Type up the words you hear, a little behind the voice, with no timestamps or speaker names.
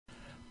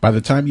By the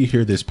time you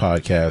hear this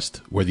podcast,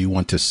 whether you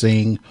want to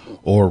sing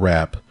or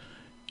rap,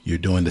 you're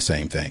doing the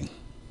same thing.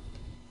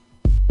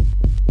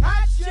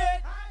 Hot shit.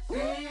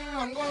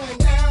 I'm going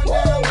down,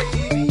 down,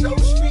 baby. Go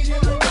street in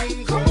the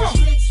rain. Come on.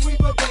 Street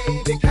sweeper,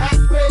 baby.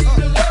 Cock ready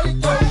to let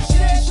it go.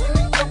 Shit.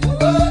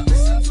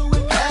 Listen to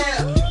it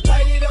loud.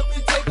 Light it up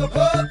and take a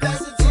bud.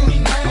 Pass it to me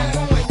now.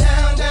 I'm going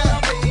down,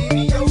 down,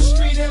 baby. Go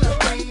street in the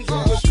rain.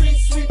 Go street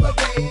sweeper,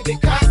 baby.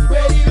 Cock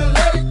ready to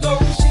let it go.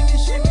 Shimmy,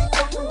 shimmy,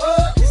 go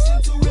up.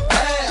 Listen to it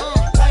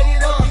loud. Light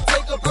it up and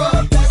take a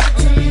bud. Pass it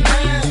to me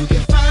now. You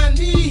can find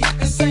me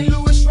in St.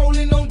 Louis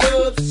rolling on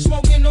dubs,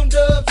 smoking on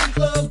dubs in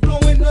clubs,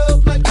 blowing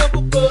up like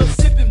bubble bubs,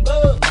 sipping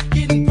bub,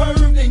 getting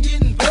perved and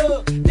getting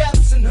bugged,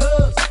 daps and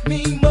hugs,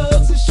 mean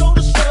mugs and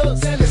shoulder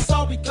shrugs, and it's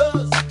all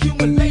because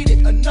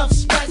accumulated enough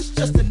scratch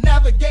just to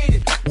navigate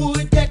it.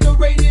 Wood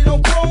decorated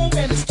on chrome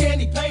and it's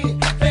candy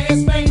painted,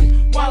 fans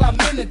painted while I'm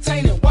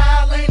entertaining.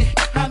 Wild ain't it?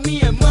 How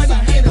me and money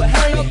hand in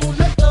hand.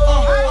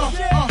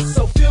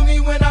 So feel me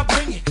when I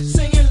bring it,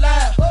 singing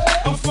loud.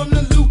 I'm from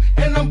the loot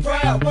and I'm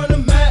proud. Run a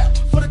mile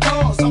for the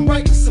cause. I'm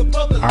righteous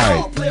above the law.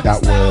 All right,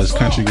 that was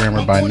Country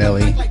Grammar by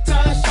Nelly.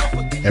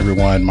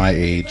 Everyone my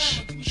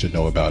age should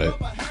know about it.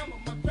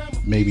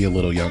 Maybe a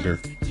little younger.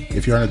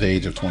 If you're under the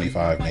age of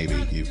 25, maybe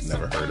you've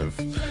never heard of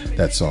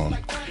that song.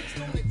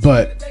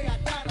 But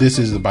this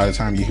is by the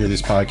time you hear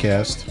this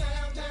podcast.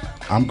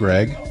 I'm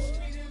Greg,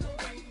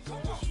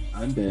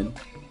 I'm Ben.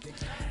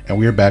 and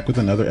we are back with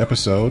another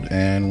episode,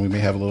 and we may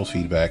have a little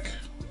feedback.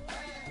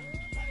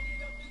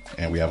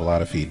 And we have a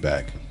lot of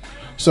feedback.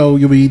 So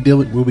we'll be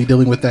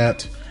dealing with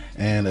that,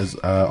 and as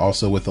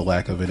also with the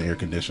lack of an air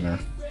conditioner.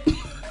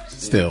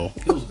 Still.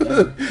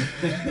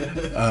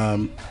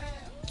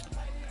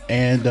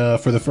 And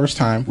for the first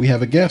time, we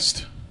have a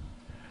guest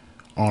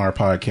on our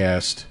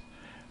podcast.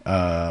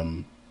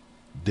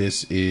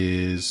 This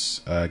is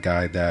a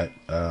guy that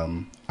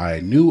I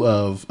knew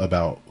of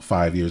about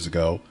 5 years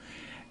ago,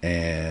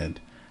 and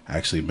I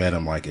actually met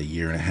him like a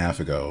year and a half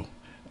ago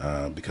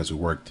because we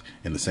worked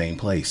in the same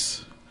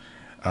place.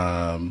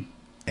 And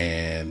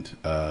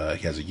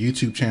he has a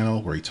YouTube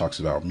channel where he talks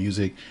about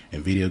music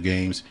and video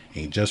games,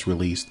 and he just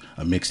released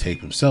a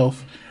mixtape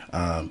himself.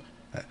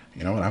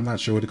 You know what? I'm not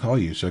sure what to call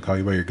you. Should I call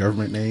you by your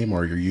government name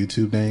or your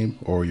YouTube name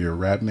or your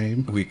rap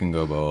name? We can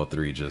go by all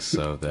three just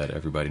so that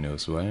everybody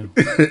knows who I am.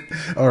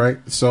 All right.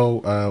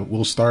 So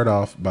we'll start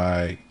off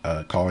by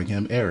calling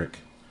him Eric.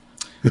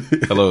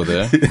 Hello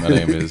there. My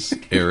name is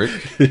Eric,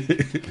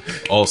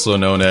 also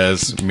known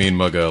as Mean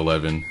Mugga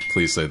 11.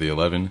 Please say the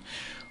 11.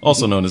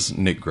 Also known as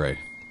Nick Gray.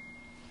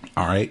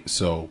 All right.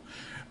 So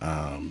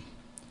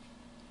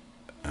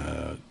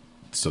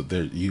so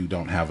there, you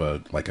don't have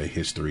a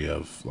history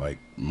of like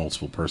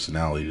multiple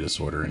personality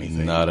disorder or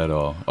anything? Not at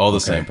all. All the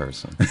same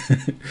person.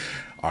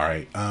 All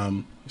right.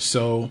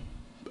 So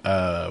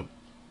I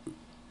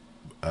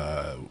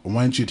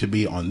wanted you to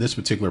be on this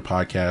particular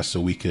podcast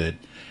so we could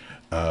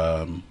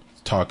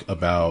talk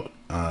about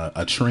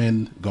a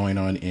trend going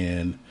on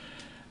in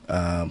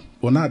well,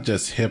 not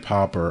just hip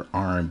hop or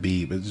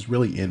R&B, but it's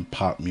really in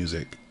pop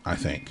music, I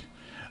think,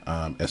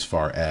 as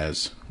far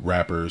as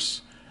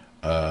rappers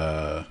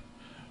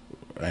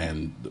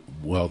and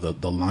well,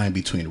 the line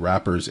between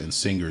rappers and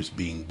singers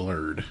being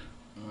blurred,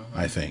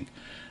 I think,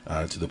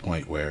 to the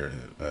point where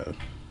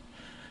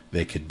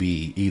they could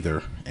be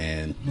either,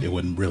 and it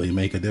wouldn't really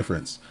make a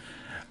difference.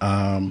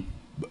 And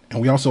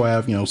we also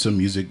have, some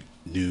music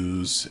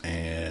news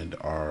and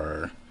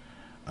our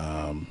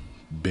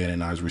Ben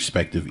and I's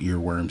respective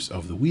earworms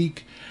of the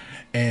week,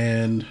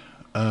 and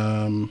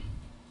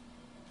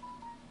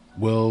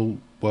well,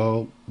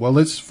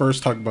 let's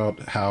first talk about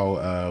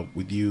how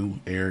with you,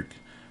 Eric,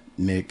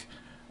 Nick.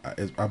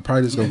 I'm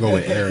probably just gonna go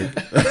with Eric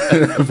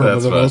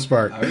for the most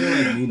part. I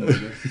really like Mean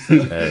Mugga.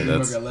 Hey,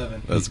 Mugga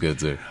 11. that's good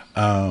too.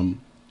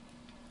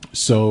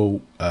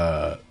 So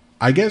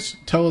I guess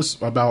tell us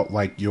about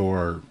like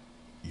your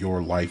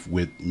life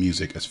with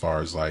music, as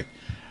far as like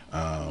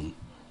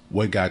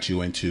what got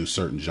you into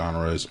certain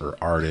genres or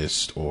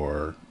artists,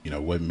 or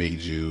what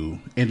made you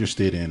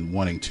interested in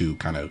wanting to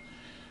kind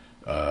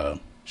of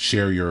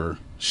share your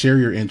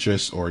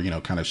interests, or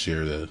kind of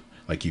share the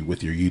like you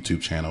with your YouTube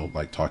channel,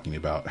 like talking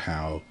about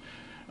how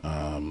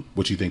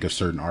what you think of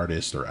certain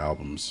artists or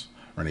albums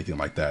or anything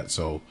like that.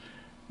 So,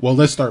 well,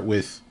 let's start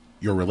with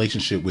your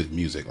relationship with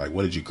music. Like,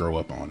 what did you grow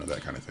up on, or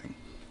that kind of thing?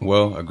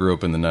 Well, I grew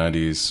up in the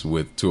 90s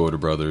with two older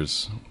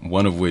brothers,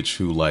 one of which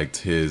who liked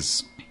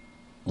his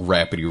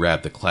rappity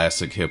rap, the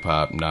classic hip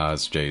hop,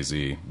 Nas,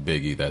 Jay-Z,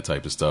 Biggie, that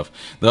type of stuff.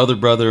 The other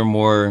brother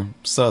more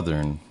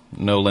Southern,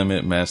 No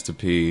Limit, Master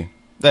P,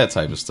 that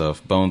type of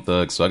stuff, Bone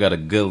Thugs. So I got a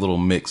good little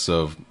mix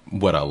of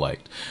what I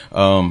liked.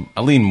 I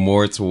lean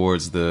more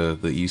towards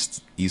the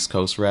East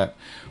Coast rap,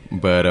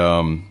 but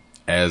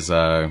as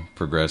I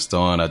progressed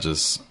on, I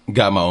just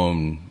got my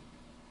own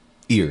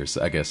ears,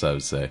 I guess I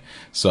would say.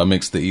 So I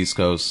mixed the East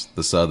Coast,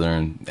 the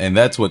Southern, and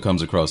that's what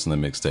comes across in the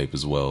mixtape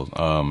as well.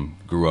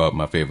 Grew up,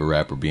 my favorite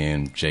rapper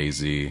being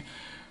Jay-Z.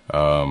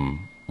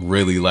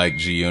 Really liked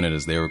G-Unit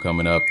as they were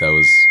coming up.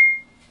 That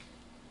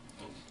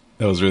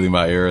was really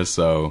my era,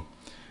 so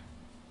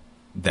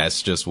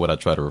that's just what I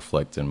try to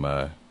reflect in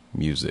my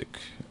music.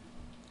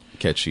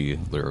 Catchy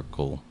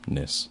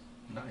lyricalness.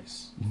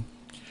 Nice.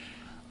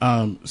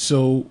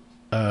 So,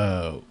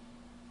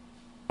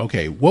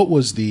 okay, what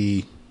was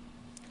the?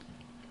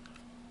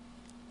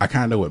 I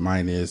kind of know what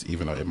mine is,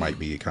 even though it might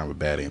be kind of a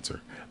bad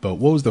answer. But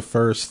what was the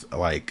first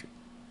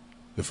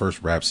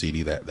rap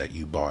CD that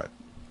you bought,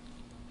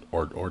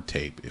 or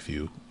tape, if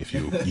you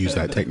use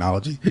that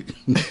technology?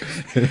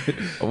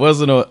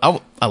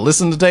 I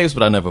listened to tapes,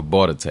 but I never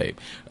bought a tape.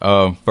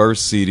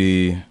 First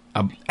CD.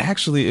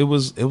 It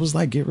was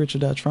like Get Rich or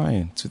Die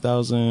Trying,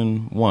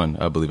 2001,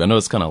 I believe. I know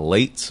it's kind of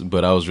late,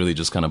 but I was really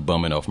just kind of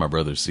bumming off my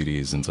brother's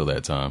CDs until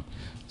that time.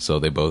 So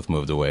they both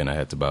moved away, and I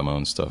had to buy my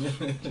own stuff.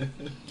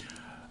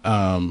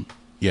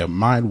 Yeah,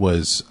 mine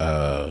was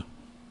the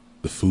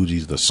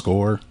Fugees' The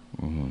Score,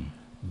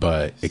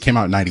 but it came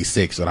out in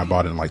 '96, and I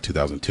bought it in like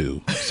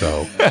 2002.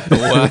 So,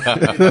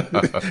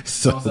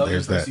 so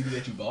there's that. CD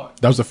that you bought?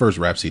 That was the first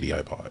rap CD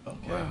I bought.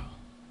 Okay. Wow.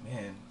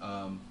 Man,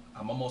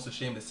 I'm almost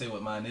ashamed to say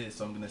what mine is,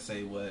 so I'm gonna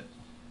say what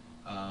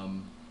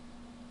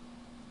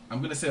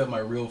my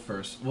real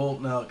first. Well,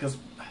 no, because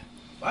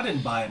I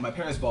didn't buy it. My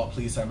parents bought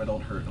Please Simon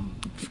Don't Hurt Them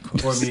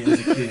for me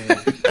as a kid.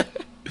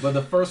 But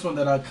the first one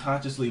that I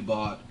consciously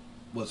bought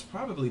was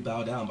probably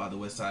Bow Down by the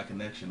West Side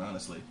Connection,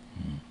 honestly.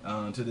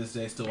 To this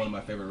day, still one of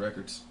my favorite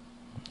records.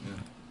 Yeah.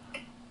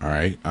 All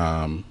right.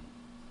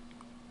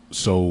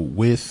 So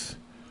with,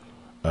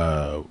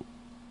 I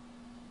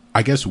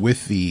guess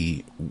with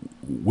the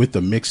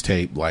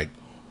mixtape, like,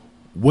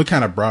 what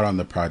kind of brought on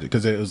the project?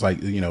 Because it was like,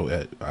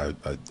 I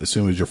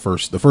assume it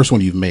was the first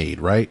one you've made,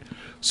 right?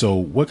 So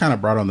what kind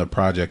of brought on the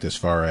project as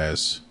far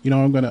as,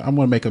 I'm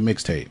gonna make a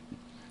mixtape,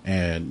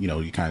 and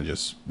you kind of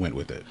just went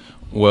with it?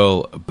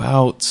 Well,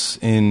 this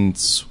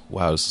is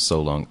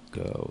so long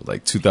ago,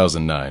 like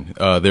 2009.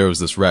 There was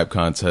this rap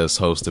contest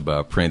hosted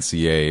by Prince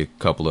EA, a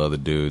couple of other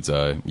dudes,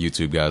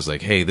 YouTube guys,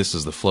 like, hey, this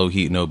is the Flow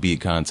Heat No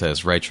Beat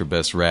contest. Write your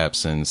best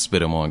raps and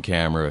spit them on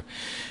camera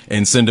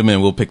and send them in.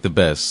 We'll pick the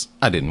best.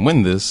 I didn't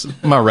win this.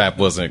 My rap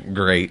wasn't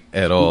great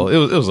at all. It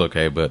was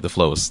okay, but the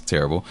flow was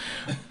terrible.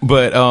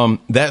 But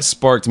that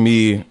sparked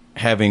me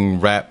having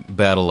rap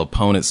battle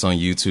opponents on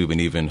YouTube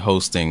and even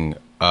hosting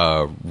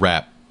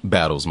rap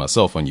battles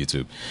myself on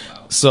YouTube.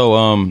 So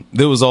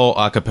it was all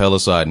a cappella,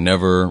 so I'd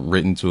never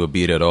written to a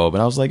beat at all, but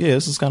I was like, yeah,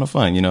 this is kind of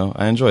fun,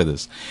 I enjoy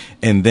this.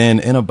 And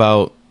then in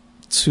about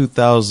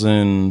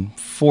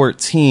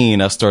 2014,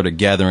 I started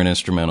gathering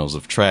instrumentals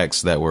of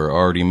tracks that were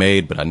already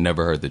made, but I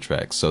never heard the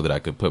tracks, so that I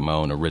could put my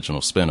own original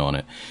spin on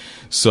it.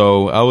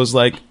 So I was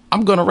like,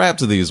 I'm gonna rap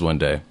to these one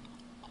day.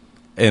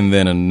 And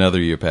then another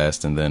year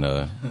passed, and then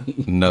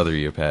another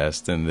year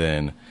passed, and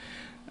then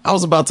I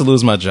was about to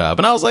lose my job,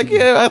 and I was like,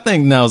 yeah, I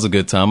think now's a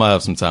good time. I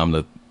have some time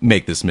to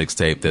make this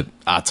mixtape that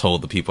I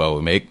told the people I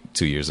would make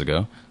 2 years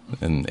ago,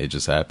 and it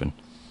just happened.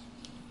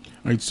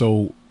 All right,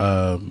 so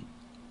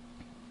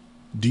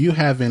did you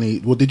have any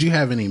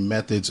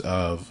methods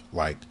of,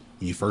 like,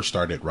 when you first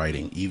started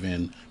writing,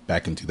 even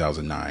back in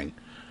 2009,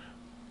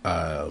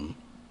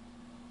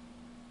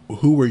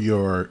 who were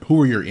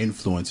your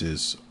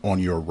influences on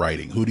your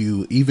writing? Who do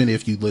you, even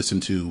if you listen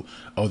to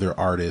other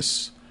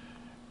artists,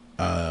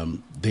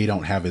 they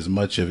don't have as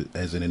much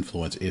as an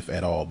influence, if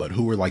at all, but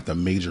who were like the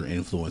major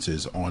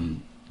influences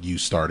on you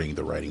starting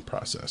the writing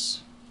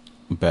process?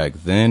 Back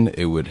then,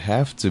 it would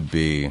have to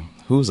be,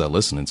 who was I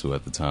listening to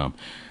at the time?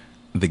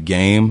 The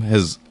Game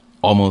has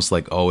almost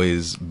like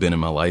always been in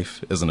my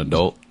life as an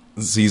adult.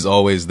 He's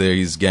always there.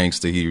 He's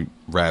gangster. He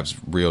raps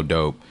real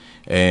dope.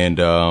 And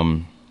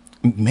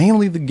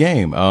mainly The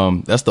Game.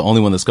 That's the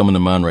only one that's coming to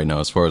mind right now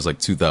as far as like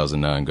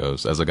 2009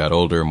 goes. As I got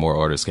older, more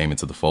artists came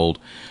into the fold.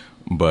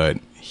 But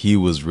he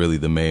was really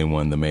the main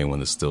one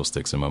that still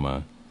sticks in my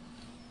mind.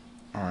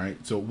 All right.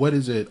 So what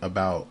was it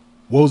about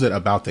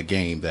The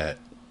Game that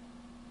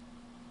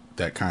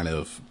kind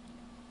of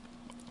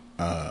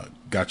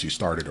got you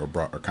started or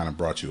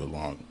brought you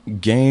along?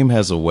 Game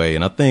has a way,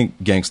 and I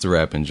think gangster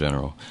rap in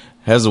general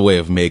has a way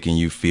of making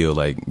you feel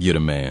like you're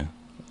the man.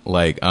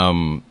 Like,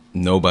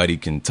 nobody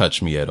can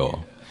touch me at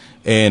all.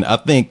 And I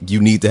think you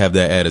need to have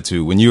that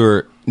attitude when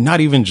you're not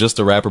even just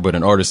a rapper, but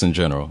an artist in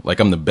general. Like,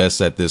 I'm the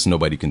best at this.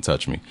 Nobody can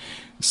touch me.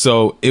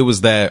 So it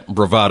was that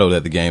bravado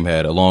that The Game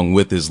had, along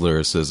with his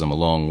lyricism,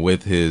 along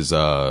with his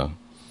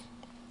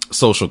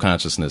social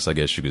consciousness, I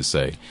guess you could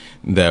say,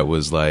 that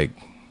was like,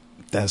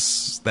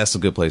 that's a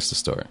good place to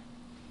start.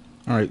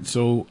 All right.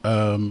 So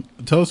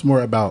tell us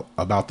more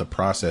about the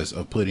process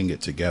of putting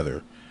it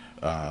together.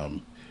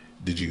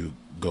 Did you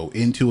go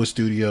into a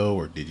studio,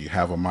 or did you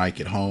have a mic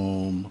at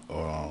home?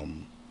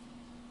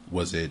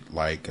 Was it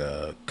like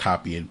a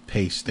copy and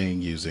paste thing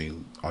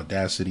using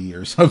Audacity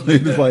or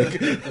something?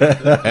 Like,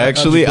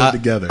 actually,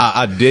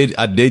 I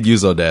did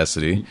use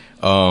Audacity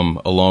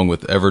along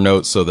with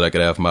Evernote, so that I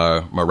could have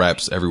my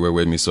raps everywhere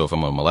with me. So if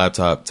I'm on my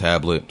laptop,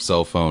 tablet,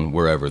 cell phone,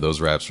 wherever,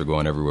 those raps are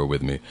going everywhere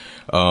with me.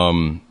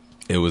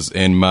 It was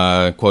in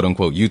my quote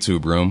unquote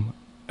YouTube room.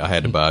 I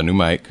had to buy a new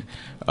mic.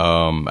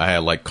 I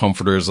had like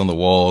comforters on the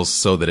walls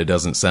so that it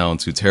doesn't sound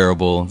too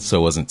terrible, so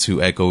it wasn't too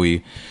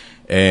echoey.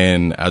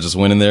 And I just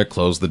went in there,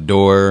 closed the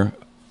door,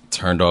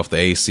 turned off the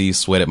AC,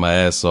 sweated my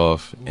ass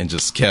off, and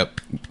just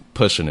kept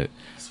pushing it.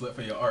 Sweat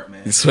for your art,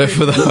 man. Sweat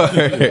for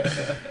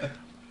the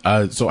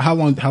art. So how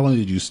long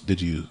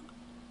did you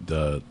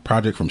the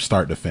project from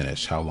start to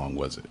finish? How long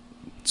was it?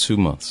 2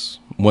 months.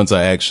 Once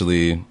I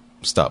actually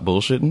stopped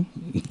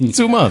bullshitting,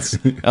 2 months.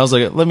 I was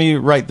like, let me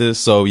write this.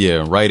 So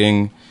yeah,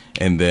 writing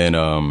and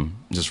then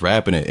just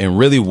rapping it. And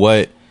really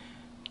what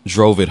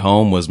drove it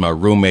home was my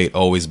roommate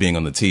always being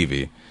on the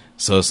TV.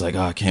 So it's like,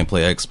 oh, I can't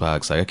play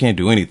Xbox. Like, I can't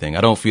do anything.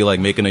 I don't feel like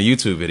making a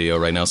YouTube video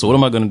right now. So what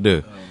am I going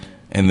to do?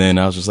 And then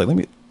I was just like, let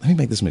me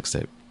make this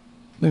mixtape.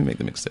 Let me make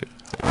the mixtape.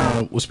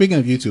 Well, speaking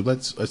of YouTube,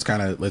 let's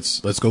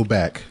go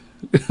back.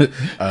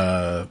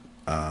 I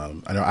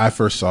know I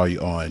first saw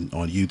you on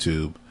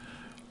YouTube.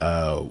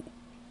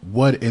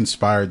 What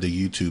inspired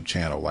the YouTube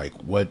channel? Like,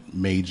 what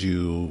made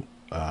you,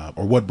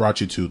 or what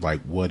brought you to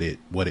like what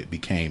it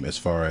became as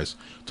far as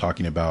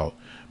talking about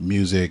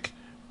music,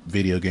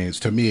 video games?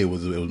 To me, it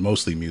was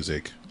mostly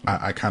music.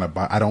 I kind of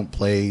I don't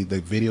play the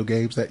video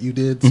games that you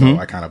did, so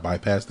I kind of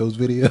bypass those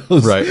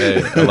videos. Right,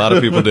 hey, a lot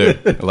of people do.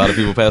 A lot of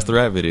people pass the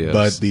rap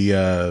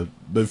videos.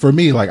 But for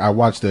me, like I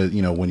watched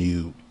when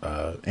you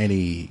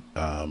any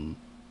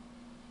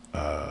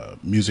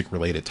music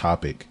related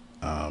topic,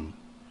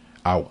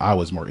 I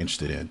was more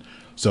interested in.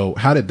 So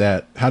how did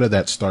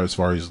that start? As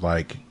far as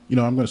like, I'm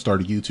going to start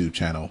a YouTube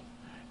channel,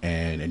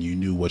 and you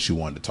knew what you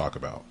wanted to talk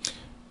about.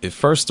 It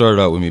first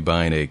started out with me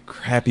buying a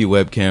crappy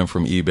webcam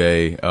from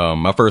eBay.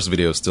 My first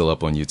video is still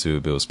up on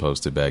YouTube. It was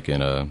posted back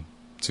in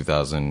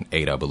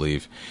 2008, I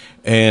believe.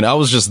 And I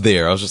was just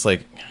there. I was just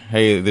like,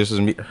 hey, this is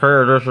me.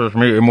 This is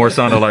me. It more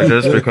sounded like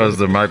this because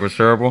the mic was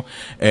terrible.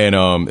 And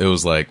it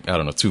was like, I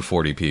don't know,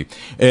 240p.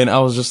 And I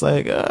was just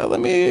like, let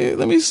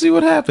me see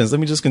what happens.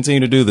 Let me just continue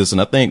to do this. And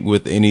I think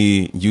with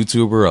any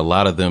YouTuber, a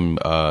lot of them,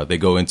 they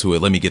go into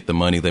it, let me get the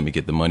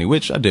money,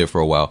 which I did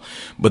for a while.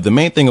 But the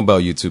main thing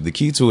about YouTube, the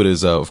key to it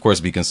is, of course,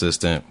 be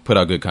consistent, put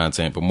out good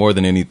content. But more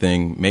than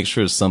anything, make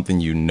sure it's something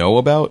you know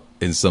about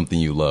and something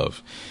you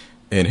love.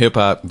 And hip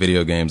hop,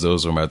 video games,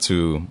 those are my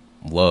two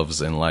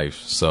loves in life.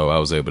 So I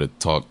was able to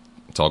talk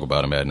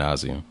about them ad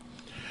nauseum.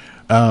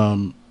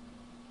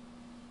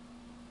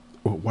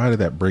 Why did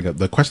that bring up?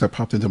 The question that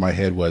popped into my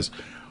head was,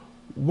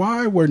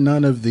 why were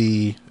none of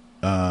the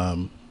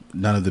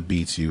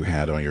beats you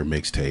had on your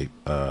mixtape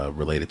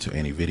related to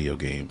any video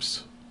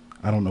games?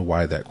 I don't know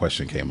why that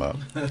question came up.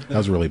 That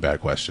was a really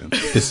bad question.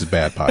 This is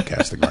bad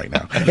podcasting right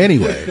now.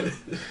 Anyway,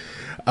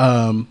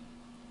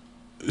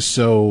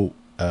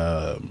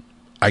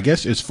 I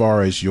guess as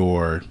far as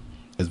your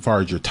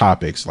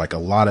topics, like a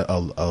lot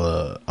of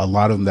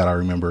them that I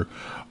remember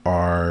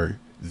are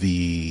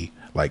the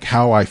like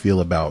how I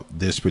feel about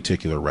this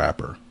particular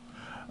rapper.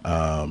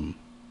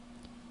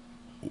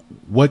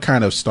 What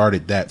kind of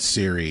started that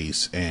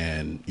series,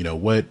 and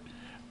what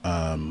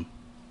kind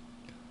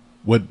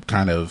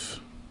of,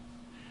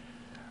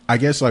 I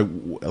guess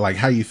like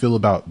how you feel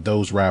about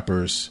those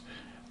rappers,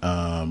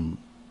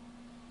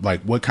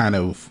 like what kind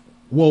of,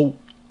 well,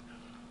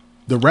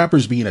 the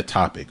rappers being a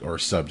topic or a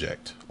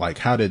subject, like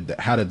how did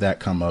that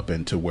come up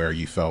into where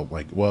you felt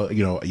like, well,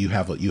 you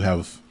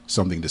have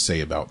something to say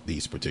about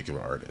these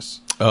particular artists?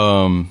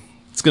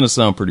 It's going to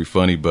sound pretty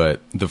funny,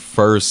 but the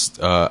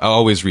first, I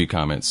always read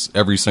comments.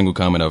 Every single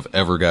comment I've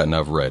ever gotten,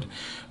 I've read.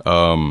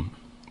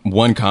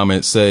 One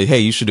comment say, hey,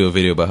 you should do a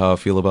video about how I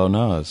feel about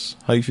Nas.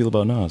 How you feel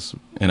about Nas?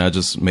 And I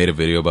just made a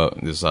video about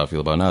this is how I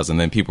feel about Nas. And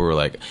then people were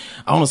like,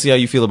 I want to see how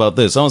you feel about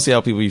this. I want to see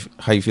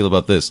how you feel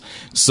about this.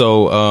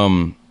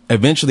 So,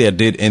 eventually I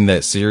did end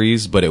that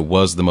series, but it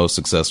was the most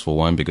successful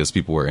one because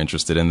people were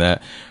interested in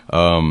that.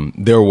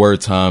 There were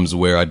times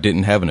where I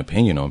didn't have an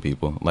opinion on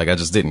people. Like, I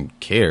just didn't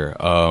care.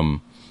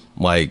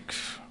 Like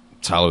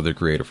Tyler, the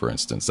Creator, for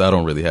instance, I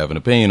don't really have an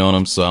opinion on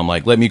him. So I'm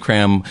like, let me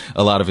cram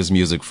a lot of his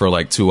music for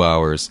like 2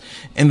 hours.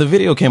 And the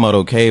video came out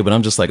okay, but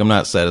I'm just like, I'm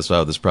not satisfied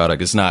with this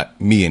product. It's not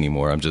me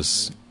anymore. I'm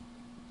just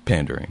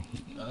pandering.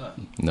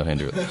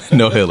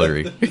 No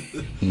Hillary.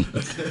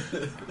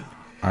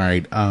 All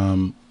right.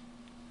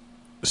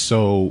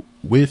 So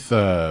with,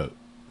 I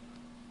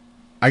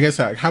guess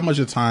how much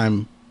of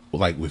time,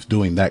 like with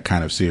doing that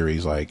kind of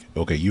series, like,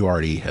 okay, you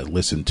already had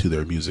listened to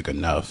their music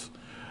enough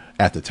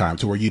at the time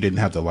to where you didn't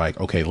have to like,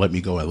 okay, let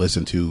me go and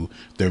listen to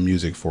their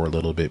music for a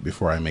little bit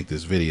before I make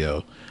this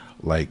video.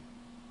 Like,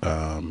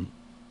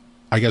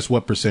 I guess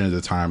what percent of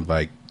the time,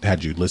 like,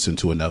 had you listened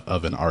to enough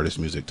of an artist's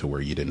music to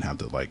where you didn't have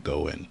to like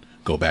go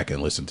back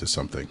and listen to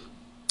something?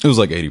 It was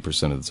like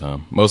 80% of the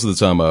time. Most of the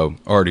time I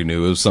already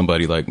knew. It was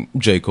somebody like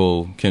J.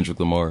 Cole, Kendrick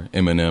Lamar,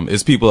 Eminem.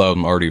 It's people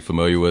I'm already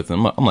familiar with.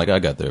 And I'm like, I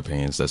got their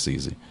opinions. That's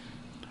easy.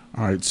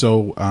 All right.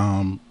 So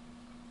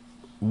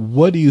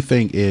what do you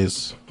think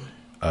is,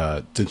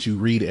 since you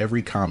read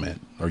every comment,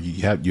 or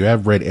you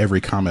have read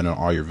every comment on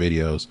all your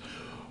videos,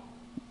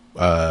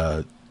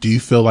 do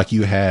you feel like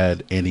you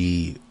had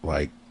any,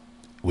 like,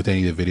 with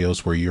any of the videos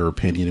where your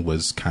opinion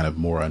was kind of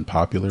more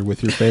unpopular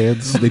with your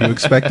fans than you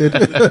expected?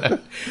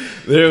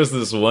 There was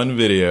this one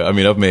video. I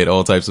mean, I've made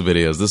all types of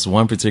videos. This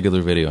one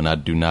particular video, and I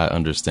do not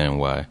understand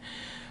why.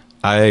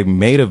 I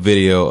made a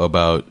video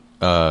about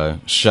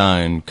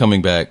Shine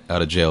coming back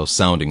out of jail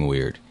sounding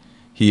weird.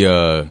 He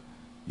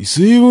you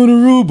see him on a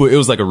Rude Boy. It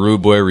was like a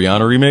Rude Boy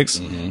Rihanna remix.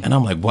 And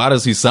I'm like, why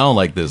does he sound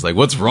like this? Like,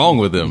 what's wrong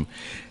with him?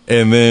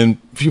 And then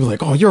people are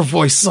like, oh, your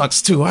voice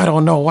sucks too. I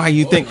don't know why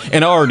you think.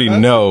 And I already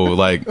know,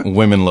 like,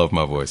 women love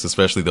my voice,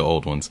 especially the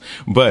old ones.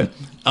 But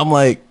I'm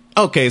like,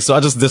 okay, so I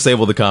just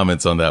disabled the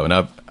comments on that one.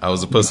 I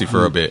was a pussy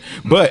for a bit.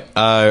 But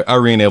I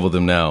re-enabled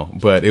them now.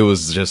 But it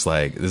was just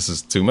like, this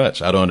is too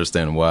much. I don't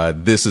understand why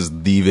this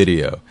is the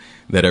video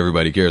that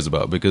everybody cares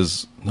about,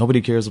 because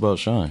nobody cares about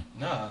Shine.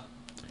 Nah.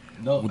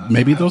 No,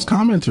 Maybe I those don't-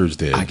 commenters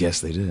did. I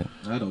guess they did.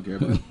 I don't care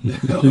about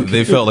it.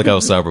 They felt like I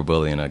was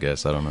cyberbullying, I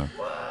guess. I don't know.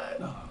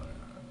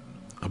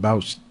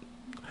 About,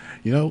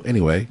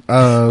 anyway.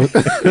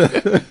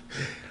 I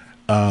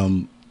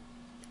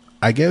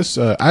guess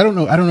I don't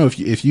know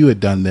if you had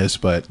done this,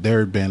 but there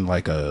had been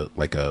like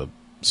a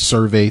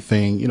survey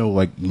thing,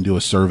 like you can do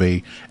a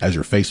survey as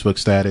your Facebook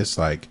status,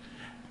 like,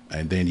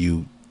 and then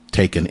you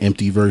take an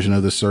empty version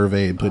of the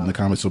survey and put in the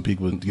comments so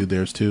people would do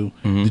theirs too.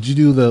 Did you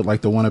do the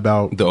one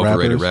about The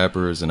overrated rappers?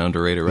 rappers and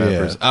underrated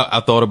rappers. I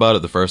thought about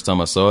it the first time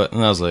I saw it,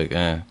 and I was like,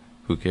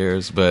 who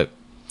cares? But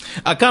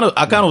I kind of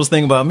was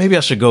thinking about maybe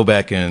I should go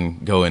back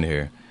and go in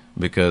here,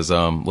 because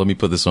let me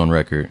put this on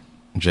record.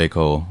 J.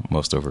 Cole,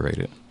 most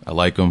overrated. I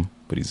like him,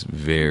 but he's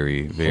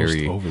very,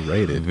 very Most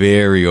overrated.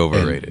 Very And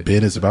overrated.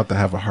 Ben is about to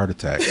have a heart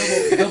attack.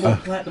 Double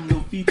platinum, no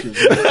features.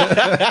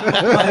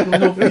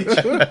 Platinum, no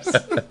features.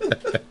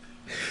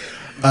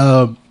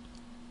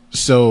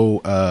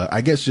 So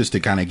I guess just to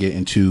kind of get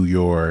into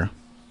your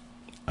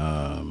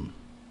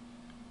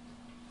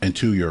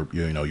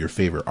your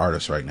favorite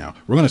artists right now,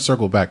 we're going to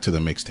circle back to the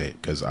mixtape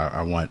because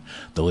I want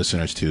the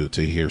listeners to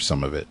hear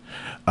some of it.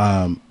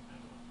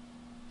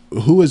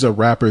 Who is a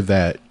rapper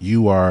that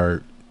you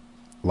are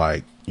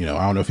like, I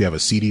don't know if you have a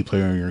CD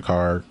player in your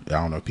car. I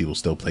don't know if people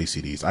still play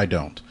CDs. I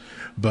don't.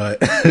 But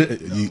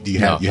you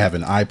have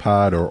an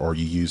iPod or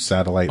you use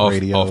satellite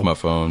radio? Off my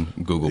phone,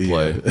 Google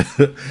Play.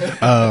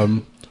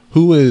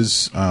 Who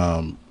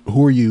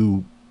are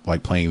you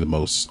like playing the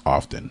most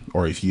often?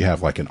 Or if you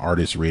have like an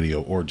artist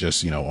radio or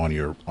just, on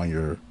your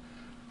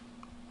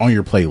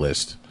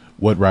playlist,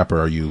 what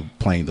rapper are you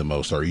playing the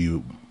most? Are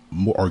you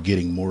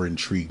getting more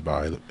intrigued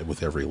by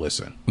with every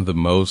listen? The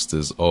most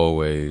is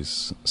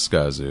always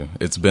Skyzoo.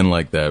 It's been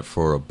like that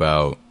for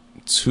about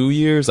 2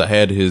 years. I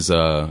had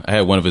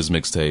one of his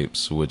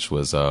mixtapes, which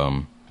was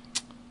The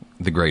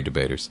Great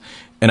Debaters.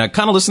 And I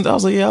kind of listened to it. I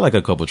was like, yeah, I like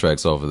a couple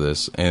tracks off of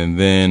this. And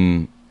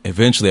then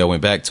eventually I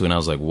went back to it and I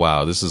was like,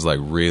 wow, this is like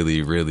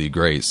really, really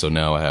great. So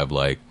now I have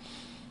like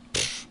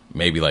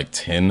maybe like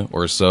 10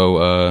 or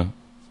so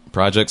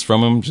projects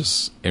from him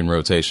just in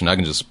rotation. I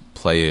can just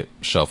play it,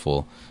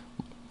 shuffle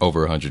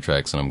over 100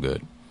 tracks, and I'm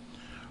good.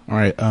 All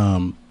right.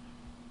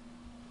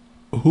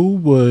 Who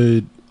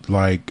would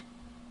like?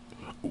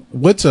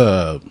 What's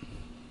now?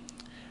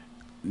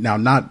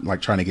 Not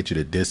like trying to get you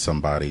to diss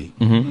somebody.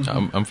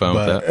 I'm fine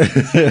with that.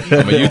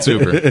 I'm a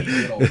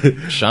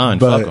YouTuber. Sean,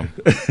 But- fuck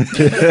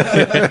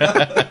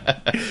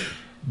him.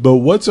 But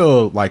what's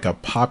a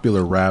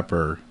popular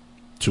rapper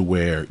to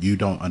where you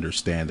don't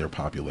understand their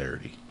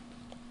popularity?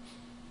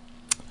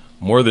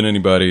 More than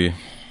anybody,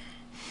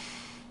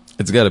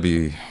 it's got to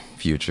be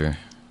Future.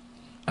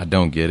 I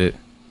don't get it.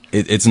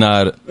 It's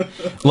not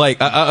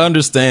like I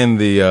understand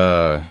the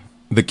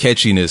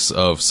catchiness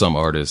of some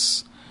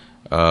artists.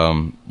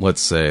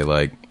 Let's say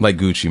like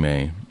Gucci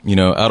Mane.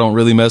 I don't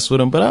really mess with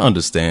him, but I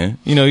understand.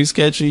 He's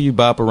catchy. You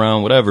bop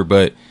around, whatever.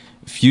 But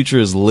Future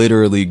is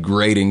literally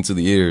grating to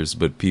the ears,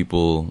 but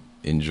people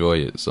enjoy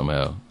it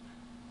somehow.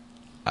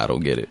 I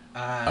don't get it.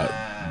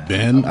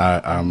 Ben,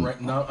 I'm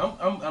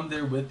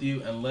there with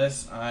you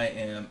unless I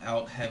am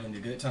out having a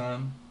good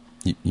time.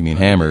 You mean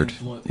hammered?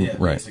 Yeah,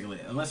 Right. basically.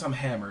 Unless I'm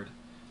hammered,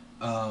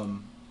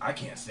 I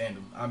can't stand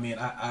him. I mean,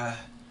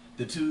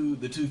 the two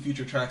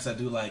Future tracks I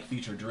do like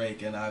feature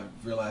Drake, and I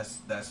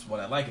realized that's what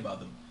I like about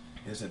them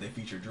is that they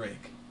feature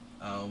Drake.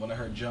 When I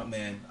heard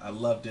Jumpman, I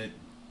loved it.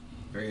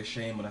 Very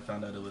ashamed when I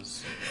found out it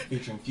was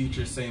featuring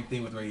Future. Same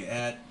thing with Where You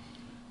At.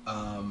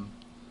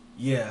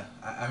 Yeah,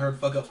 I heard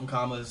Fuck Up from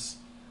Commas.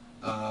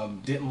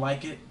 Didn't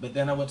like it, but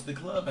then I went to the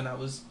club and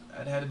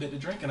I'd had a bit to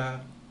drink and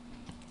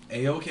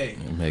A-okay.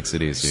 It makes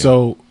it easy.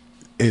 so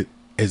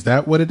is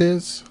that what it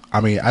is? I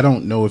mean, I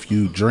don't know if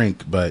you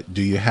drink, but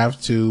do you have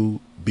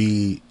to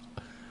be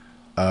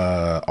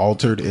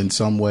altered in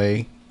some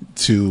way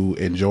to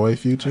enjoy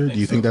Future? Do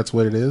you think so. that's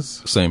what it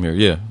is? Same here.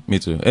 Yeah, me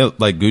too.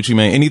 Like Gucci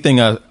Mane,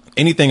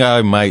 anything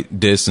I might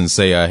diss and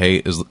say I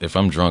hate, is if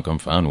I'm drunk, I'm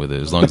fine with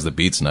it as long as the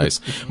beat's nice.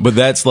 But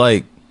that's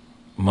like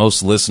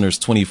most listeners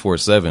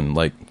 24/7.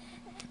 Like,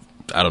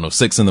 I don't know,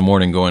 6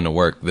 a.m. going to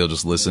work, they'll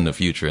just listen to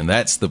Future, and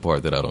that's the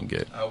part that I don't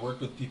get. I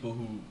worked with people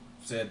who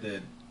said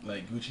that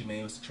like Gucci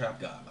Mane was the trap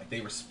god. Like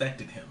they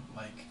respected him.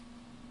 Like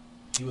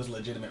he was a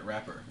legitimate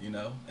rapper,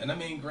 And I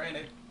mean,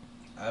 granted,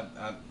 I'm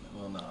not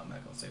gonna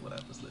say what I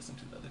was listening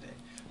to the other day,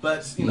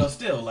 but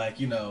still, like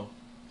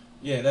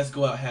yeah, let's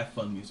go out have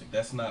fun music.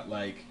 That's not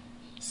like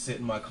sit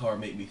in my car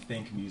make me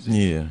think music.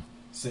 Yeah.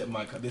 sit in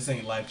my car. This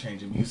ain't life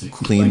changing music.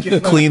 Clean Like,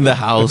 it's not- clean the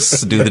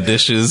house, do the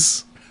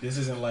dishes. This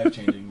isn't life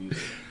changing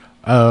music.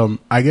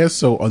 I guess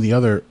so. On the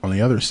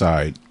other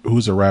side,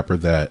 who's a rapper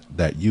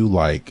that you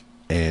like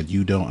and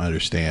you don't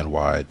understand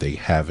why they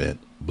haven't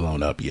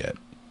blown up yet?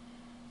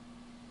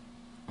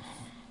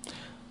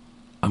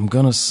 I'm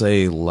gonna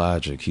say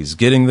Logic. He's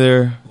getting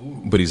there,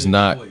 Ooh, but he's big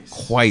not voice.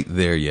 quite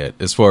there yet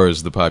as far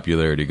as the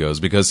popularity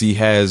goes, because he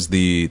has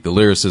the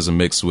lyricism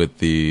mixed with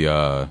the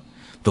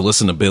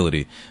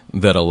listenability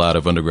that a lot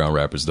of underground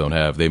rappers don't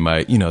have. They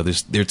might,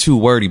 they're too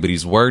wordy, but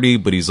he's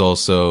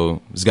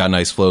got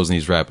nice flows and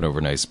he's rapping over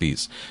nice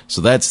beats.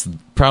 So that's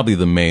probably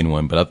the main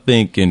one. But I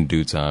think in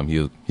due time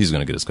he's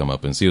gonna get his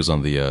comeuppance. He was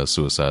on the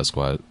Suicide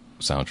Squad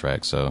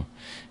soundtrack, so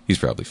he's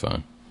probably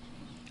fine.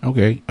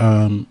 Okay.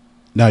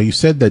 Now you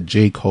said that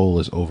J. Cole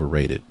is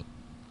overrated.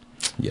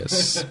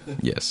 Yes,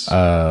 yes.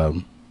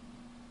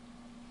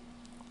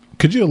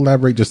 Could you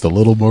elaborate just a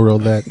little more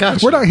on that?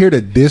 Gotcha. We're not here to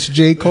diss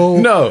J. Cole.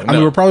 No, I mean,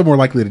 no. we're probably more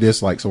likely to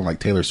diss like someone like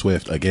Taylor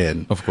Swift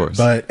again. Of course.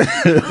 But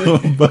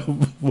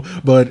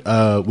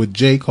with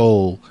J.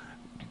 Cole,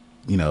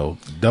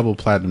 double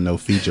platinum, no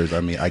features.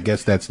 I mean, I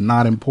guess that's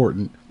not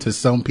important to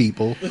some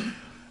people.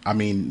 I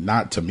mean,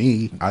 not to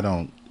me. I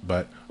don't.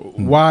 But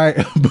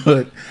why?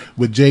 But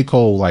with J.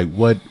 Cole, like,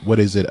 what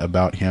is it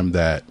about him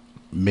that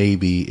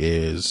maybe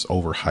is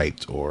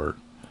overhyped or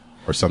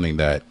something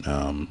that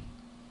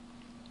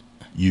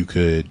you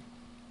could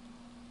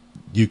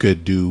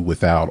do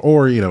without,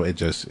 or it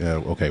just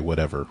okay,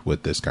 whatever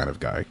with this kind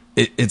of guy?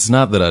 It's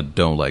not that I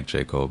don't like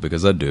J. Cole,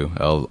 because I do.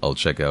 I'll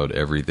check out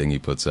everything he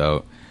puts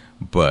out,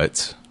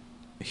 but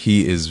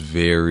he is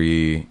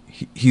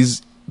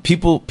he's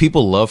people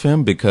love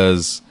him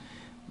because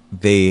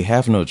they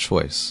have no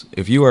choice.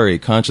 If you are a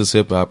conscious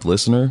hip hop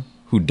listener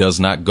who does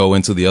not go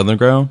into the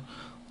underground,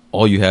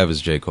 all you have is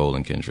J. Cole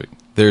and Kendrick.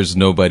 There's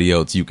nobody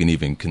else you can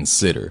even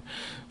consider.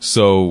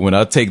 So when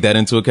I take that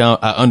into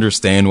account, I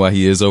understand why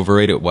he is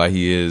overrated, why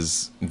he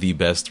is the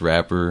best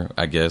rapper,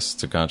 I guess,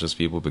 to conscious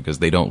people, because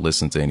they don't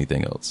listen to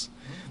anything else.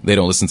 They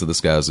don't listen to the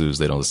Skyzoos.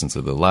 They don't listen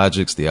to the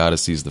Logics, the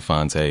Odysseys, the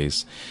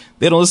Fontes.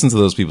 They don't listen to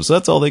those people. So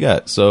that's all they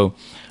got. So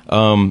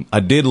I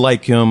did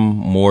like him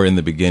more in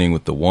the beginning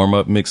with the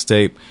warm-up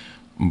mixtape,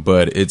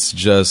 but it's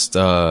just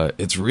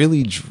it's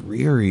really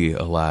dreary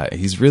a lot.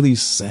 He's really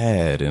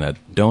sad, and I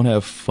don't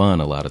have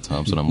fun a lot of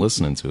times when I'm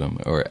listening to him.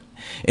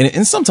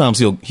 And sometimes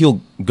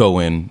he'll go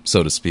in,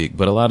 so to speak,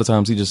 but a lot of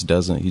times he just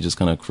doesn't. He just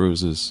kind of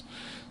cruises.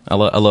 I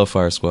love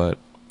Fire Squad.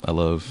 I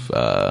love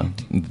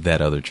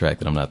that other track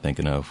that I'm not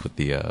thinking of with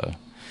the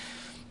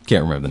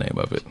can't remember the name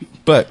of it.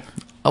 But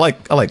I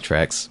like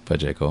Tracks by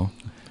J. Cole.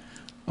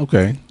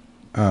 Okay.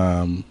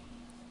 Ben,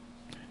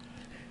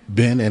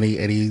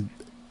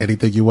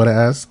 anything you want to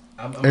ask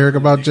Eric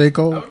about J.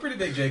 Cole? I'm a pretty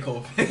big J.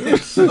 Cole fan.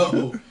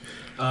 So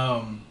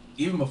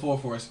even before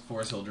Forest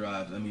Hill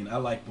Drive, I mean, I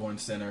like Born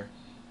Center.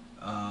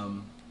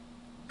 God,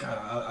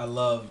 I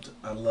loved,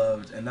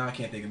 and now I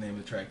can't think of the name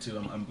of the track too.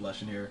 I'm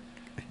blushing here.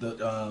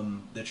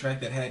 The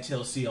track that had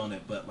TLC on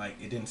it, but like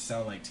it didn't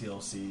sound like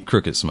TLC.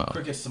 Crooked Smile.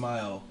 Crooked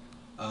Smile.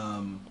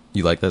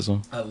 You like that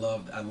song? I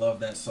love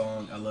that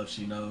song. I love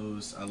She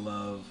Knows. I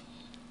love.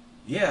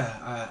 Yeah,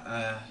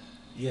 I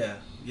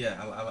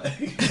like.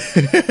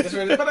 It's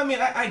really, but I mean,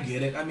 I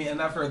get it. I mean,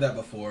 and I've heard that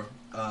before.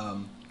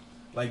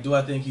 Like, do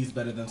I think he's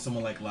better than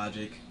someone like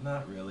Logic?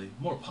 Not really.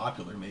 More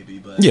popular, maybe,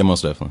 but Yeah,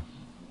 most definitely.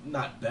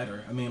 not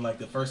better. I mean, like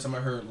the first time I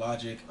heard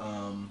Logic,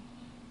 oh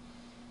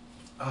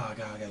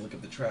god, I gotta look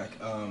up the track.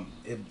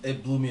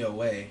 It blew me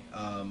away.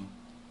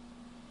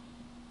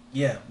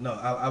 Yeah, no,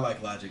 I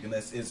like Logic, and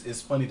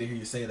it's funny to hear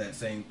you say that.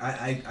 Saying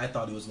I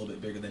thought he was a little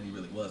bit bigger than he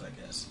really was, I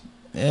guess.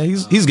 Yeah,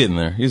 he's getting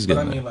there. He's But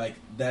getting I mean, there. like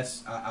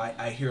that's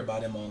I hear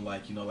about him on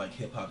like like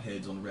hip hop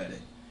heads on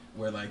Reddit,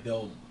 where like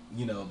they'll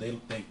they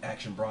think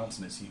Action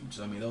Bronson is huge.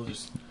 I mean, they'll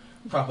just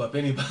prop up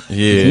anybody.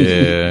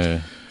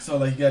 Yeah. So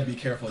like you gotta be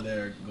careful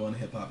there going to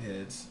hip hop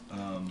heads.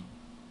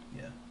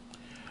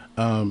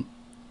 Yeah.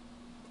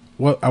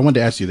 Well, I wanted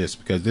to ask you this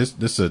because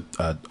this is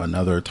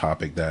another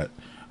topic that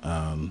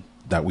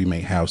that we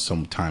may have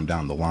some time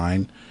down the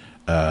line,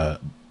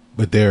 but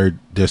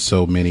there's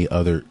so many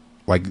other,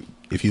 like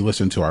if you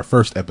listen to our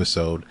first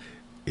episode,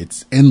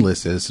 it's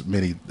endless as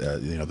many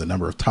the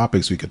number of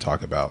topics we could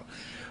talk about.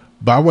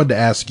 But I wanted to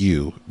ask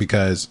you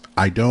because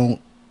I don't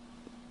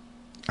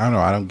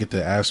get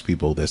to ask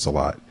people this a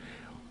lot.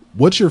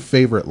 What's your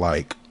favorite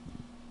like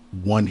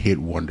one hit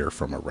wonder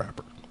from a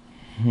rapper?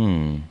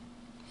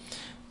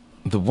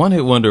 The one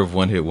hit wonder of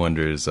one hit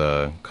wonders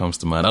comes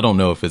to mind. I don't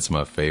know if it's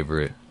my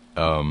favorite,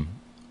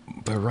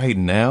 but right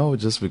now,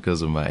 just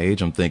because of my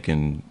age, I'm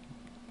thinking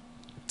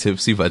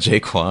 "Tipsy" by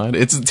Jaquan.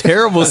 It's a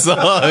terrible song.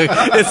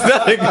 It's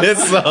not a good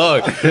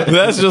song.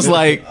 That's just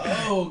like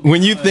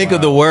when you think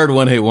of the word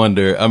one hit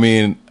wonder. I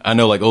mean, I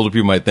know like older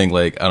people might think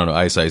like I don't know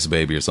Ice Ice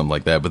Baby or something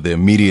like that, but the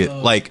immediate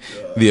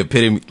the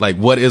epitome, like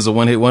what is a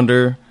one hit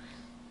wonder?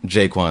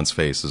 Jaquan's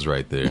face is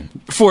right there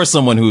for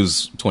someone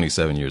who's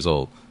 27 years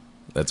old.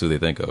 That's who they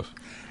think of.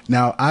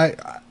 Now,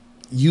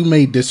 you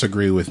may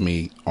disagree with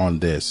me on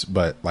this,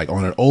 but like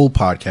on an old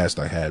podcast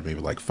I had maybe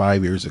like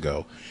 5 years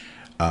ago,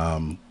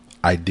 the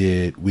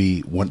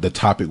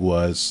topic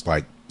was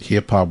like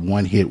hip hop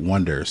one hit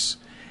wonders,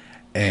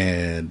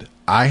 and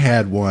I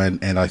had one,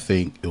 and I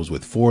think it was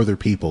with 4 other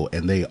people,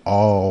 and they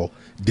all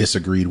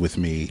disagreed with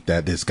me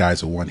that this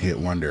guy's a one hit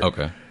wonder.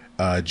 Okay.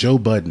 Joe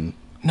Budden.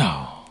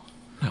 No.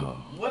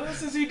 What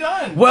else has he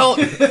done? Well,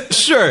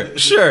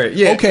 sure,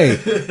 yeah. Okay.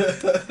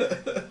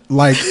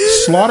 Like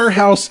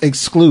Slaughterhouse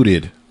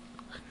excluded,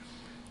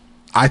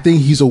 I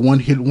think he's a one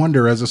hit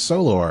wonder as a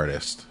solo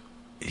artist.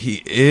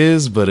 He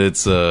is, but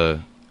it's I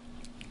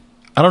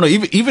don't know.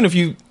 Even if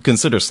you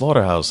consider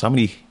Slaughterhouse, how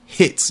many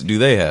hits do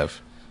they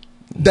have?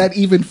 That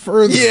even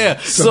further, Yeah,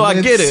 so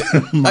I get it.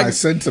 My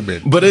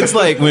sentiment, But it's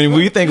like when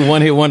we think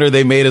one hit wonder,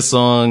 they made a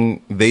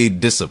song, they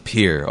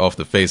disappear off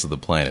the face of the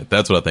planet.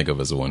 That's what I think of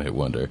as a one hit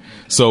wonder.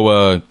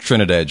 So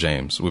Trinidad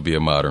James would be a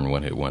modern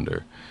one hit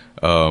wonder.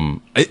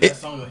 that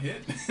song a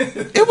hit?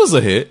 It was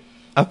a hit,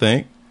 I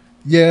think.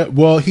 yeah.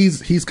 Well,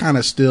 he's kind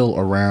of still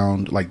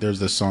around. Like, there's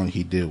this song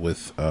he did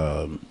with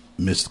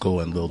Mystical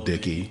and Lil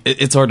Dicky.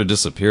 It's hard to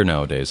disappear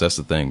nowadays. That's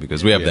the thing,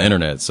 because we have the Yeah.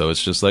 internet, so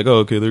it's just like, oh,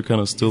 okay, they're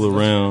kind of still He's a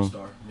around.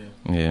 superstar,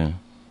 yeah. Yeah,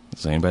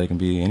 so anybody can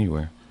be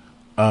anywhere.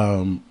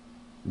 Who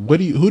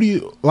do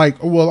you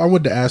like? Well, I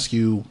wanted to ask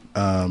you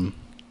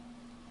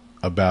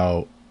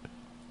about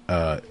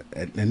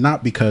and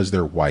not because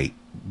they're white,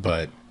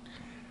 but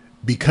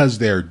because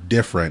they're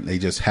different. They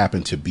just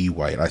happen to be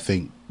white. I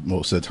think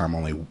most of the time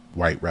only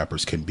white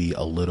rappers can be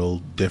a little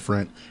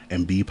different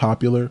and be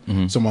popular.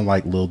 Mm-hmm. Someone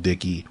like Lil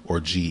Dicky or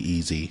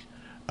G-Eazy.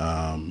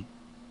 Do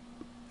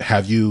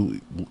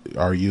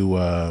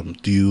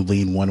you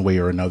lean one way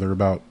or another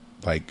about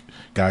like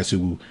guys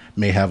who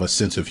may have a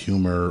sense of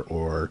humor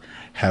or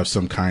have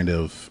some kind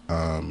of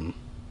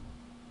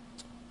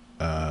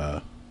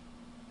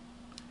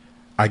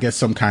I guess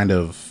some kind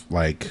of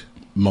like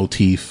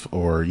motif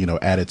or, you know,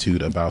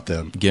 attitude about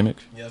them? Gimmick?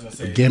 Yeah, I was gonna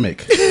say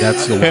Gimmick.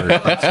 That's the word.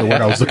 That's the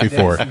word I was looking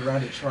for. dancing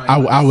around it, trying I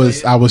not to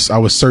say it.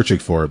 was searching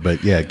for it,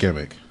 but yeah,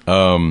 gimmick.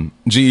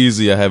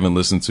 G-Eazy I haven't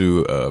listened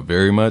to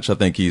very much. I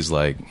think he's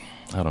like,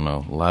 I don't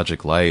know,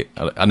 Logic Light.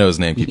 I know his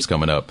name keeps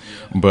coming up.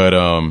 But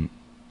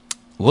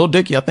Lil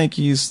Dicky, I think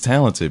he's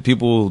talented.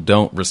 People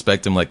don't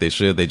respect him like they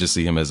should. They just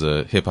see him as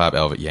a hip-hop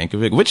Alvin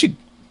Yankovic, which he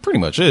pretty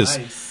much is.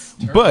 Nice.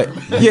 But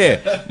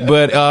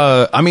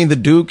I mean, the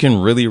dude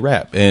can really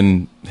rap,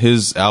 and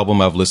his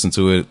album, I've listened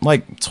to it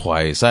like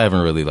twice. I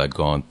haven't really like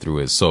gone through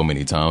it so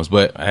many times,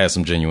 but I had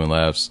some genuine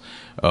laughs.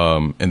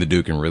 And the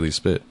dude can really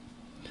spit.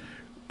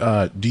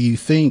 Do you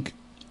think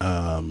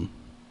I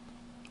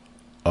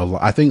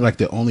think like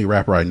the only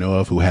rapper I know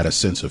of who had a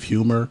sense of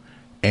humor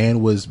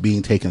and was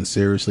being taken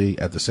seriously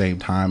at the same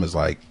time as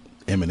like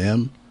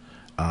Eminem.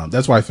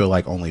 That's why I feel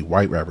like only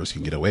white rappers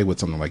can get away with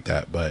something like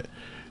that. But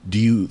do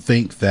you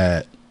think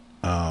that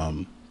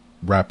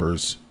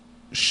rappers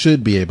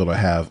should be able to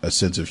have a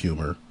sense of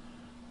humor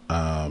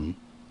to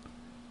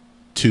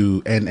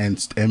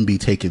and be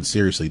taken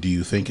seriously? Do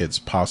you think it's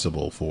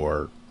possible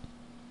for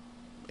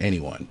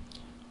anyone?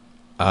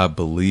 I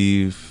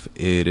believe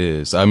it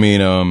is. I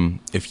mean,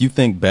 if you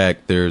think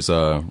back, there's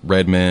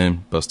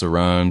Redman, Busta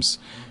Rhymes,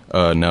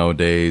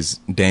 nowadays,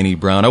 Danny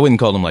Brown. I wouldn't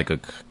call him like a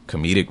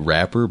comedic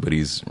rapper, but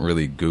he's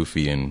really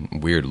goofy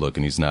and weird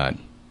looking. He's not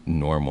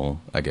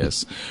normal, I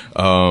guess.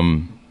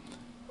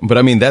 But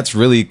I mean, that's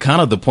really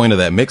kind of the point of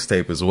that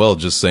mixtape as well.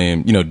 Just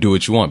saying, you know, do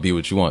what you want, be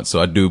what you want.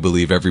 So I do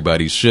believe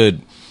everybody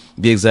should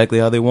be exactly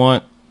how they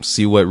want,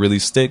 see what really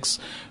sticks.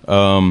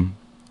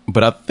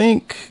 But I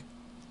think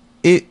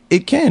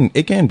it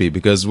can be,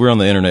 because we're on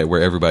the internet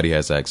where everybody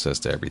has access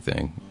to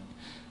everything.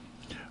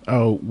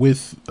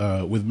 With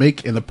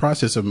in the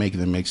process of making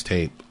the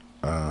mixtape,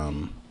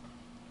 I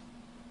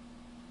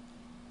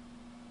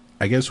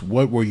guess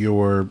what was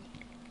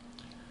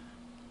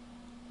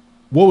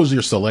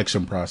your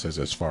selection process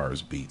as far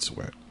as beats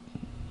went?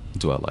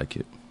 Do I like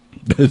it?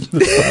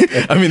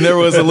 I mean, there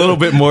was a little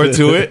bit more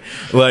to it.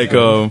 Like,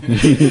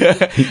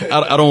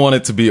 I don't want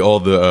it to be all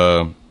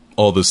the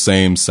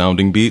same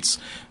sounding beats.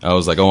 I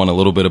was like, I want a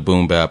little bit of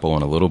boom bap, I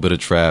want a little bit of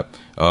trap.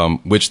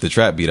 Which the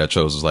trap beat I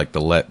chose was like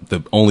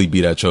the only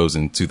beat I chose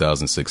in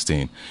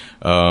 2016.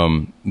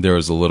 There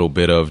was a little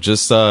bit of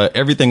just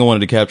everything I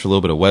wanted to capture, a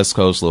little bit of West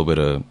Coast, a little bit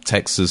of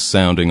Texas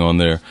sounding on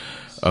there.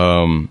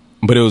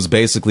 But it was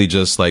basically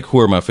just like,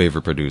 who are my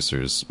favorite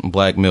producers?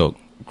 Black Milk,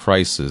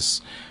 Crisis,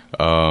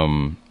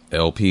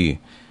 LP,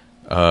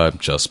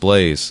 Just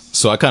Blaze.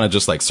 So I kind of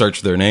just like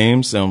searched their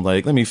names, and I'm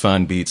like, let me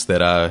find beats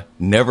that I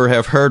never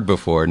have heard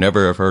before,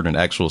 never have heard an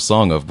actual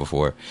song of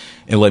before,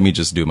 and let me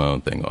just do my own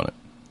thing on it.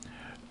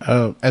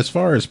 As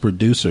far as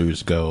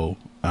producers go,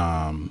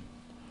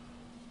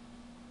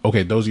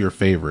 okay, those are your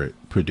favorite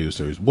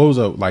producers. What's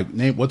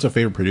a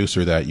favorite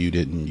producer that you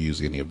didn't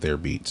use any of their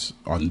beats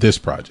on this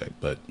project,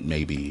 but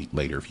maybe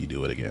later if you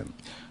do it again?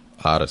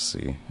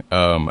 Odyssey.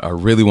 I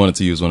really wanted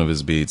to use one of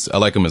his beats. I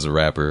like him as a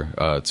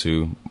rapper,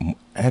 too.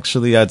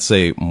 Actually, I'd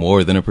say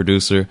more than a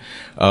producer.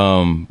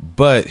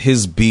 But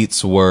his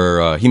beats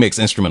were, he makes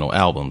instrumental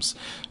albums.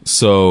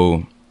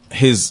 So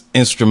his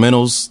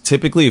instrumentals,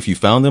 typically, if you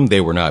found them,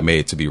 they were not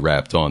made to be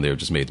rapped on. They were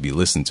just made to be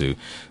listened to.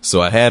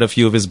 So I had a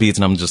few of his beats,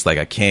 and I'm just like,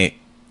 I can't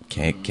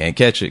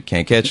catch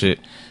it.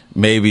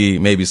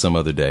 Maybe some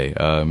other day.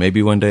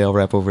 Maybe one day I'll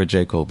rap over a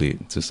J. Cole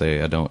beat to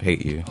say I don't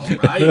hate you. All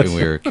right. And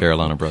we're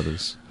Carolina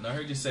Brothers. And I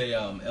heard you say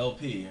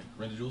LP,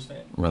 Run the Jewels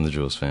fan? Run the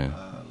Jewels fan.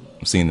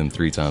 I've seen them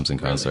 3 times in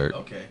concert.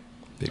 Really? Okay.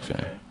 Big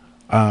fan.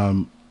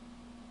 Okay.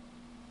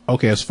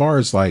 Okay, as far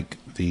as like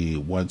the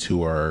ones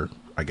who are,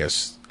 I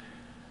guess,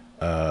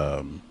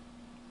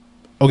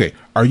 okay,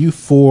 are you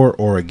for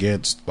or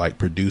against like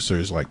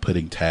producers like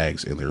putting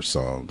tags in their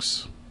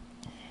songs?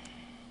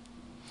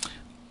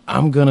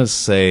 I'm gonna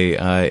say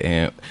I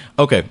am.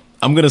 Okay,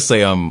 I'm gonna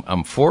say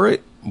I'm for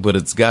it, but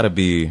it's got to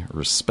be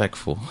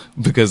respectful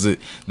because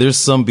there's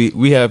some beat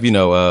we have.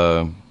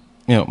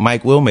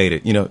 Mike Will made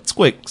it. It's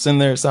quick. It's in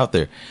there. It's out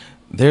there.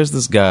 There's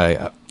this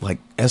guy like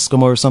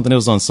Eskimo or something. It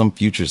was on some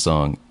Future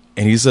song,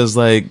 and he says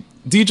like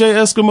DJ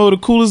Eskimo, the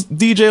coolest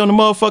DJ on the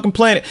motherfucking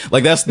planet.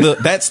 Like that's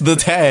the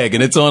tag,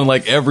 and it's on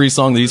like every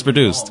song that he's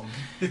produced.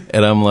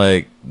 And I'm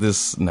like,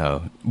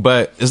 no.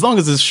 But as long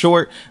as it's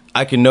short,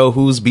 I can know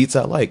whose beats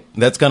I like.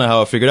 That's kind of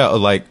how I figured out.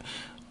 Like,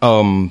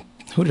 who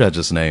did I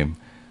just name?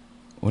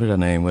 What did I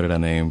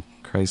name?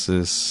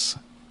 Crisis.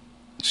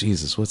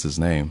 Jesus, what's his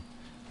name?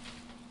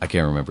 I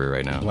can't remember it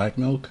right now. Black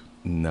Milk?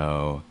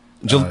 No.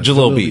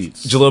 Jalil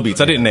Beats. Jalil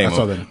Beats. I didn't name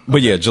him. That.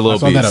 But yeah, Jalil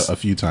Beats. I saw that a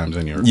few times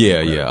in your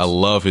Yeah. I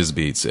love his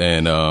beats.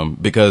 And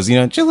because,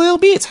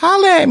 Jalil Beats,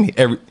 holla at me.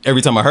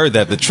 Every time I heard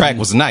that, the track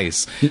was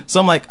nice.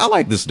 So I'm like, I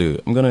like this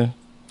dude. I'm going to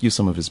use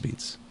some of his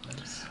beats.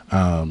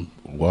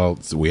 Well,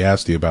 so we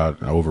asked you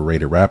about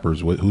overrated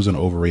rappers. Who's an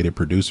overrated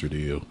producer to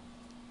you?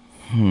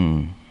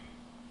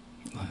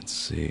 Let's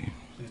see.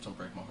 Please don't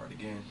break my heart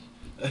again.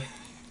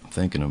 I'm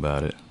thinking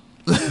about it.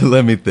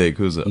 Let me think.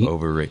 Who's an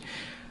overrated?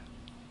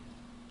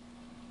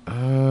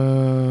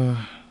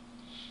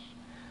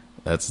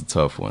 That's a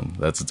tough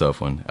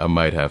one. I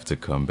might have to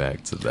come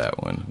back to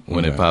that one.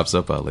 When it pops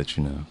up, I'll let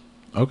you know.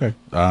 Okay.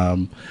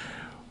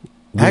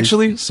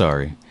 Actually,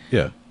 sorry.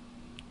 Yeah.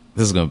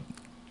 This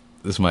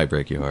might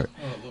break your heart.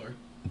 Oh Lord.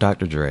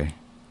 Dr. Dre.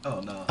 Oh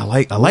no. I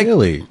like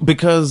Really?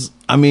 because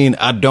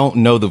I don't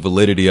know the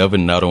validity of it,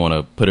 and I don't want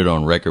to put it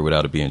on record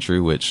without it being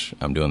true, which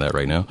I'm doing that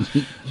right now.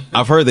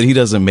 I've heard that he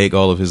doesn't make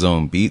all of his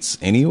own beats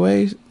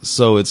anyway,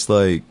 so it's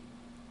like,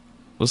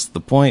 what's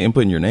the point in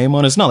putting your name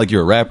on it? It's not like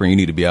you're a rapper and you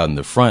need to be out in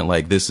the front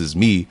like this is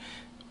me.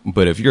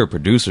 But if you're a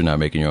producer not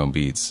making your own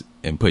beats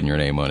and putting your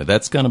name on it,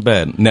 that's kind of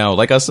bad. Now,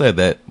 like I said,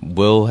 that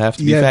will have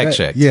to be fact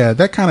checked.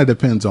 That kind of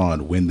depends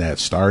on when that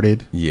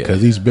started. Yeah.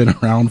 Because he's been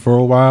around for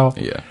a while.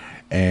 Yeah.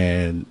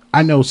 And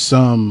I know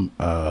some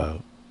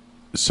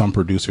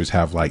producers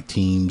have like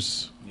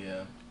teams.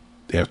 Yeah.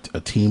 They have a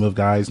team of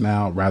guys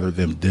now rather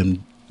than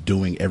them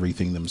doing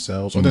everything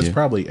themselves. Well, that's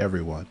probably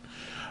everyone.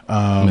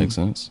 Makes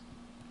sense.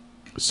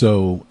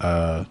 So,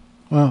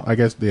 well, I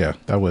guess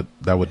that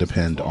would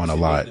depend on a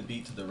lot. The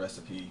beat to the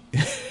recipe.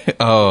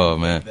 Oh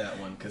man, That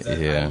one because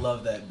Yeah. I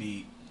love that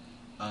beat.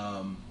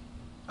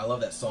 I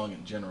love that song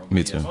in general. Me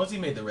Yeah, too. as long as he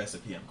made the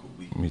recipe, I'm cool.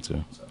 Me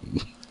too.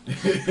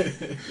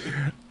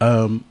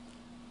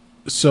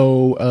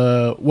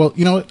 So, well,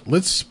 you know what?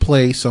 Let's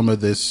play some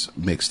of this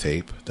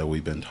mixtape that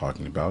we've been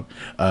talking about.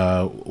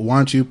 Why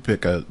don't you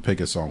pick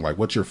a song? Like,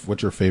 what's your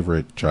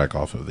favorite track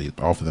off of the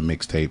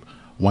mixtape?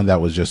 One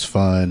that was just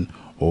fun,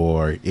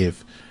 or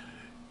if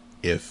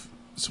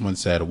someone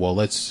said, well,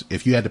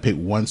 if you had to pick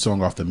one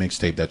song off the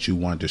mixtape that you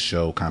wanted to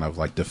show, kind of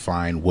like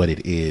define what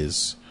it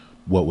is,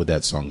 what would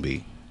that song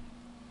be?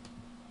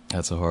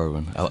 That's a hard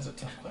one. That's a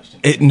tough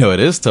question. It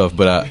is tough,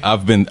 but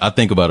I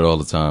think about it all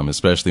the time,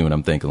 especially when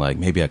I'm thinking like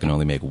maybe I can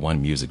only make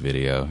one music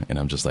video, and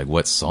I'm just like,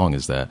 what song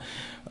is that?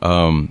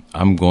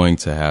 I'm going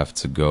to have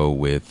to go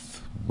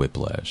with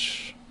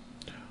Whiplash.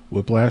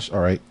 Whiplash. All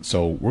right.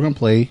 So we're going to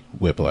play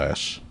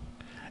Whiplash,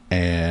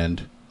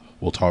 and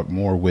we'll talk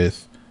more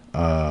with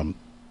Eric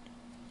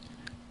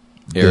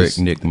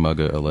Nick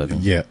Mugga 11.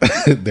 Yeah,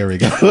 there we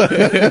go.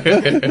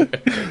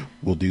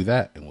 We'll do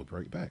that, and we'll be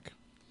right back.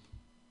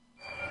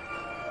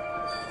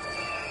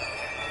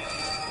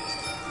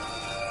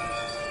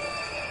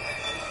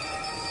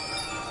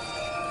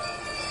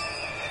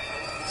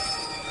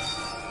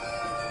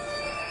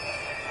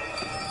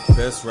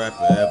 Best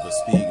rapper ever,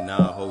 speak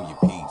now, hold your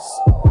peace.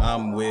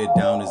 I'm way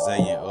down as A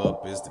and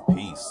up is the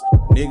peace.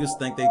 Niggas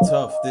think they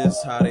tough,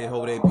 this how they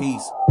hold their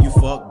peace. You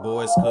fuck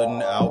boys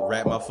couldn't out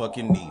rap my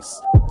fucking niece.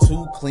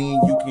 Too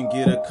clean, you can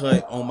get a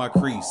cut on my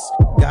crease.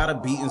 Got a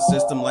beating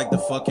system like the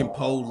fucking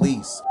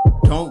police.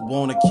 Don't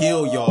wanna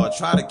kill y'all,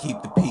 try to keep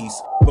the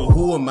peace. But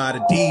who am I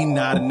to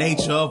deny the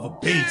nature of a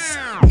beast?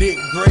 Nick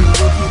Gray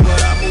rookie,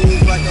 but I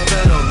move like a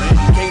veteran.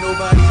 Can't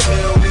nobody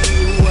tell me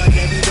who I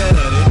can be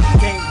better than.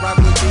 Can't rock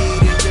with me,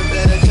 then you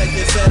better check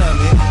your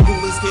sentiment.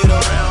 Coolest kid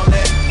around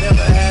that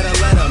never had a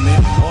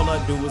letterman. All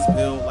I do is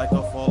build like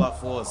a fallout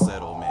for a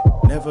settlement.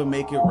 Never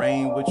make it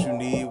rain, what you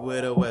need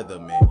with a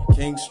weatherman.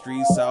 King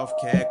Street, South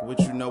Cac, what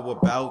you know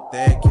about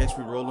that? Catch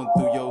me rolling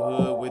through your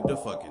hood with the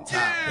fucking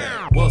top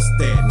back. What's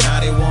that? Now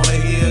they wanna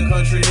hear a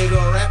country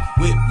nigga rap?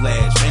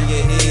 Whiplash, bang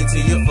your head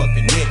till your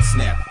fucking neck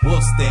snap.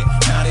 What's that?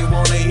 Now they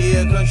wanna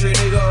hear a country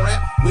nigga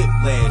rap?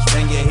 Whiplash,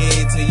 bang your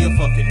head till your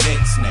fucking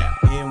neck snap.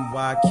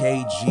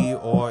 NYKGREY,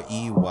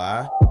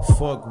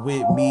 fuck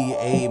with me,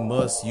 A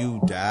must you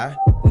die.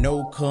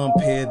 No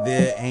compare,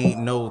 there ain't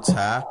no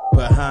tie.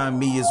 Behind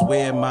me is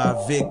where my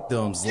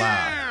victims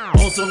lie.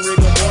 On some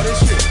rigor mortis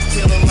shit,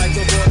 kill 'em like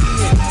a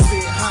Gordian.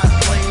 Spit hot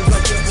flames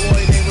like your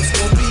boy name was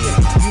Scorpion.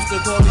 Used to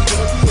call me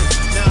Scorpion,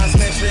 now I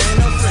smash her in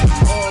a friend.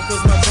 All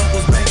cause my trunk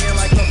was banging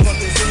like a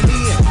fucking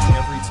Indian.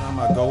 Every time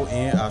I go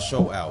in, I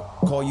show out.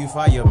 Call you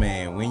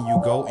fireman, when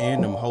you go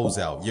in, them hoes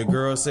out. Your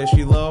girl says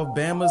she love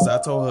Bamas, I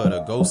told her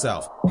to go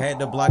south. Had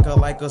to block her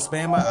like a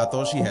spammer, I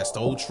thought she had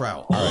stole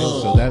trout. Alright,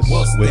 so that's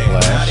What's that?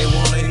 Now they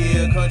Whiplash. wanna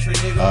hear a country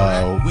nigga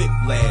rap.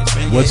 Whiplash,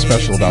 bang your What's head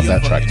special till about your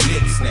that track to fucking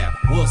you? neck snap.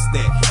 What's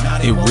that? Now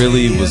they It wanna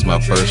really hear was a my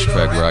country first nigga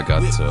track where I rap. got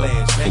to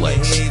Whiplash, bang your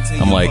flex. head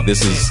till I'm your like, fucking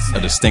this is neck a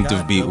snap.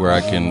 distinctive beat where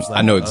I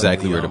know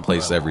exactly where to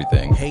place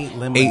everything.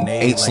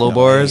 Eight slow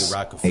bars,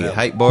 8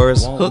 hype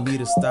bars, hook,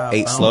 8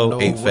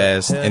 slow, 8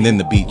 fast, and then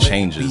the beat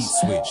changes.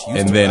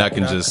 And then I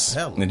can just,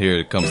 and here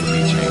it comes the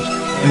beat change.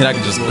 And then I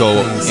can just go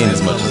in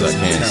as much as I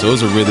can. So it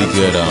was a really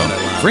good,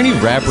 for any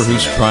rapper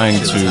who's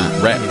trying to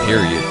rap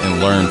period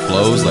and learn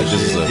flows, like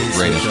this is a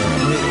great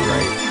instrument.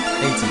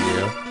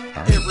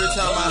 Every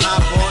time I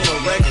hop on the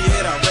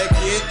record, I wreck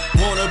it.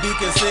 Wanna be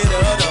considered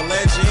a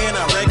legend.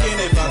 I reckon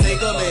if I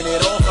take a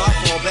minute off, I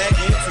fall back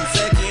in 2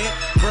 seconds.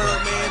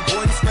 Birdman,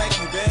 boy,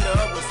 respect you better.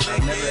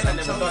 Respect it. I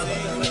never thought about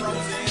that like this.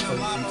 So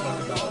you talk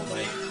about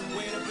like,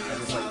 I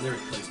just like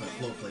lyric placement,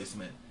 flow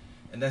placement,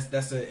 and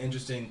that's an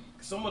interesting,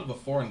 somewhat of a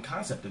foreign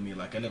concept to me.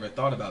 Like I never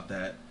thought about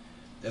that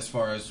as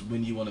far as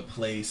when you want to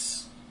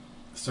place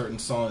certain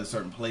songs at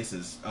certain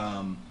places.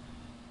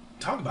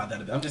 Talk about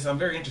that a bit. I'm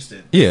very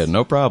interested. Yeah,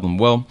 no problem.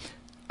 Well,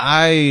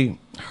 I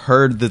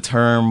heard the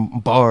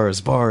term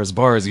bars.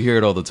 You hear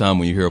it all the time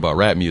when you hear about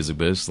rap music,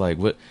 but it's like,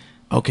 what?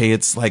 Okay,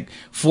 it's like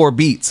 4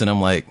 beats, and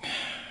I'm like,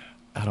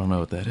 I don't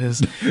know what that is.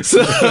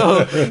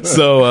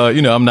 So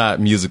you know, I'm not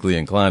musically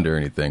inclined or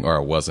anything, or I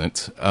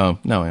wasn't.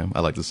 Now I am,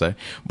 I like to say.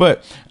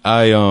 But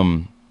I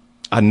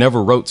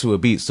never wrote to a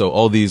beat, so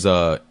all these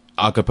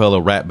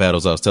acapella rap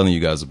battles I was telling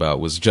you guys about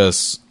was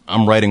just,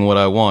 I'm writing what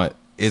I want.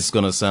 It's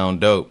going to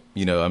sound dope.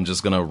 You know, I'm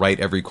just going to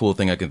write every cool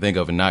thing I can think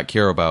of and not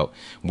care about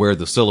where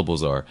the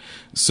syllables are.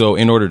 So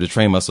in order to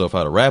train myself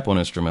how to rap on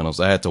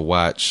instrumentals, I had to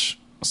watch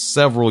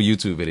several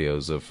YouTube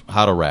videos of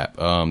how to rap.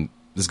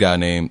 This guy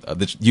named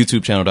the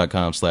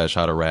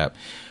youtubechannel.com/how to rap,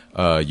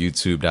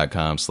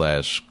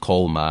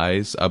 youtube.com/Cole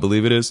Mize, I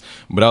believe it is.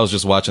 But I was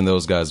just watching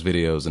those guys'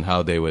 videos and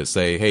how they would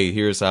say, hey,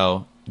 here's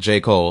how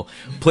J. Cole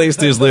placed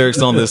his lyrics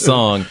on this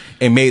song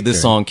and made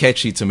this song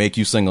catchy to make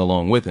you sing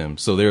along with him.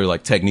 So there were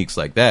like techniques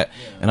like that.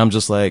 And I'm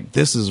just like,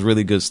 this is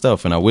really good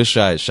stuff. And I wish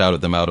I had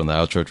shouted them out on the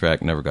outro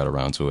track. Never got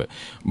around to it.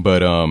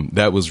 But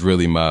that was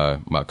really my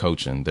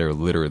coaching. They're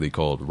literally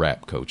called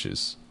rap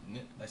coaches.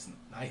 That's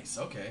nice.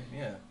 Okay,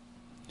 yeah.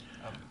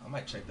 I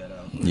might check that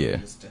out. Yeah.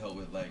 Just to help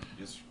with like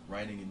just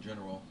writing in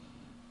general.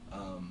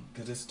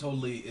 Because it's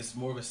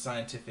more of a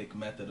scientific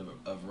method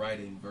of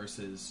writing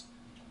versus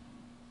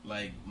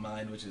like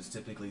mine, which is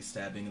typically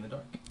stabbing in the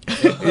dark.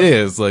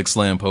 Yeah, it's like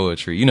slam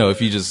poetry. You know,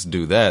 if you just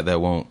do that,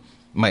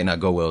 might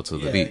not go well to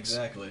the beats.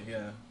 Exactly,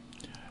 yeah.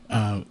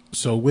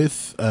 So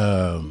with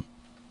wow,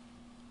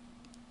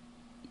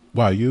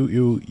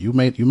 you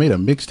made a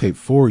mixtape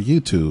for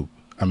YouTube.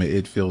 I mean,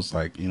 it feels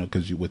like, you know,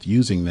 because with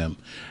using them,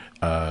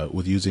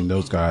 with using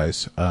those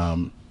guys,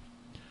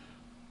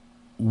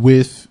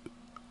 with,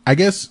 I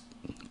guess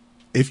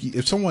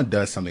if someone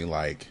does something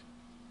like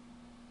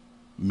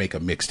make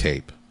a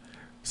mixtape,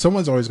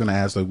 someone's always going to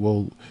ask, like,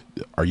 well,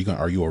 are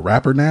you a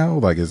rapper now?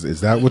 Like,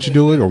 is that what you're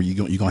doing? Or are you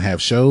going to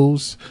have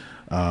shows?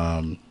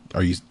 Are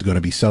you going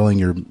to be selling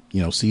your,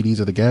 you know, CDs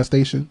at the gas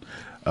station?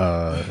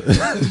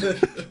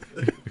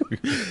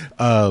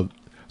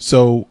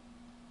 So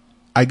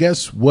I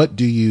guess,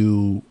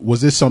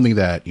 was this something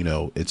that, you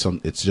know,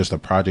 it's just a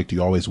project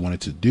you always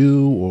wanted to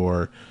do,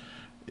 or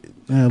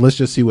let's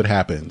just see what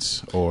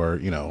happens, or,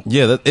 you know?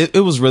 Yeah,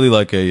 it was really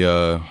like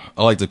I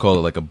like to call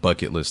it like a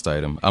bucket list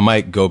item. I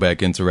might go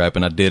back into rap,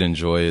 and I did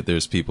enjoy it.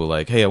 There's people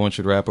like, hey, I want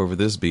you to rap over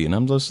this beat. And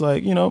I'm just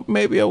like, you know,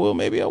 maybe I will,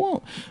 maybe I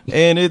won't.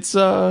 And it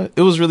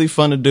was really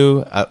fun to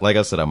do. Like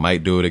I said, I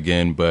might do it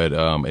again. But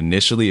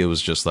initially it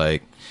was just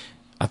like,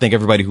 I think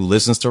everybody who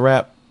listens to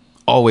rap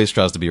always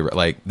tries to be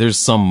like, there's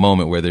some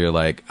moment where they're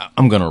like,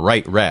 I'm going to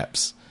write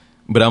raps.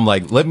 But I'm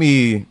like, let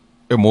me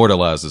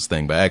immortalize this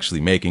thing by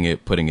actually making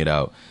it, putting it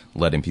out,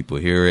 letting people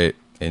hear it,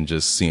 and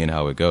just seeing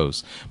how it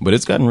goes. But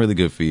it's gotten really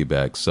good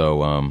feedback.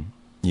 So,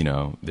 you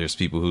know, there's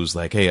people who's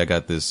like, hey, I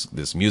got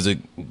this music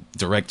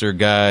director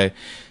guy.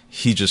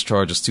 He just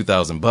charges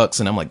 $2,000.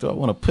 And I'm like, do I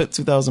want to put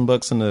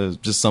 $2,000 into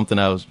just something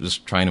I was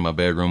just trying in my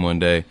bedroom one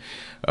day?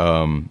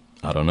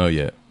 I don't know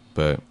yet,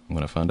 but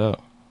when I find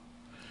out,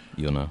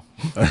 you'll know.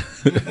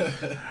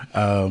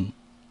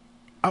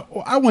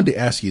 I wanted to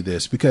ask you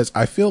this because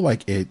I feel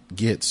like it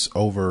gets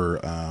over,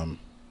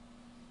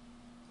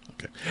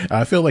 Okay.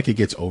 I feel like it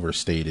gets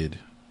overstated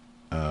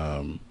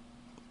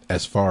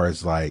as far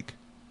as like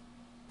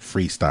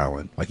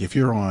freestyling. Like if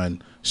you're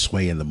on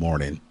Sway in the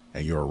Morning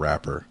and you're a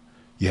rapper,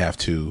 you have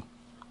to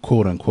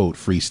quote unquote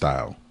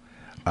freestyle.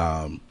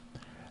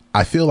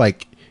 I feel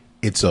like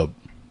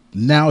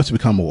now it's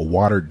become a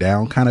watered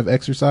down kind of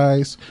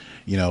exercise.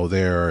 You know,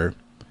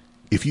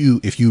 if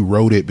you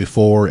wrote it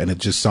before and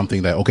it's just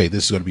something that, okay,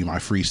 this is going to be my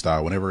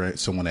freestyle. Whenever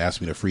someone asks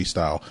me to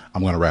freestyle,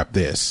 I'm going to rap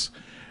this.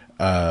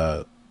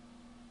 And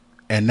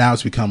now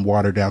it's become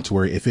watered down to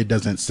where if it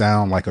doesn't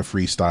sound like a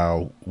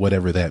freestyle,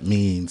 whatever that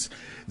means,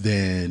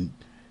 then,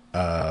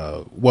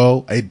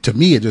 to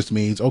me, it just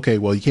means, okay,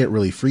 well, you can't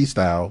really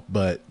freestyle,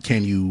 but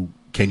can you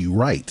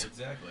write?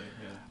 Exactly.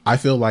 Yeah. I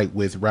feel like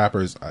with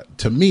rappers,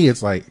 to me,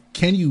 it's like,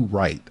 can you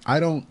write?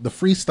 The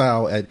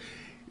freestyle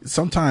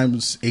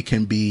sometimes it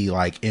can be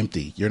like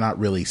empty. You're not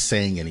really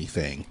saying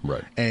anything.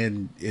 Right.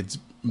 And it's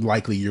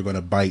likely you're going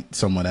to bite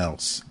someone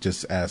else.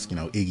 Just ask,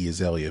 Iggy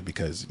Azalea,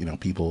 because,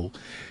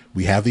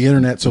 we have the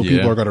internet, so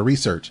people are going to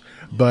research.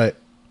 But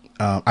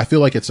I feel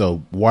like it's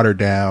a watered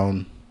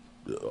down,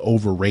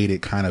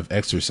 overrated kind of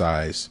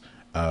exercise,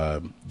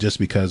 just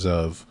because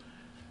of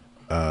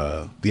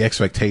the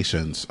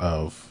expectations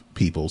of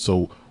people.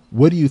 So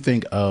what do you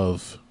think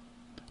of,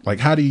 like,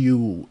 how do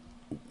you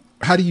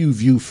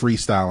view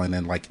freestyling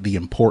and like the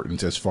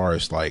importance as far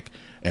as like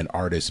an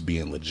artist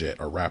being legit,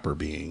 a rapper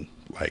being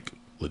like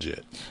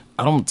legit?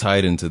 I don't tie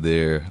it into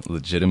their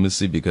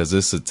legitimacy because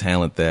it's a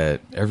talent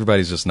that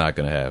everybody's just not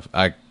gonna have.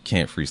 I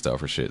can't freestyle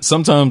for shit.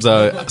 Sometimes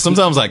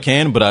I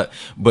can, but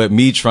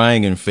me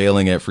trying and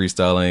failing at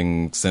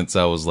freestyling since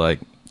I was like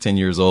 10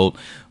 years old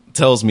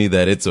tells me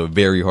that it's a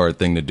very hard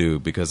thing to do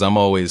because I'm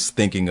always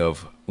thinking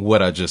of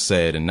what I just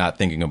said and not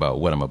thinking about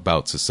what I'm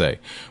about to say.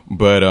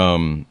 But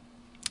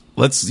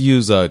let's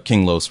use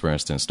King Los, for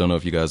instance. Don't know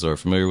if you guys are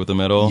familiar with him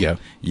at all.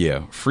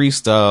 Yeah.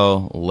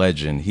 Freestyle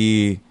legend.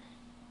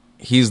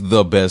 He's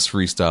the best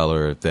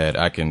freestyler that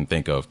I can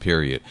think of,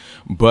 period.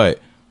 But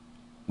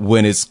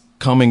when it's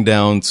coming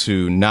down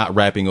to not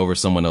rapping over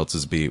someone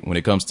else's beat, when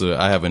it comes to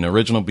I have an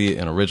original beat,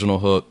 an original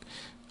hook,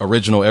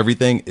 original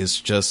everything, it's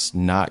just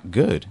not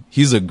good.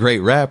 He's a great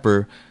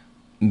rapper,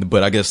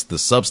 but I guess the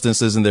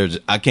substance isn't there.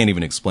 I can't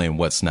even explain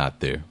what's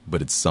not there,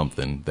 but it's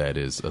something that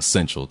is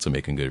essential to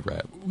making good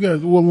rap. Yeah,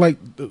 well, like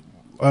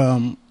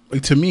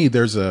to me,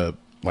 there's a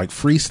like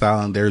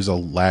freestyling. There's a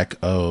lack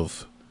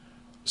of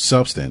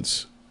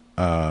substance.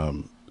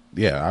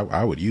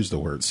 I would use the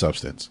word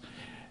substance,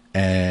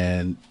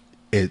 and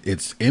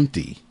it's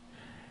empty,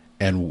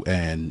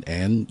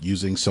 and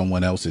using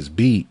someone else's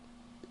beat,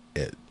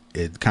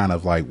 it kind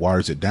of like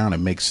waters it down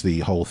and makes the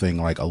whole thing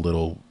like a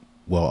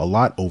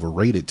lot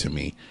overrated to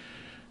me.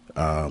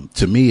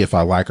 To me, if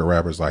I like a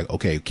rapper, it's like,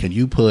 okay, can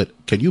you put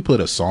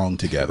a song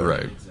together?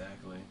 Right.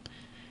 Exactly.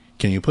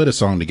 Can you put a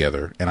song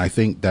together? And I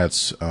think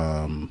that's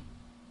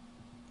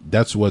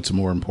what's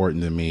more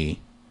important to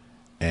me.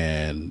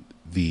 And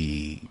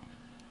the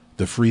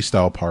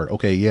freestyle part,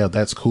 okay, yeah,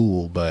 that's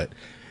cool, but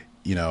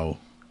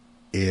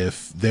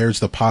if there's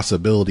the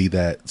possibility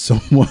that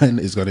someone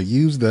is going to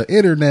use the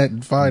internet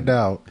and find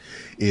out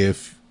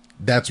if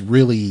that's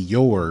really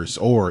yours,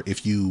 or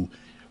if you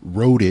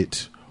wrote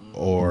it,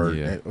 or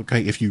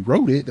okay, if you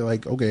wrote it,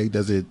 like, okay,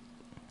 does it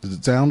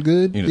sound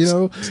good?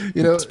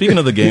 Speaking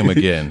of the game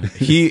again,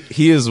 he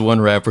is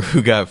one rapper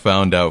who got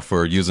found out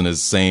for using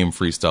his same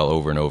freestyle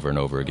over and over and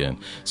over again.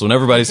 So when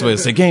everybody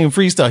say game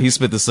freestyle, he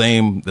spit the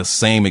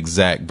same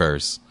exact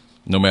verse,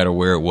 no matter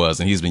where it was,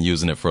 and he's been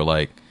using it for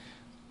like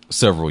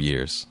several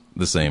years.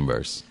 The same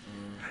verse.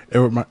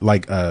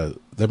 That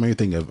made me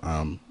think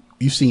of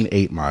you've seen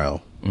 8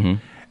 Mile, and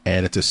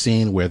it's a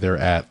scene where they're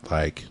at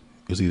like,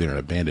 it was either an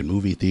abandoned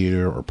movie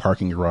theater or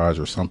parking garage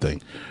or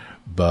something,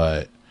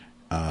 but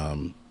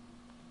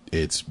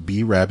it's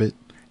B Rabbit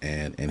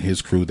and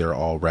his crew. They're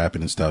all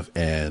rapping and stuff.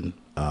 And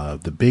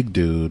the big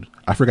dude,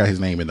 I forgot his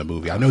name in the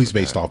movie. I know he's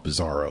based off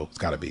Bizarro. It's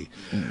got to be.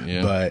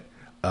 Yeah. But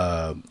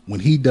when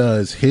he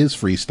does his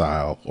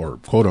freestyle, or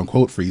quote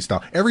unquote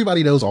freestyle,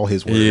 everybody knows all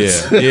his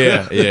words.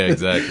 Yeah,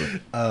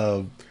 exactly.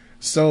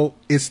 So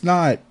it's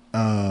not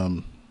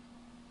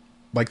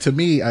like, to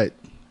me,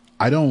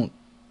 I don't.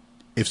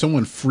 If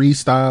someone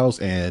freestyles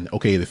and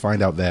okay, they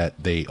find out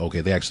that they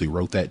actually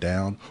wrote that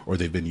down, or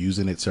they've been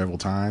using it several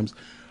times,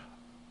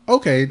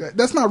 okay,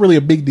 that's not really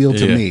a big deal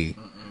to me.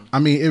 I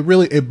mean, it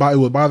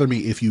would bother me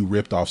if you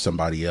ripped off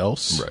somebody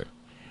else, right?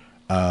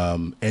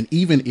 And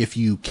even if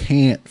you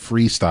can't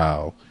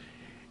freestyle,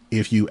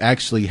 if you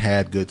actually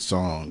had good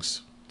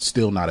songs,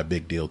 still not a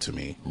big deal to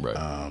me, right?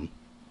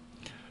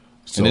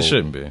 And it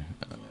shouldn't be.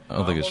 I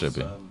don't think it should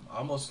be.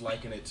 Almost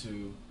liken it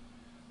to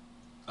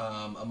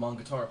among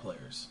guitar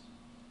players.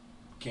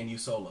 Can you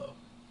solo?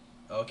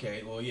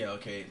 Okay, well, yeah,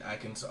 okay, I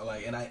can,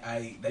 like, and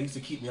I that used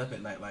to keep me up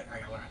at night, like, I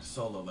gotta learn how to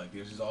solo. Like,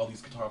 there's just all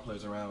these guitar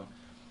players around,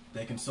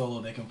 they can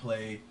solo, they can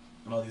play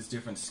on all these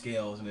different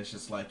scales, and it's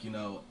just like,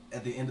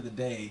 at the end of the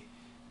day,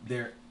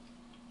 they're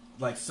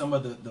like some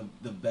of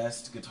the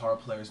best guitar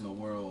players in the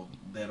world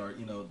that are,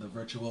 the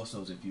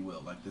virtuosos, if you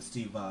will, like the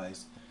Steve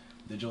Vais,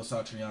 the Joe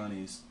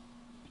Satrianis.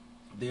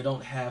 they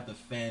don't have the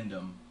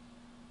fandom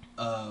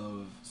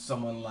of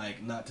someone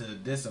like, not to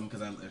diss him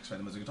because I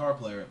expect him as a guitar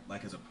player,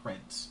 like as a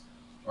Prince,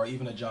 or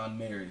even a John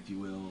Mayer, if you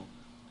will,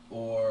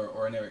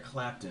 or an Eric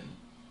Clapton.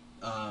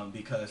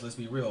 Because let's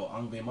be real,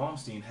 Yngwie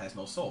Malmsteen has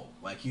no soul.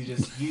 Like he's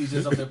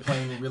just up there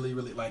playing really,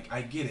 really. Like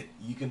I get it,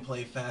 you can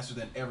play faster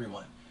than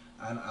everyone.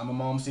 I'm a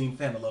Malmsteen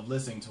fan. I love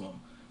listening to him,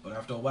 but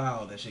after a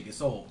while, that shit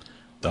gets old.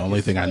 The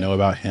only thing I know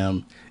about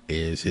him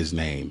is his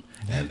name,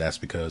 and that's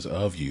because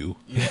of you.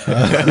 Yeah,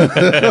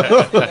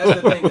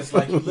 that's the thing. It's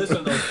like you listen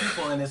to those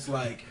people, and it's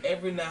like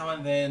every now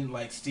and then,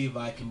 like Steve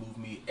Vai can move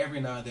me.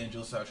 Every now and then,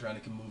 Joe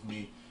Satriani can move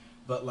me.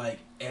 But like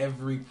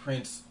every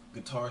Prince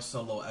guitar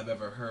solo I've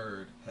ever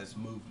heard has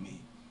moved me,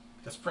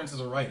 because Prince is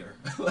a writer.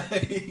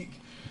 Like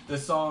the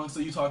songs, so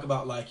you talk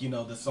about like, you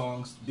know, the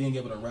songs, being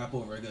able to rap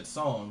over a good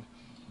song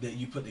that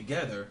you put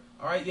together.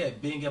 All right, yeah,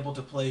 being able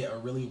to play a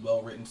really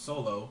well written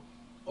solo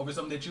over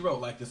something that you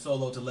wrote, like the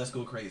solo to Let's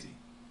Go Crazy.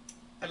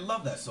 I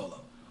love that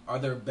solo. Are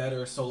there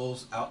better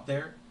solos out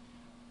there?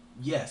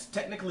 Yes,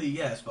 technically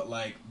yes, but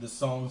like the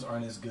songs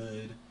aren't as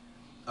good.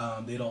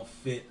 They don't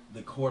fit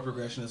the chord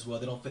progression as well.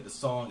 They don't fit the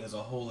song as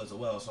a whole as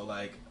well. So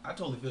like, I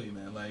totally feel you,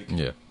 man. Like,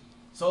 Yeah.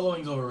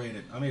 soloing's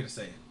overrated. I'm here to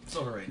say it. It's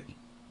overrated.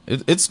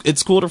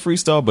 It's cool to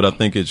freestyle, but I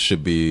think it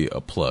should be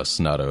a plus,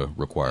 not a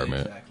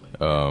requirement.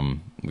 Exactly.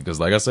 Because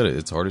like I said,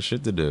 it's hard as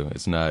shit to do.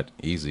 It's not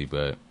easy,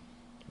 but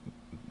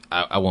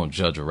I won't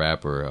judge a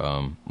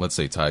rapper. Let's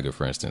say Tyga,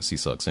 for instance. He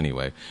sucks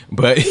anyway.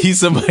 But he's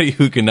somebody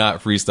who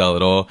cannot freestyle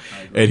at all.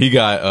 And he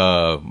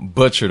got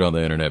butchered on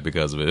the internet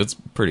because of it. It's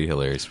a pretty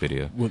hilarious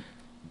video. Well,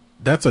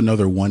 that's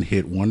another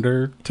one-hit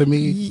wonder to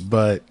me,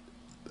 but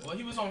Well,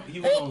 he was on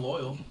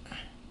Loyal.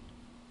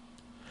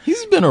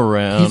 He's been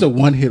around. he's a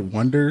one-hit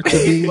wonder to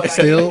me But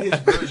still. I did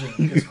his version,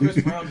 because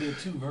Chris Brown did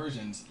 2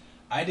 versions.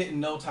 I didn't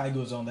know Tyga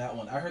was on that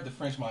one. I heard the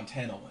French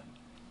Montana one.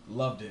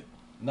 Loved it.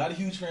 Not a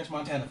huge French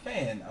Montana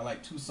fan. I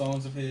like 2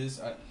 songs of his.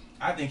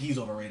 I think he's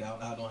overrated. I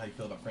don't know how you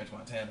feel about French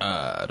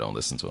Montana. I don't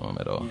listen to him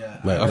at all.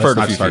 Yeah. Let's heard a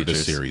not few start the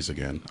features. series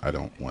again. I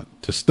don't want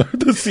to start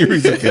the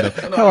series again.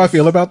 No, How I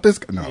feel about this?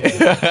 No. I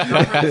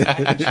heard Mac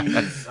and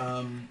Cheese,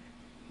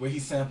 where he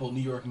sampled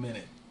New York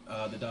Minute,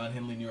 the Don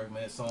Henley New York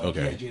Minute song.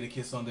 Okay. He had Jada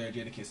Kiss on there.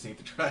 Jada Kiss saved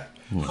the track.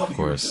 Of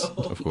course.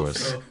 Of course.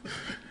 So,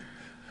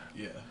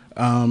 yeah.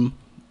 All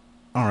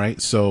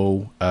right.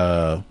 So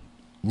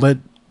let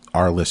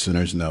our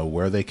listeners know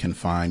where they can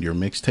find your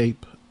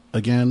mixtape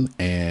again,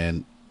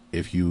 and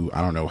if you,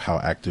 I don't know how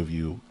active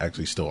you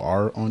actually still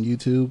are on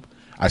YouTube.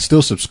 I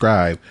still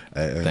subscribe.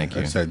 Thank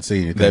you. I didn't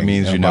see anything. That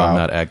means you know I'm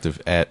about- not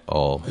active at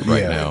all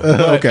right Yeah. now.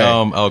 But, Okay.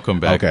 I'll come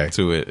back Okay.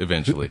 to it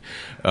eventually.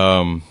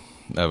 My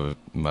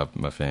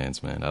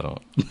fans, man, I don't.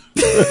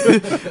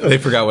 They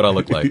forgot what I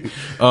look like.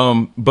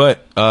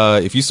 But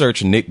if you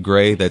search Nick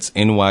Gray, that's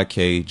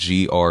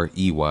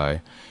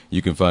NYKGREY,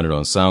 you can find it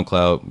on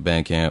SoundCloud,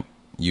 Bandcamp,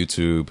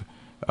 YouTube,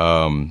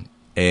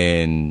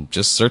 and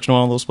just searching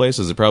on all those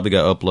places. It probably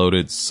got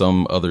uploaded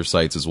some other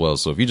sites as well.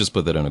 So if you just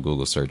put that in a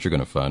Google search, you're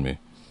gonna find me.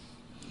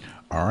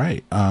 All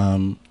right.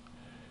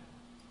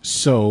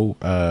 So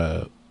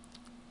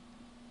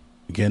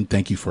again,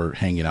 thank you for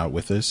hanging out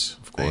with us.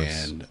 Of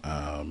course. And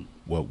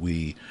what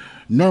we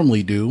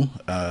normally do,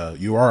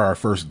 you are our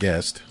first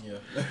guest. Yeah.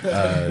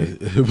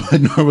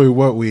 But normally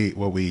what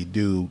we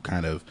do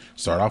kind of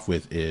start off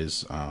with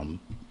is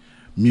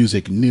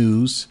music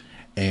news.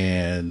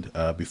 And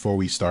before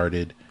we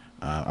started,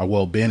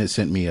 Ben had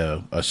sent me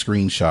a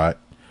screenshot,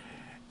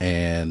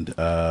 and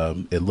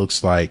it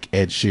looks like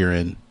Ed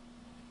Sheeran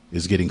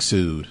is getting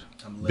sued.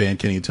 I'm livid. Ben,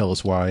 can you tell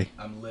us why?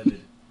 I'm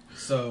livid.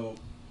 So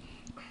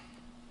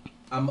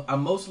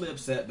I'm mostly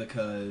upset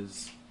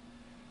because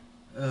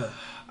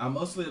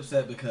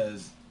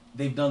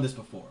they've done this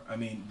before. I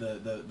mean,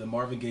 the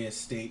Marvin Gaye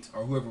estate,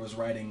 or whoever was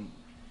writing,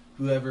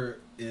 whoever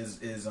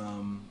is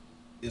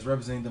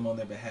representing them on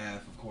their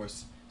behalf, of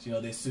course. You know,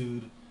 they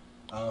sued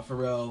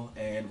Pharrell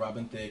and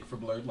Robin Thicke for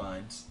Blurred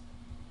Lines.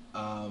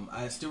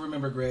 I still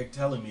remember Greg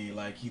telling me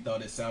like he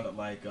thought it sounded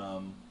like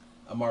a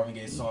Marvin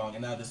Gaye song,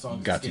 and now this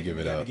song Got to give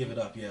it up. Give it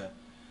up, yeah.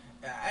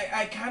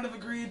 I kind of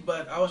agreed,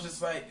 but I was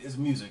just like, it's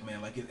music,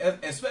 man. Like,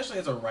 especially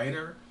as a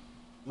writer,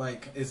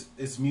 like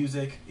it's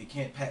music. It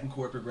can't patent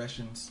chord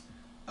progressions.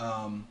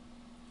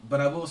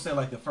 But I will say,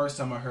 like, the first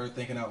time I heard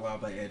 "Thinking Out Loud"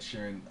 by Ed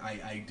Sheeran,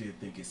 I did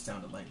think it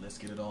sounded like "Let's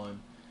Get It On."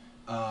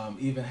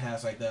 Even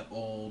has like that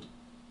old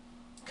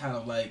kind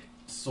of like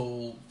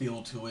soul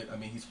feel to it. I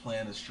mean, he's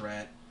playing the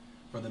Strat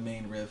for the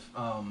main riff.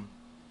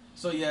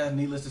 So yeah,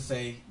 needless to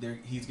say,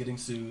 he's getting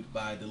sued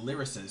by the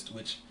lyricist,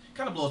 which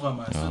kind of blows my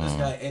mind. So this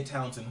guy Ed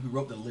Townsend, who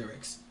wrote the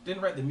lyrics,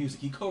 didn't write the music,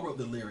 he co-wrote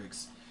the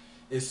lyrics,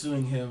 is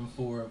suing him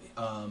for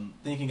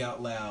thinking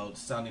out loud,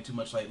 sounding too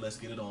much like "Let's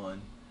Get It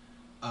On."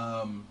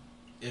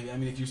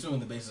 If you're suing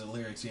the basis of the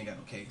lyrics, you ain't got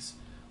no case.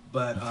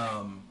 But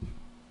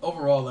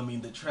overall, I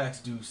mean, the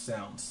tracks do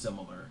sound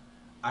similar.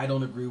 I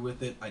don't agree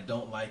with it. I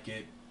don't like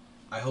it.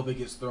 I hope it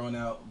gets thrown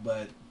out,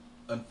 but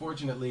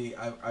unfortunately,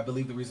 I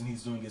believe the reason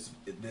he's doing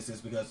this is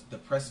because the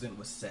precedent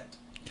was set.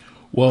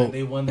 Well, When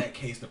they won that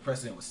case, the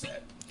precedent was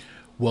set.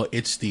 Well,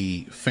 it's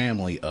the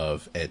family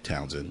of Ed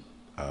Townsend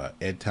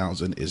Ed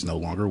Townsend is no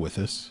longer with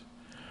us,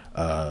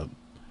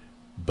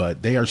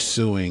 but they are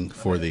suing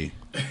for the.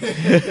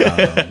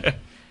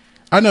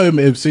 I know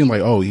it seemed like,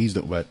 oh, he's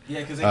the, but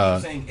Yeah, because they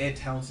keep saying Ed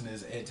Townsend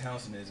is,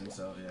 and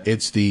so yeah.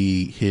 it's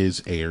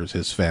his heirs,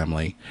 his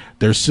family.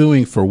 They're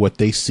suing for what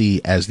they see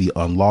as the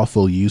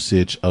unlawful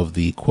usage of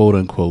the quote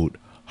unquote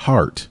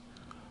heart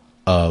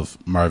of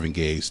Marvin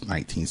Gaye's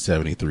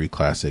 1973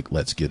 classic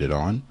 "Let's Get It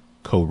On,"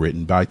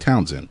 co-written by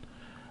Townsend.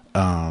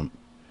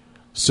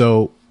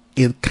 So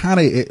it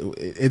kind of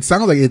it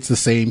sounds like it's the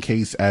same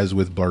case as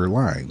with Blurred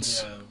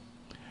Lines.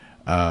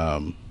 Yeah.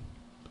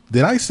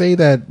 Did I say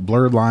that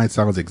Blurred Lines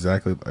sounds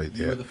exactly like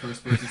You were the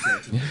first person to say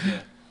it to me. Yeah.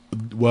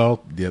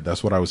 Well, yeah,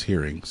 that's what I was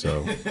hearing.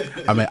 So,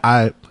 I mean,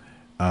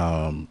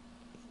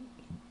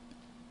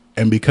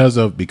 and because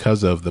of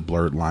the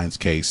Blurred Lines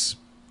case,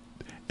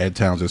 Ed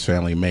Townsend's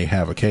family may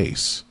have a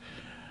case,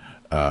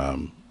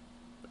 and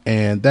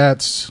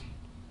that's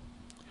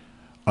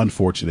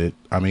unfortunate.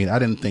 I mean, I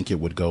didn't think it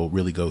would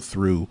really go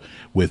through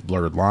with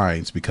Blurred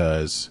Lines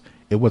because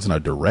it wasn't a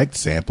direct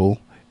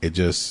sample. It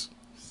just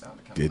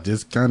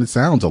kind of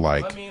sounds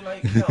alike. I mean,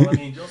 like, hell,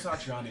 Joe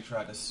Satriani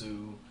tried to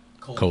sue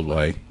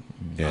Coldplay.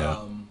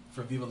 Yeah.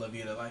 For Viva La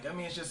Vida. Like, I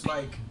mean, it's just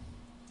like,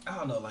 I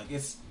don't know, like,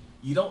 it's,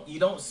 you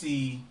don't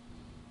see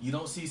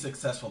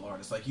successful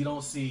artists. Like, you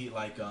don't see,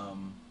 like,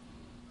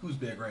 who's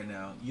big right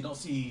now? You don't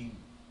see,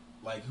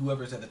 like,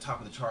 whoever's at the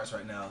top of the charts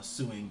right now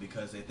suing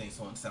because they think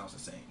someone sounds the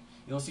same.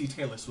 You don't see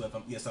Taylor Swift.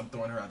 I'm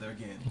throwing her out there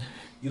again.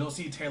 You don't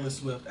see Taylor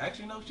Swift.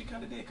 Actually, no, she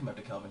kind of did come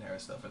after Calvin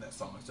Harris stuff for that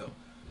song. So,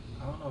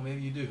 I don't know, maybe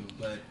you do,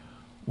 but...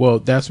 Well,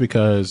 that's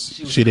because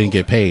she didn't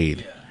get paid,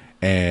 yeah.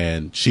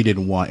 And she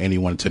didn't want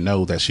anyone to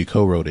know that she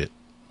co-wrote it.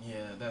 Yeah,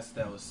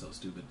 that was so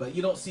stupid. But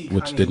you don't see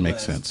which Kanye didn't make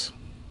West sense.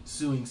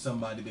 suing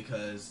somebody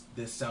because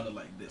this sounded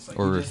like this, like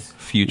Or you just,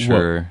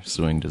 Future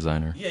suing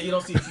designer. yeah, you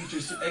don't see Future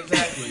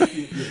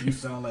exactly. you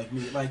sound like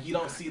me. Like you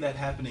don't see that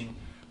happening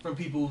from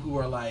people who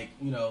are like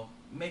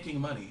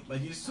making money.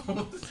 Like you just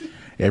don't.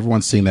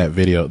 Everyone's seen that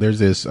video. There's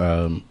this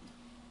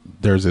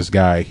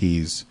guy.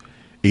 He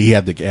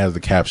had the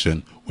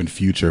caption when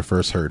Future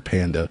first heard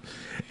Panda,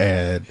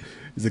 and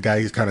he's a guy.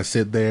 He's kind of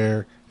sit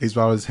there. He's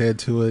bowed his head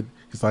to it.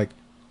 He's like,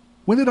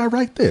 "When did I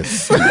write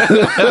this?"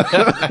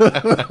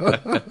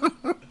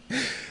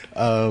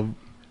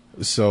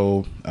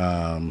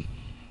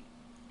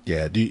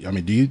 Yeah. Do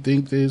you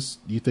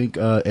think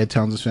Ed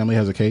Townsend's family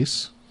has a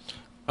case?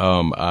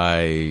 I'm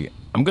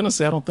gonna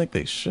say I don't think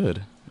they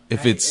should.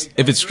 If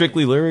it's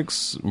strictly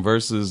lyrics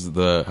versus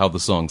how the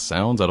song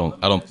sounds, I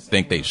don't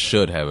think they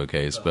should have a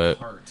case. But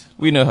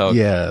we know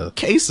how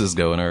cases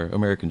go in our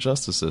American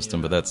justice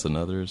system. But that's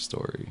another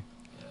story.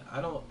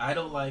 I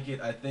don't like it.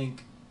 I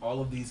think all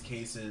of these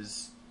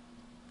cases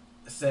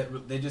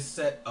just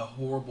set a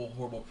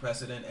horrible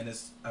precedent, and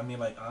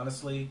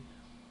honestly,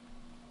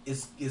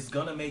 it's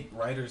gonna make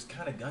writers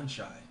kind of gun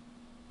shy.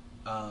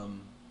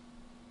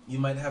 You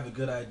might have a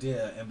good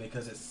idea, and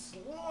because it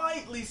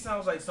slightly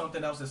sounds like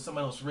something else that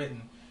someone else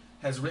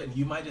has written,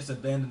 you might just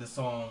abandon the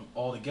song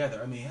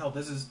altogether. I mean, hell,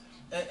 this is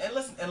and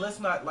let's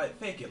not like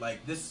fake it.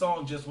 Like this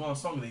song just won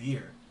Song of the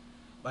Year.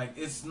 Like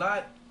it's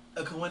not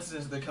a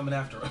coincidence that they're coming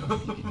after him.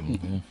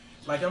 Mm-hmm.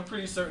 Like I'm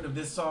pretty certain if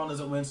this song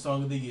doesn't win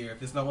Song of the Year,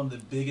 if it's not one of the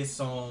biggest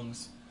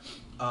songs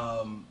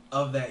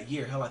of that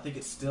year, hell, I think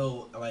it's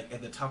still like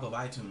at the top of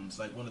iTunes,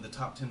 like one of the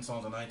top 10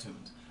 songs on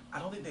iTunes. I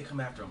don't think they come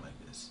after him like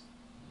this.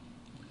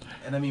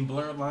 And I mean,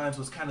 Blurred Lines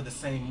was kind of the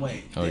same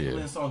way. Didn't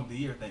win Song of the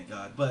Year, thank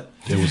God. But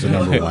it was the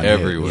number one.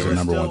 Everywhere. It was the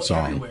number one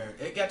song. Everywhere.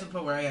 It got to the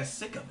point where I got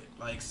sick of it.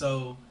 Like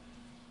so,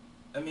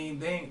 I mean,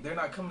 they're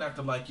not coming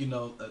after like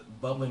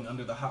bubbling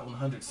under the Hot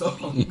 100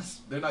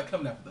 songs. They're not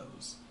coming after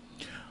those.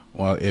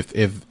 Well,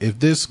 if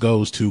this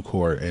goes to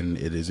court and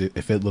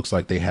if it looks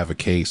like they have a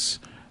case,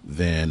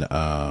 then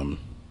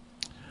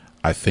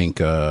I think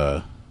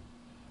who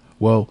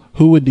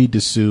would need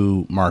to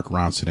sue Mark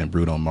Ronson and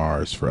Bruno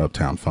Mars for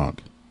Uptown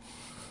Funk?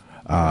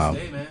 Morris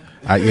Day,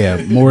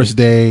 man. Morris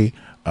Day,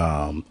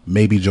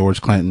 maybe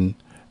George Clinton.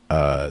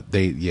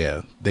 They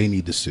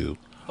need to sue.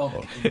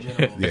 Funk in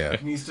general. Yeah.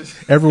 Needs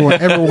to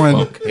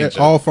Everyone,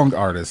 all funk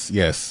artists.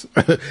 Yes.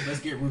 Let's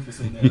get Rufus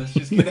in there. Let's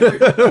just get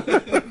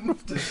everyone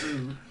to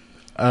sue.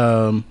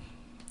 So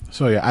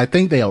yeah, I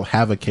think they'll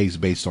have a case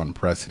based on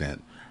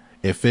precedent.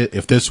 If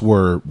this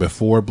were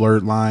before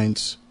Blurred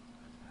Lines,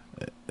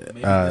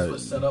 maybe this would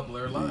set up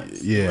Blurred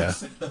Lines. Yeah.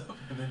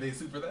 And then they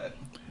sue for that.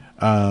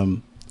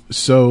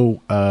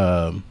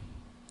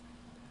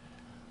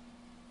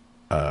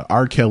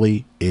 R.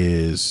 Kelly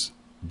is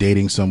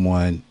dating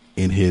someone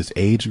in his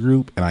age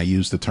group, and I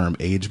use the term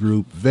age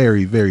group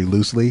very, very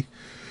loosely.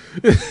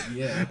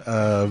 Yeah.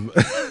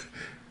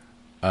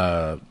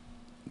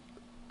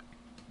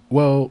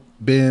 Well,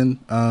 Ben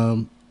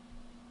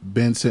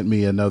sent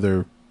me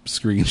another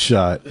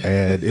screenshot,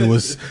 and it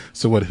was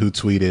someone who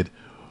tweeted,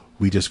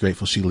 "We just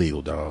grateful she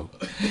legal, dog."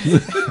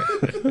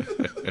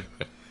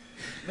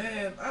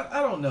 Man,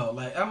 I don't know.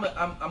 Like I'm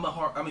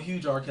a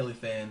huge R. Kelly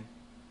fan.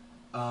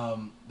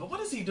 But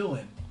what is he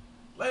doing?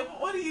 Like,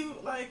 what do you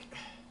like?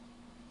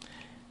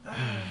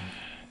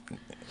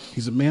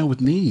 He's a man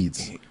with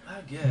needs.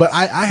 I guess. But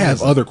I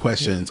have other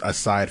questions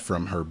aside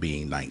from her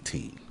being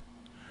 19.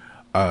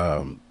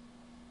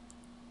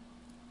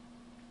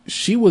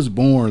 She was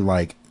born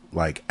like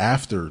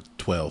after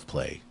 12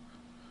 play.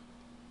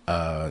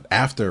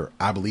 After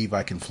I Believe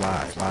I Can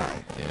Fly.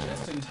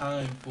 Just in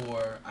time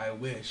for I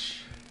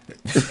Wish.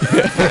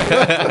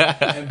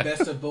 And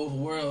Best of Both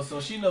Worlds. So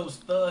she knows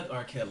Thug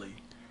R. Kelly.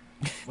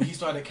 When he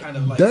started kind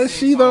of like. Does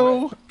she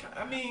though?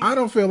 I mean, I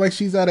don't feel like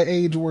she's at an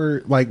age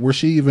where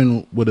she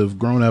even would have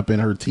grown up in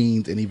her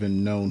teens and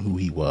even known who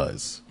he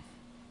was.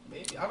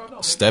 maybe, I don't know.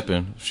 Maybe.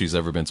 Steppin', if she's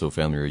ever been to a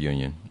family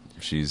reunion,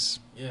 she's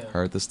Yeah.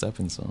 heard the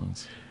Steppin'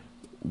 songs.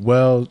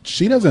 Well,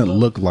 she doesn't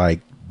look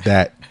like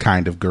that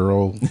kind of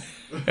girl.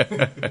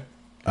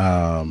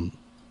 Or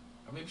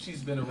maybe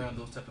she's been around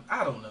those type of.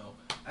 I don't know.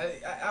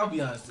 I'll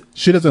be honest.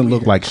 She doesn't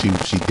look like she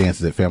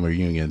dances at family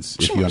reunions.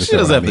 If you understand, She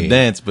doesn't what I have mean. to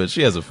dance, but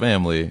she has a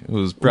family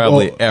who's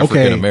probably Oh, okay.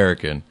 African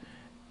American.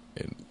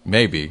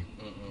 Maybe.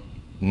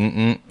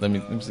 Let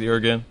me see her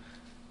again.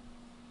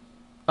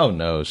 Oh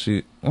no,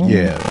 she.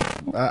 Yeah,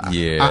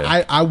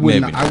 Yeah. I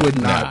would Maybe not, I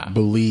would not Nah.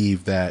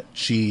 believe that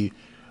she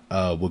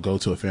would go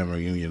to a family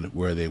reunion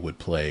where they would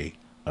play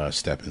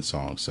stepping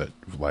songs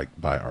like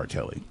by R.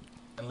 Kelly.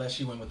 Unless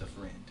she went with a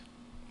friend.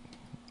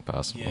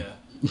 Possible.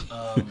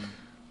 Yeah.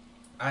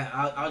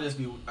 I'll just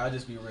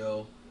be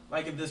real.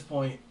 Like at this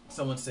point,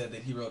 someone said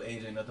that he wrote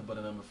Age Ain't Nothing But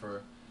a Number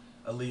for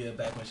Aaliyah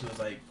back when she was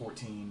like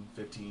 14,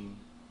 15.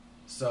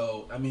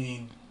 So I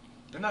mean,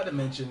 not to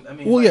mention. I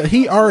mean, Well, like, yeah,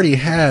 he already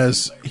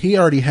has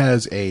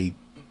a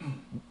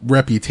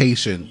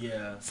reputation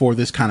Yeah. for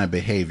this kind of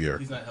behavior.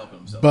 He's not helping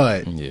himself.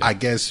 But Yeah. I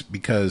guess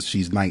because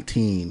she's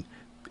 19,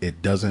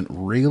 it doesn't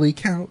really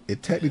count.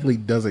 It technically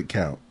doesn't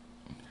count.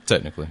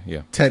 Technically,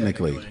 yeah.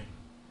 Technically,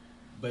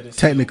 But it's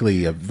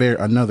technically,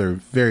 another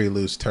very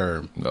loose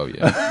term Oh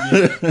yeah.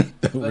 that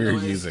But we're no,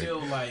 it's using.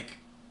 still like,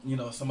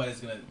 somebody's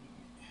gonna.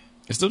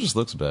 It still just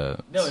looks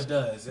bad. No, it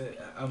does.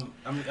 I'm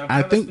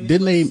I kinda think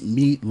didn't they speechless.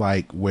 meet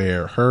like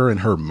where her and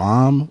her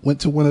mom went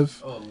to one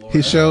of Oh, Lord,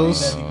 his I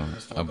shows? don't know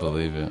that I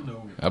believe it.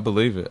 No. I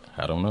believe it.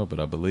 I don't know, but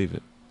I believe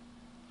it.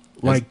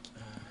 Like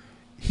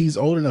he's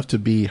old enough to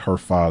be her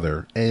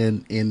father,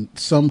 and in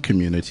some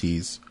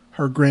communities,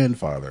 her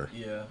grandfather.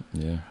 Yeah.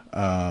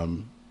 Yeah.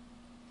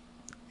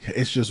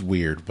 It's just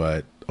weird,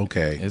 but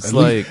okay. It's At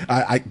least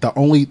like- the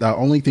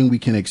only thing we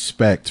can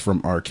expect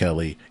from R.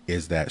 Kelly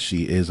is that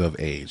she is of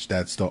age.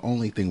 That's the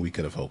only thing we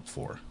could have hoped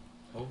for,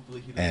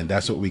 Hopefully he doesn't and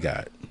that's what we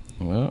got.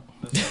 Well,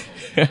 Let's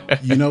not hope.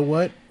 You know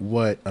what?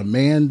 What a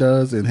man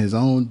does in his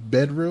own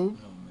bedroom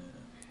Oh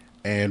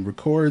man. and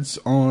records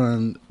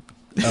on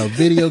a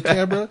video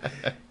camera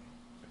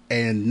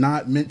and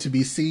not meant to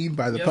be seen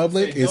by the Yeah,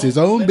 public say, is don't his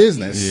own let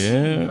business.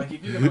 Yeah. Like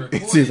if you're gonna record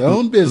It's his it,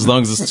 own as business.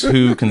 long as it's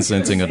two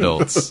consenting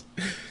adults.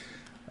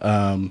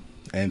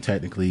 And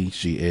technically,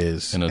 she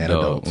is An an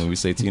adult. adult. When we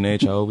say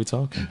teenage, how old are we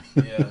talking?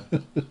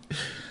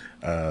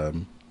 Yeah.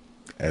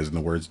 As in the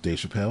words of Dave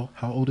Chappelle,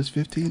 how old is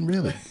 15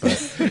 really?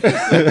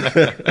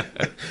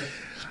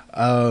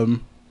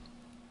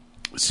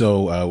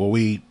 So what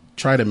we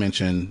try to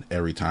mention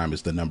every time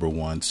is the number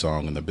one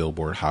song in the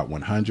Billboard Hot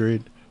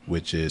 100,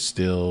 which is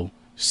still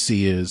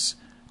Sia's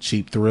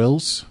Cheap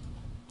Thrills.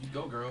 You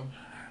go, girl.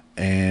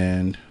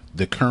 And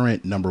the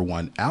current number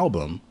one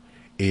album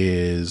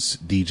is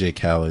DJ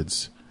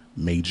Khaled's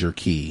Major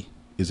Key.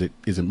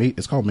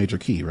 It's called Major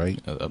Key, right?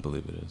 I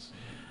believe it is.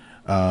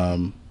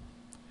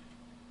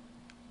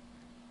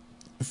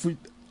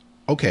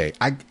 Okay,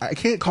 I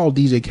can't call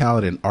DJ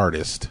Khaled an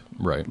artist.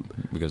 Right.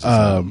 Because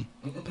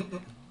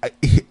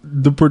it's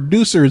The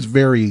producer is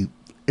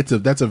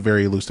that's a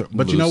very loose term.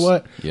 But you know loose.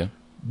 what? Yeah.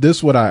 This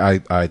is what I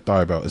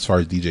thought about as far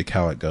as DJ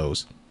Khaled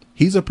goes.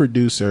 He's a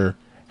producer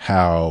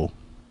how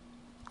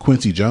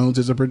Quincy Jones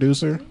is a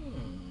producer.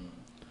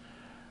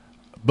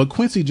 But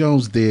Quincy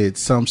Jones did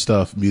some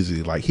stuff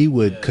musically. Like he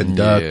would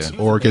conduct Yeah.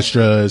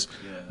 orchestras,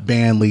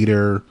 band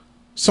leader,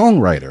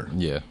 songwriter.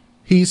 Yeah.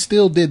 He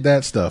still did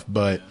that stuff,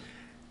 but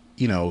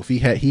if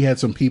he had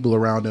some people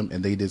around him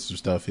and they did some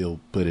stuff, he'll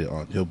put it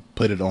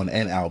on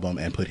an album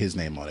and put his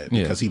name on it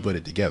Yeah. because he put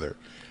it together.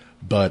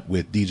 But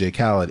with DJ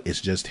Khaled, it's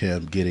just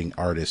him getting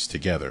artists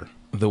together.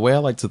 The way I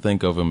like to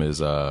think of him is,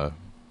 and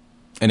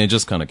it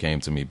just kind of came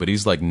to me, but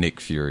he's like Nick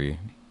Fury.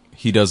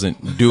 He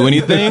doesn't do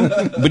anything,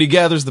 but he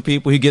gathers the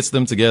people, he gets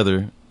them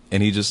together,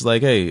 and he just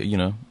like, hey,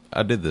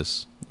 I did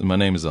this. My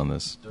name is on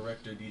this.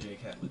 Director DJ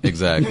Khaled.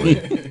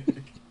 Exactly.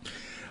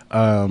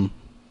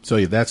 So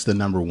yeah, that's the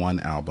number one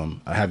album.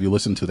 Have you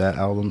listened to that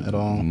album at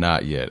all?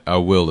 Not yet. I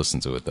will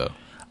listen to it though.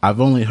 I've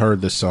only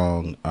heard the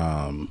song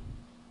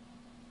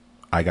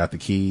I Got the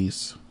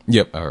Keys.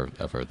 Yep,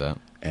 I've heard that.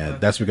 And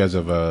that's because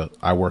of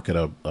I work at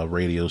a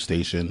radio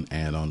station,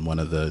 and on one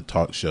of the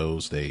talk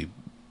shows, they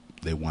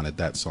wanted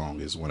that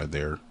song as one of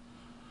their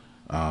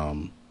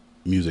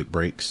music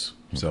breaks.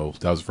 So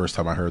that was the first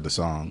time I heard the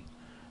song.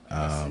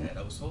 I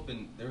was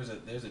hoping there's a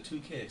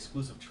 2K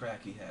exclusive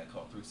track he had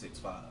called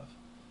 365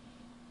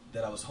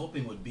 that I was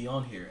hoping would be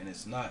on here, and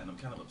it's not, and I'm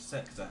kind of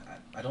upset because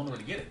I don't know where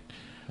to get it.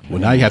 Well,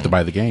 now you have to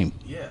buy the game.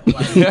 Yeah, like,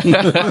 I play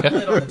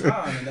it all the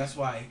time, and that's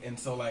why. And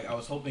so, like, I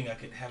was hoping I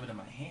could have it in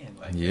my hand,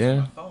 like,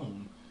 Yeah. my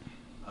phone.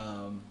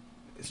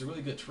 It's a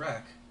really good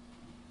track.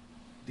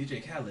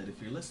 DJ Khaled,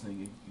 if you're listening,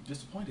 you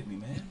disappointed me,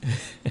 man.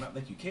 Not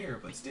that you care,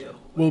 but still.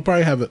 We'll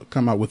probably have it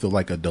come out with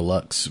a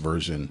deluxe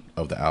version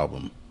of the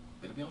album.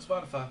 It'll be on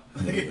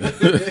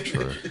Spotify.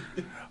 Sure.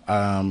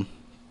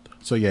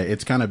 So yeah,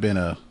 it's kind of been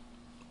a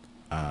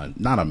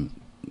not a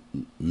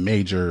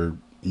major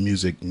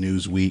music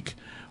news week.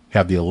 We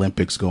have the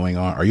Olympics going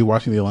on. Are you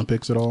watching the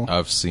Olympics at all?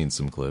 I've seen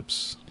some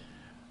clips.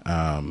 I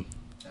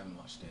haven't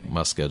watched any.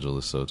 My schedule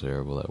is so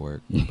terrible at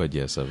work, but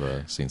yes,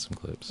 I've seen some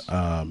clips.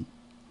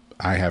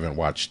 I haven't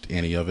watched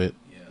any of it.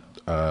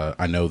 Yeah.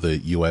 I know the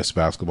U.S.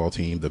 basketball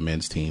team, the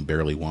men's team,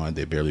 barely won.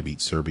 They barely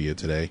beat Serbia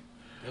today.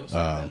 Yeah,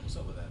 what's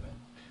up with that, man?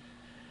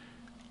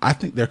 I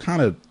think they're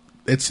kind of.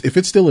 If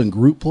it's still in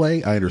group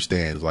play, I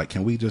understand. It's like,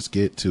 can we just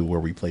get to where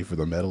we play for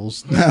the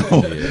medals now?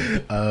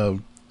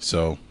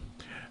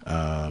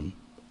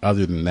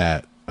 Other than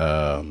that, I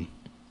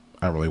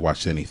haven't really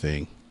watched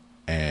anything,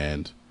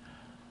 and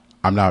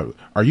I'm not.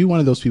 Are you one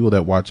of those people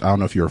that watch? I don't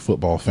know if you're a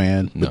football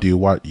fan, but No. do you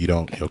watch? You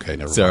don't. Okay,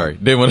 never Sorry,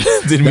 mind.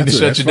 didn't mean to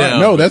shut That's you fine. down.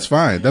 No, that's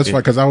fine. That's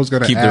fine because I was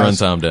going to Keep the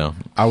runtime down.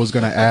 I was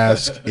going to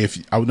ask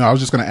if. I was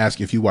just going to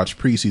ask if you watch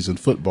preseason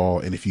football,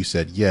 and if you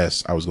said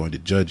yes, I was going to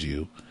judge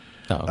you.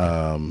 Oh, okay.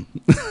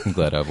 I'm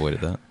glad I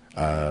avoided that.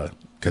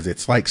 Because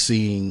it's like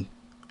seeing,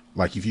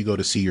 like if you go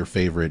to see your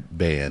favorite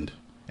band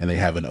and they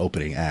have an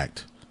opening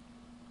act,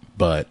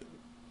 but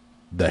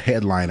the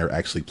headliner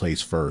actually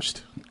plays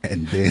first,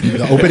 and then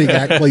the opening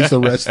act plays the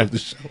rest of the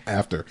show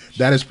after.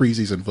 That is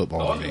preseason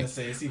football I was to me. going to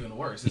say it's even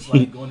worse. It's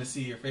like going to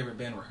see your favorite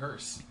band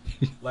rehearse.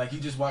 Like, you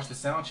just watch the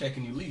sound check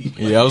and you leave.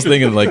 Like, Yeah, I was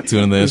thinking like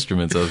tuning the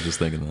instruments. I was just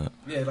thinking that.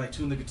 yeah, like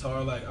tune the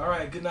guitar, like, all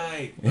right, good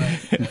night.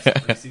 Like,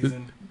 that's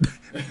preseason.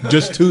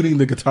 Just tuning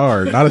the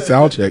guitar, not a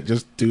sound check,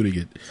 just tuning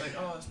it. It's like,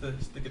 oh,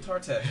 it's the guitar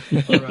tech.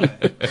 All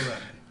right.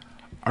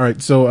 All right,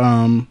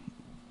 so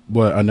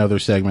what another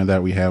segment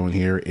that we have in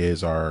here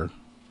is our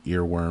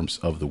earworms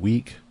of the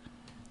week,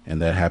 and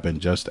that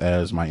happened just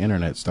as my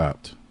internet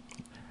stopped.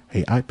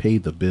 Hey, I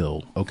paid the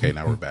bill. Okay,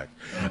 now we're back.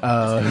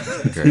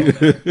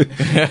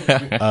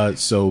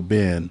 So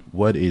Ben,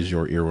 what is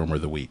your earworm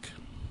of the week?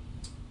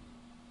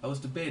 I was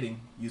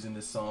debating using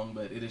this song,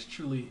 but it is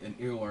truly an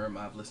earworm.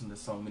 I've listened to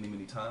this song many,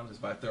 many times. It's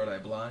by Third Eye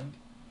Blind,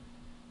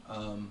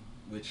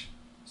 which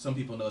some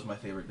people know is my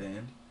favorite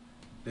band.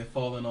 They've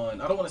fallen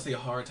on, I don't want to say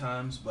hard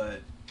times,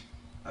 but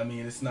I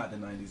mean, it's not the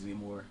 90s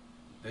anymore.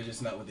 They're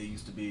just not what they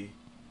used to be.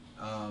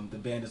 The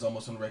band is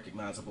almost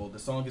unrecognizable. The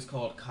song is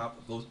called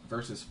Cop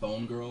versus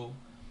Phone Girl.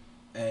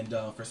 And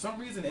for some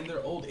reason, in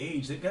their old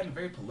age, they've gotten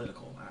very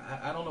political.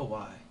 I don't know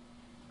why.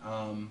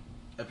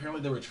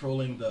 Apparently, they were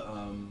trolling the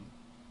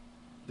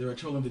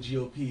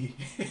GOP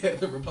at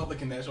the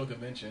Republican National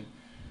Convention,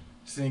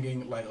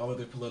 singing like all of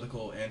their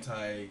political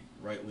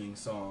anti-right-wing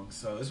songs.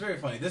 So it's very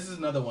funny. This is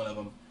another one of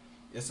them.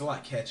 It's a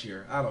lot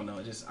catchier. I don't know.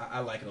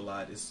 I like it a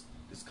lot. It's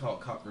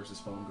called Cop versus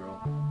Phone Girl.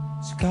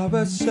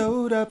 Chicago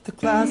showed up to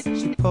class,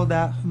 she pulled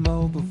out her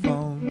mobile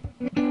phone.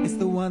 It's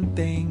the one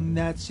thing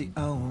that she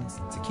owns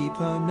to keep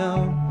her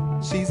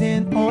known. She's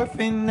an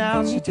orphan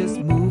now, she just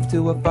moved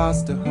to a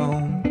foster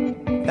home.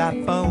 That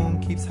phone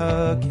keeps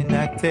her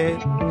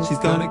connected. She's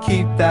gonna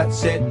keep that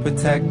shit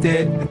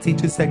protected. The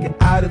teacher said,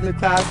 get out of the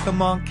class,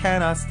 come on,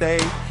 can I stay?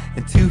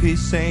 And to his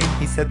shame,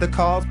 he said the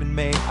call's been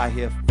made. I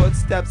hear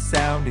footsteps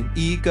sounding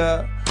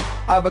eager.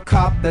 I have a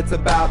cop that's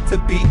about to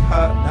beat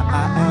her.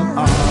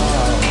 Now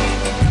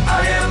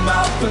I am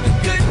out for the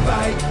good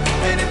fight.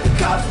 And if the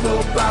cops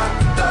go by,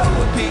 throw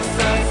a peace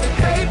sign. Say,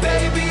 hey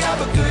baby, have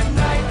a good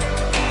night.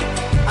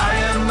 I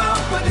am out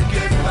for the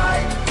good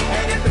fight.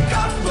 And if the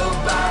cops go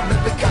by,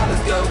 let the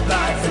colors go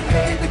blind. Say,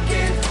 hey the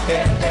kids,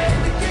 hey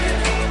the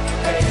kids,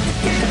 hey the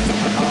kids.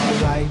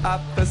 Alright,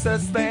 Officer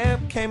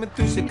Slam came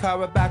through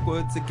Chicago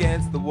backwards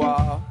against the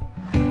wall.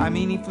 I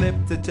mean, he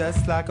flipped her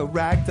just like a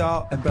rag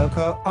doll and broke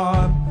her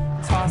arm.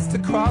 Tossed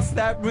across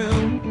that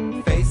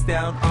room, face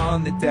down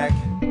on the deck.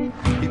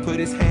 He put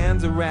his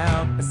hands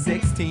around a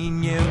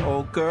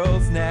 16-year-old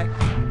girl's neck.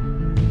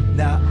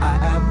 Now I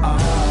am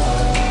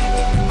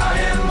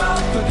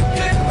out for the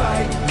good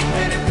fight.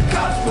 And if the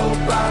cops roll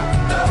by,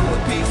 throw a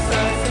peace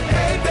sign. Say,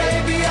 hey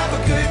baby, have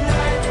a good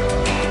night.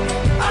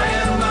 I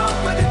am out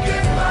for the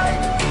good fight.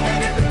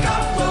 And if the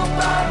cops roll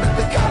by, let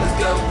the colors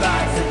go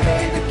blind. Say,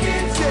 hey the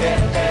kids, hey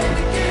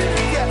the kids,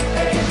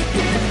 hey the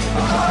kids.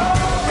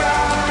 Alright.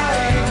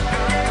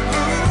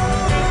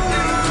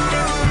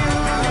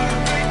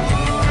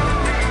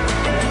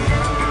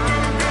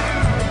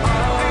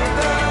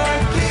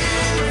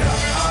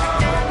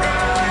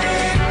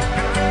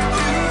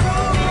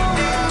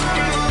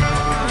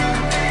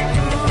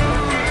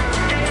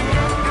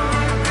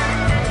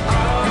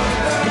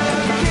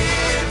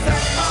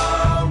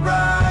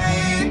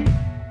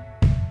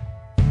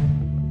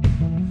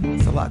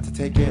 It's a lot to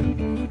take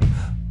in.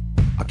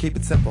 I'll keep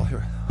it simple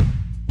here.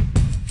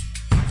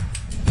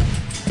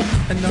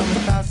 And on the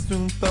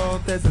classroom floor,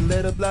 there's a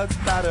little blood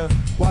spatter.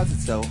 Was it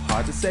so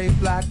hard to say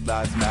Black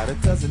Lives Matter?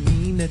 Doesn't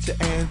mean that you're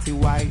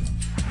anti-white.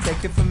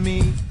 Take it from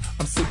me,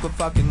 I'm super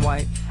fucking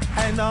white.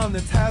 And on the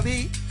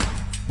telly,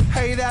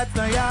 hey, that's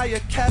Naya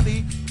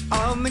Kelly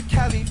on the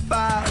Kelly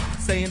File,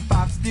 saying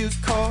Fox News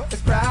Corps is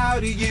proud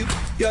of you.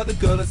 You're the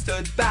girl that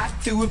stood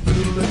back to a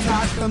brutal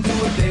attack. Come to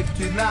a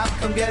victory lap,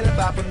 come get a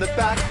bap on the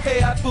back.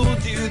 Hey, I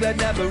fooled you, that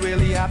never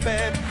really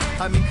happened.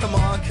 I mean, come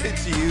on, could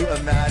you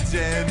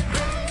imagine?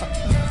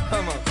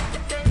 Come on.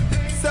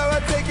 So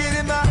I take it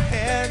in my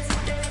hands.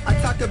 I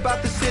talk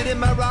about the shit in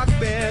my rock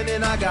band.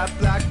 And I got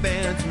black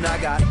bands and I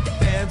got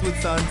bands with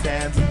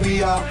suntans. And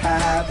we all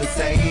have the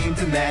same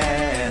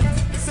demands.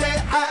 Say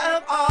I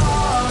am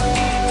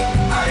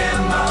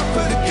all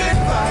for the good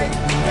fight.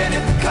 And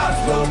if the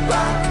cops roll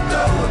by,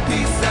 throw a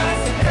peace sign.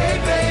 Say,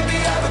 hey baby,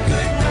 have a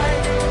good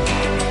night.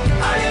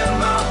 I am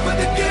all for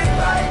the good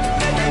fight.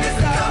 And if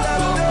the cops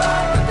roll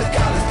by, let the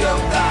collars go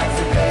by.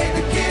 Say, hey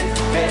the kids,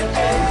 and hey the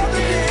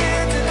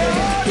kids, and hey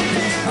the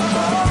kids. I'm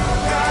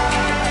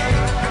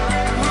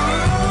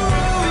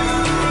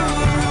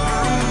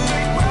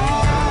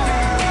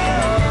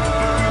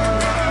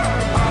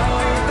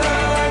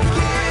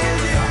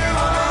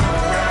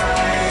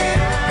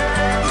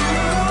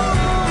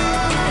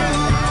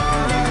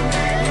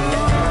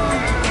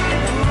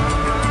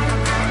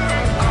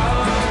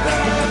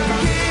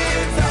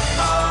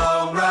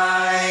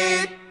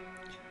alright.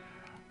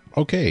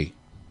 Okay.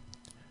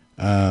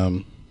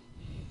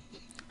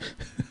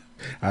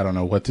 I don't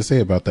know what to say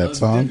about that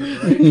song.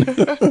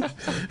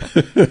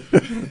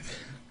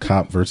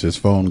 Cop versus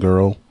Phone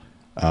Girl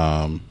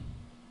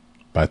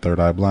by Third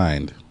Eye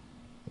Blind.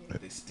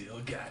 They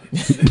still got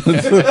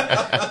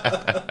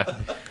it.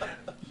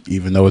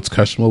 Even though it's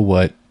questionable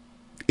what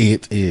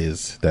it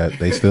is that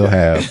they still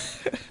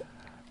have.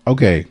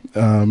 Okay.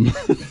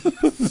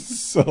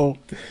 So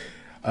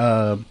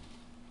I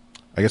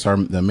guess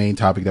the main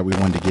topic that we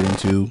wanted to get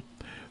into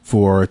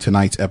for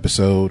tonight's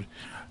episode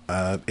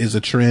is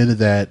a trend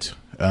that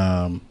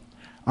I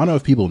don't know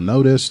if people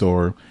noticed,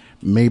 or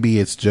maybe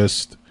it's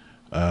just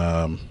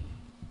maybe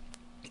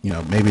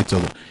it's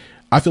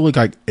I feel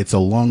like it's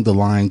along the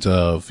lines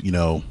of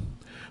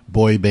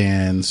boy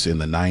bands in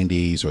the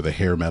 90s or the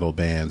hair metal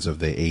bands of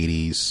the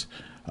 80s,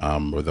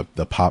 or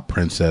the pop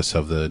princess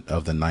of the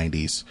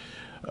 90s,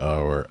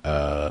 or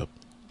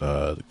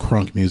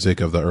crunk music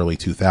of the early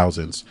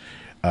 2000s.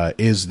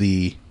 Is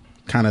the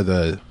kind of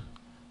the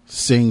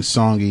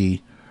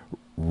sing-songy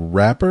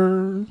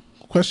rapper ?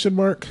 We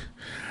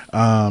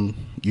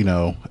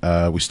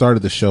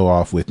started the show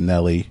off with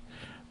Nelly,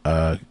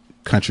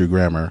 Country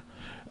Grammar,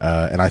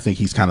 and I think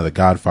he's kind of the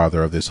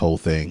godfather of this whole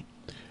thing.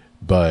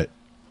 But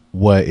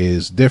what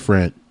is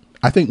different,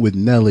 I think with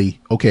Nelly,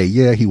 okay,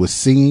 yeah, he was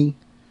singing,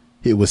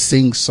 it was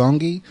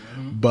sing-songy,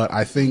 but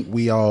I think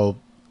we all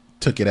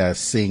took it as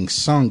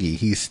sing-songy.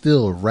 He's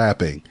still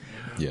rapping.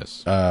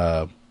 Yes.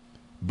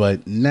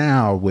 But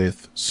now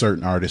with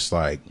certain artists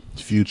like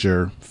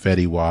Future,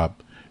 Fetty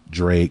Wap,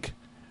 Drake,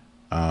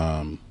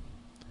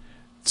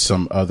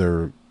 some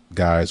other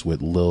guys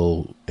with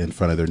Lil in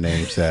front of their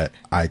names that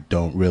I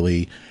don't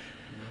really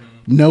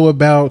know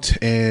about,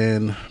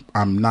 and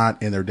I'm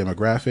not in their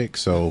demographic,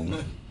 so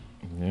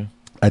Yeah.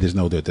 I just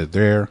know that they're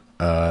there.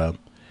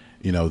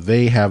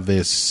 They have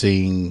this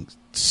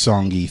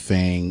sing-songy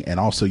thing,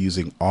 and also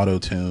using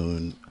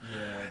auto-tune.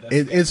 Yeah,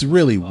 It's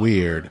really popular.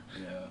 weird.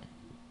 Yeah.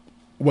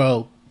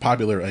 Well,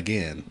 popular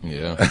again.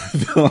 Yeah. I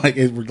feel like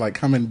we're like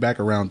coming back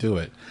around to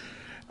it.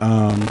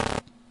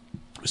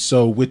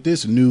 So with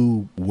this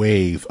new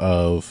wave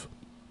of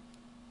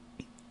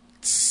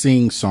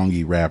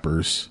sing-songy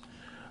rappers,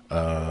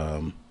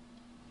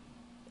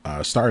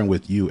 starting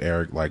with you,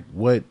 Eric, like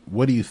what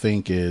do you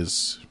think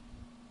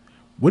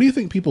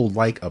people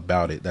like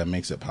about it that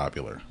makes it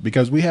popular?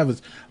 Because we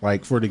have,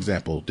 like, for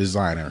example,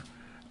 Designer.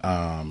 He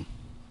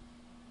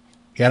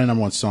had a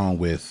 #1 song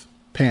with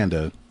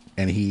Panda,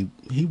 and he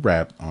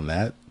rapped on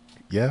that.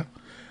 Yeah.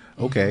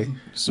 Okay.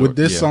 So, with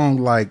this yeah. song,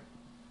 like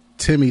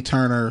Timmy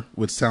Turner,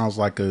 which sounds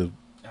like a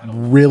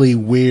really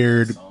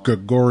weird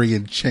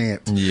Gregorian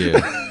chant. Yeah.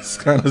 This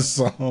kind of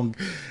song.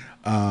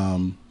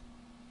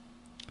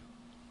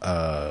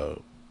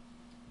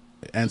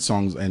 And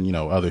songs, and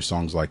other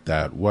songs like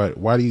that.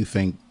 Why do you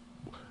think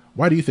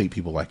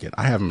people like it?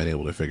 I haven't been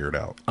able to figure it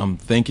out. I'm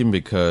thinking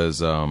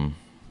because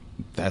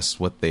that's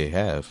what they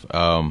have.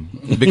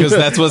 Because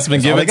that's what's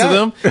been given to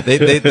them.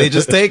 They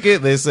just take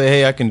it. They say,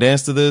 hey, I can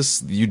dance to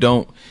this. You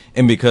don't.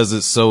 And because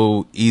it's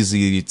so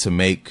easy to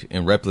make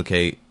and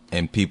replicate,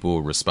 and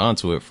people respond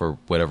to it for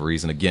whatever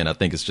reason. Again, I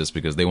think it's just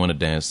because they want to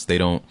dance. They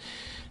don't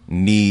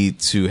need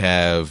to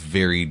have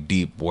very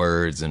deep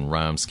words and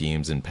rhyme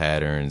schemes and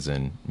patterns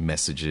and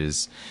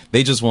messages.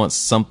 They just want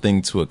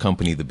something to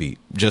accompany the beat,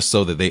 just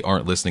so that they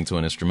aren't listening to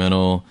an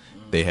instrumental.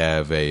 They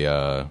have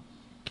a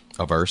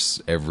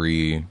verse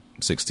every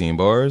 16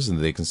 bars and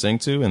they can sing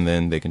to, and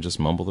then they can just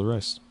mumble the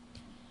rest.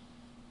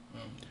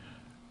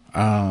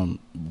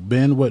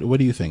 Ben, what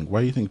do you think? Why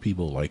do you think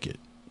people like it?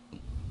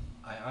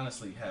 I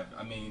honestly have.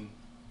 I mean,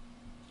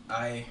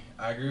 I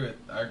agree with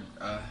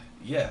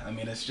yeah. I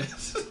mean, it's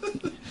just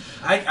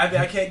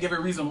I can't give a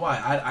reason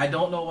why. I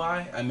don't know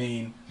why. I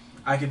mean,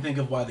 I can think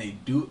of why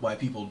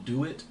people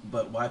do it,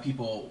 but why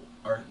people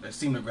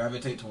seem to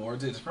gravitate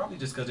towards it. It's probably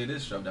just because it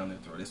is shoved down their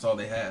throat. It's all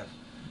they have.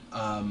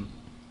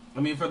 I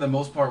mean, for the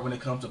most part, when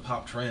it comes to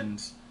pop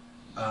trends,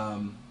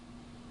 I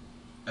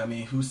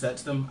mean, who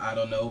sets them? I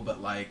don't know,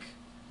 but like,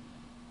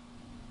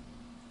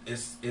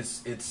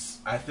 it's.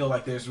 I feel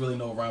like there's really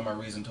no rhyme or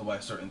reason to why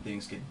certain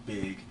things get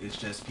big. It's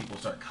just people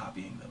start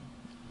copying them.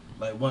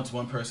 Like once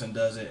one person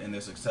does it and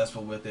they're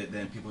successful with it,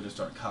 then people just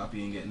start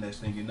copying it, and next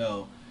thing you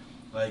know,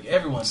 like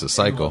It's a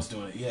cycle. everyone's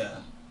doing it. Yeah.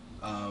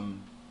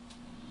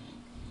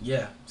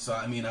 Yeah. So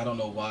I mean, I don't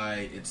know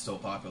why it's so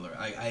popular.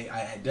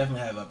 I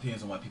definitely have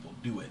opinions on why people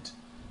do it,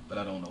 but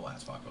I don't know why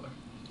it's popular.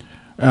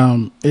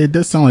 It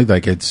does sound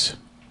like it's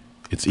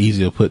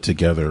easy to put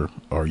together,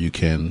 or you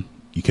can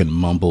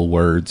mumble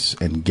words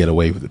and get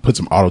away with it. Put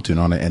some auto-tune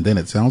on it, and then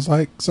it sounds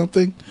like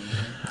something.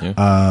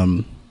 Yeah.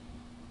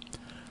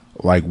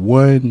 Like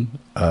one,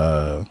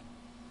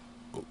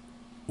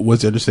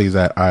 what's interesting is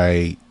that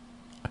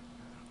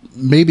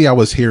maybe I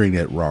was hearing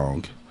it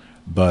wrong,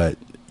 but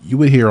you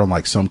would hear on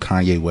like some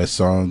Kanye West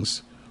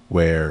songs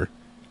where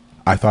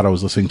I thought I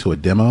was listening to a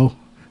demo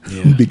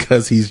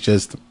because he's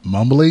just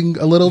mumbling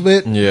a little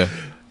bit. Yeah.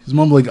 He's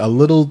mumbling a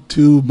little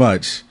too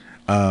much.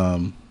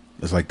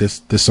 It's like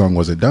this song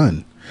wasn't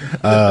done.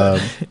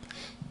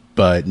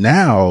 But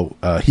now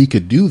he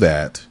could do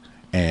that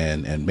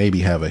and maybe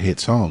have a hit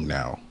song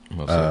now.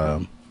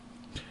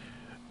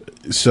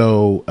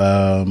 So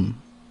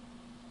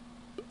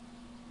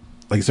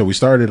like I said, we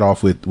started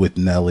off with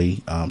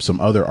Nelly. Some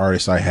other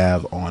artists I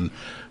have on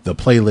the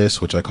playlist,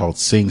 which I called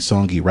Sing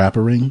Songy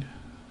Rappering.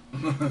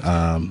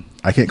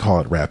 I can't call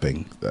it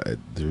rapping.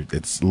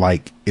 It's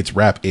like it's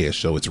rap-ish,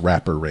 so it's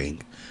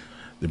rappering.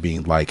 They're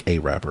being like a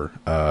rapper.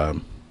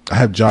 I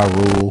have Ja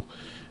Rule,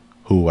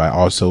 who I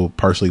also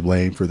partially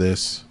blame for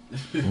this.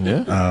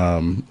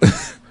 Yeah.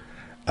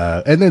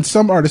 And then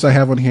some artists I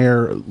have on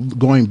here,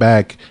 going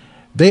back,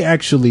 they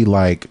actually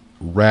like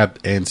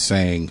rapped and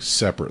sang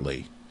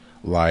separately,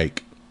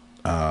 like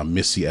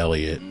Missy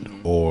Elliott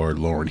or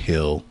Lauryn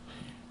Hill.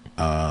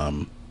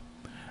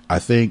 I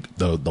think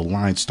the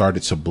line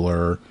started to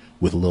blur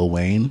with Lil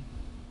Wayne,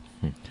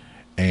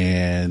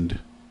 and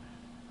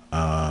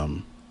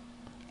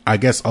I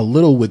guess a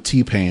little with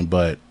T-Pain,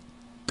 but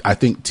I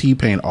think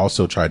T-Pain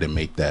also tried to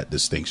make that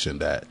distinction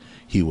that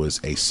he was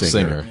a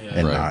singer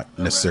and right. not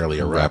necessarily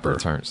a Rapper rapper.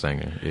 turned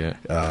singer. Yeah.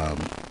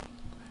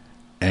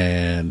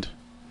 And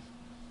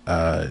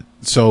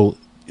so,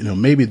 you know,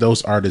 maybe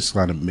those artists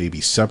kind of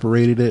maybe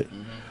separated it,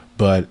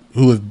 but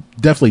who have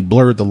definitely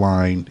blurred the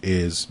line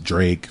is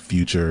Drake,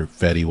 Future,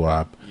 Fetty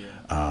Wap.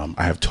 I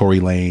have Tory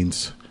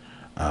Lanez,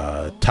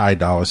 Ty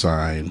Dolla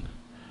 $ign,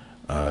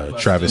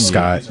 Travis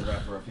Scott. He's a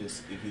rapper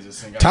if he's a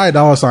singer. Ty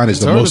Dolla $ign is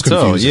the hard most to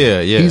tell. confusing.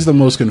 Yeah. He's the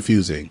most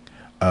confusing.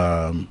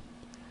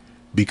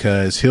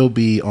 Because he'll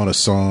be on a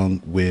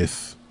song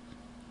with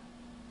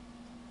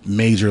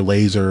Major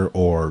Lazer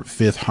or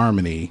Fifth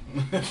Harmony,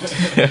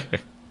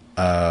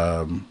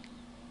 and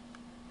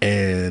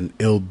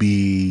it'll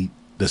be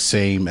the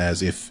same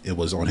as if it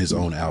was on his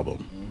own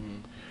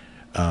album.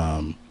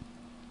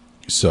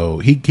 So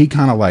he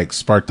kind of like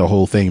sparked the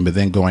whole thing, but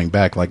then going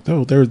back, like,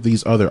 oh, there are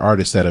these other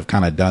artists that have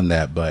kind of done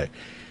that, but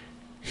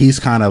he's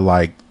kind of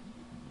like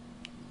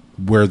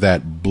where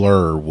that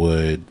blur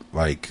would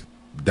like.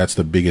 That's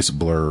the biggest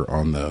blur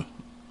on the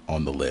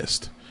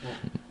list. Well,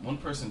 one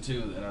person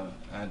too, and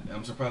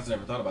I'm surprised I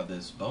never thought about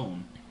this.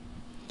 Bone.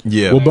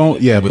 Yeah. Well, Bone,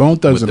 yeah, With- Bone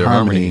Thugs with and their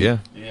Harmony, Yeah.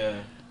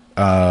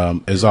 Yeah.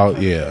 is all,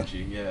 Kinda yeah.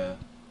 catchy, yeah.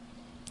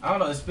 I don't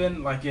know. It's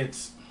been like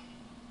it's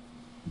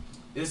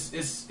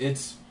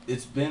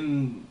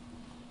been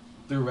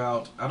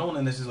throughout. I don't want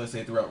to necessarily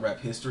say throughout rap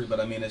history, but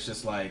I mean it's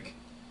just like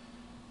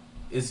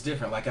it's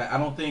different. Like I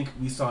don't think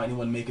we saw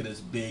anyone make it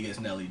as big as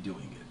Nelly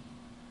doing it.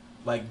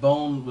 Like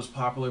Bone was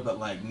popular, but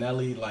like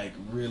Nelly like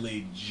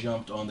really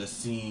jumped on the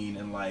scene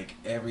and like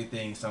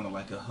everything sounded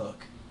like a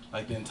hook.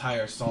 Like the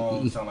entire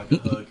song sounded like a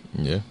hook.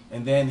 Yeah.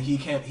 And then he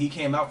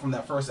came out from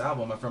that first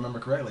album, if I remember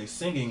correctly,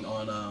 singing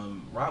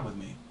on Ride With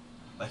Me.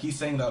 Like he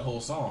sang that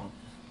whole song.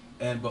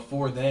 And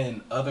before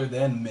then, other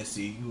than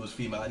Missy, who was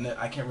female,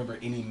 I can't remember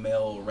any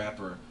male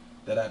rapper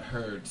that I'd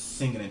heard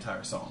sing an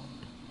entire song.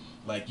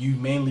 Like you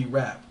mainly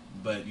rap,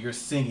 but you're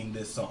singing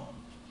this song.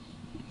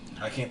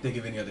 I can't think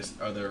of any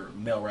other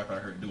male rapper I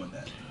heard doing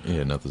that.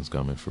 Yeah. Nothing's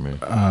coming for me.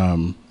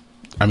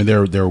 I mean,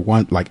 there were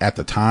one, like at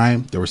the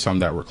time, there were some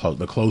that were close.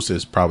 The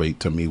closest probably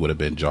to me would have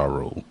been Ja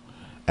Rule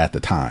at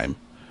the time.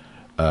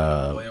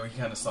 Well, yeah, we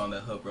kind of saw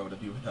that hook, Road to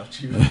Be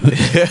Without You. Ooh,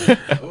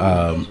 that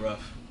was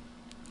rough.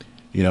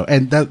 You know,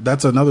 and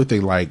that's another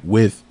thing, like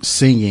with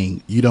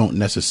singing, you don't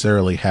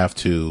necessarily have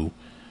to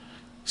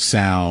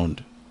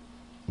sound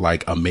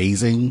like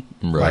amazing,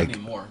 Right.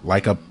 Anymore.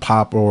 like a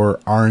pop or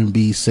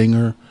R&B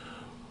singer.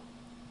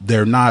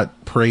 They're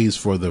not praised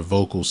for their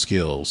vocal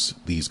skills,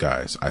 these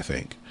guys, I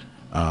think.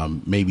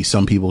 Maybe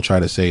some people try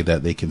to say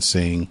that they can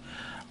sing.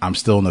 I'm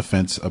still on the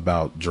fence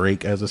about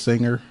Drake as a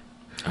singer.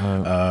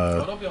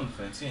 Oh, don't be on the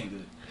fence. He ain't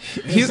good.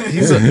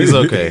 He's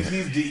okay.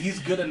 He's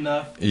good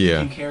enough.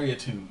 Yeah. He can carry a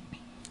tune.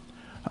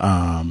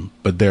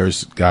 But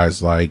there's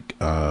guys like,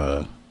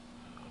 well,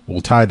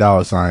 Ty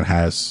Dolla $ign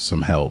has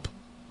some help.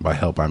 By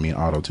help, I mean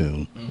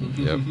auto-tune.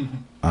 Yep.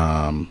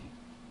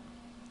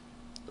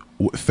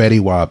 Fetty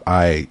Wap,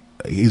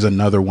 he's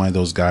another one of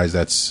those guys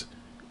that's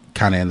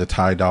kind of in the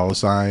Ty Dolla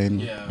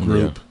 $ign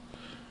group.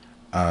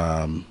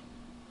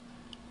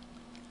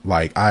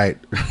 Like I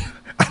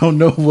don't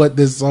know what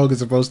this song is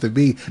supposed to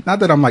be. Not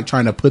that I'm like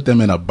trying to put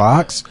them in a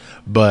box,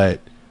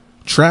 but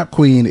Trap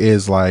Queen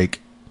is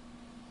like,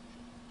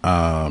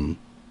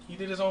 He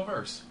did his own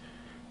verse.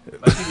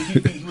 Like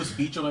he was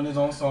featured in his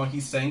own song. He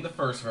sang the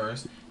first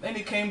verse. Then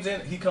he comes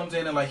in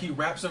and like he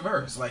raps a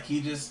verse. Like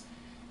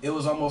it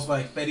was almost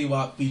like Fetty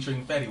Wap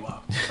featuring Fetty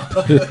Wap.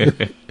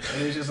 And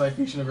it was just like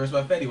featuring a verse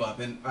by Fetty Wap.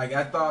 And like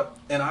I thought,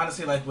 and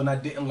honestly, like when I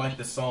didn't like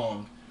the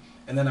song,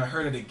 and then I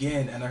heard it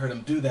again and I heard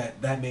him do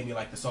that, that made me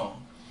like the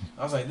song.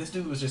 I was like, this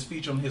dude was just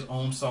featuring his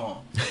own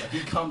song. Like he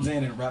comes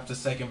in and raps the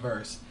second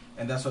verse.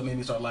 And that's what made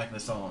me start liking the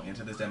song. And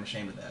to this day, I'm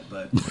ashamed of that.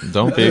 But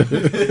Don't be.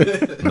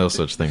 No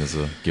such thing as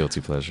a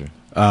guilty pleasure.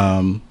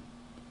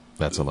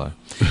 That's a lie.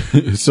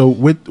 So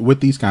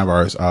with these kind of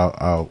artists,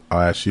 I'll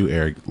ask you,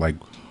 Eric, like,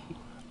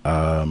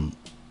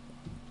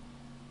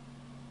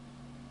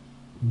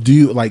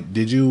 do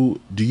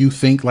you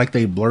think like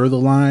they blur the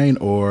line,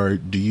 or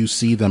do you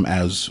see them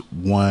as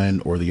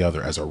one or the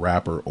other, as a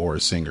rapper or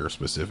a singer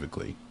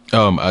specifically?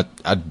 I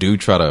do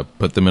try to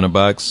put them in a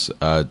box.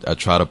 I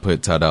try to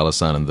put Ty Dolla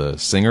 $ign in the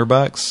singer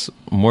box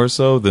more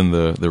so than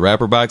the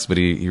rapper box, but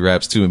he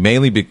raps too.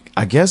 Mainly,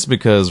 I guess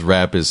because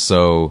rap is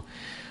so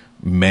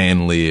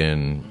manly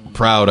and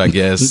proud, I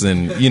guess.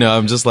 And, you know,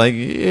 I'm just like,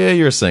 yeah,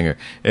 you're a singer.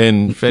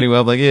 And Fetty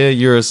Wap, like, yeah,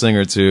 you're a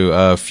singer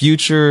too.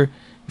 Future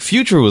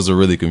was a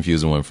really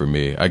confusing one for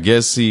me. I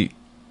guess he's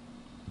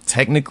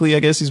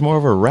more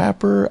of a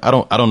rapper. I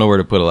don't know where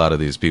to put a lot of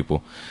these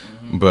people,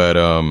 but,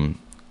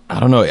 I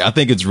don't know. I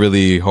think it's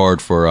really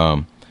hard for,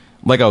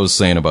 like I was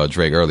saying about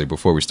Drake earlier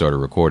before we started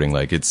recording,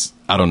 like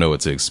I don't know what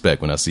to expect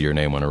when I see your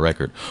name on a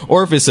record.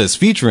 Or if it says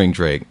featuring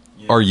Drake,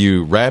 are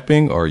you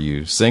rapping? Are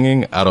you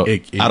singing? I don't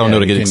know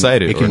to get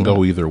excited. It can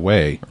go either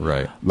way.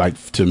 Right. Like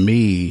to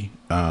me,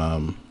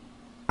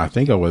 I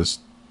think I was,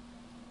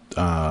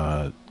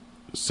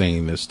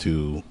 saying this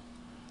to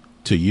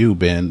you,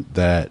 Ben,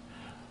 that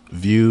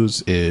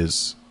Views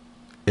it's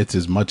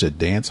as much a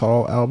dance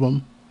hall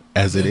album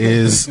as it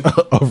is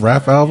a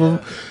rap album.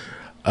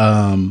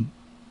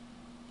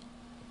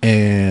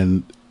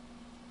 And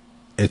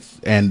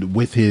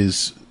with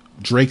his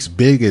Drake's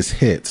biggest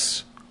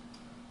hits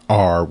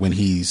are when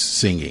he's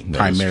singing,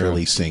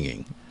 primarily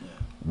singing.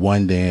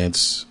 One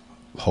Dance,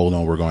 Hold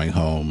On, We're Going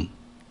Home,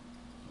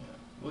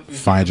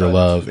 Find Your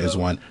Love is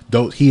one.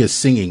 Though he is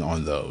singing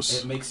on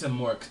those. It makes him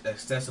more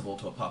accessible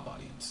to a pop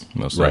audience.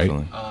 Most Right.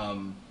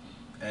 definitely.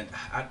 And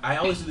I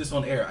always do this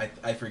on air.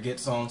 I forget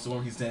songs. So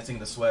when he's dancing in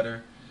the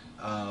sweater.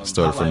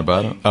 Started from the Hotline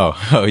bottom. Bling.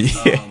 Oh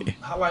yeah.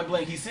 Hotline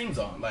Bling he sings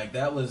on. Like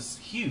that was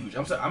huge.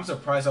 I'm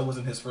surprised that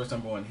wasn't his first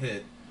 #1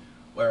 hit,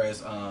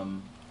 whereas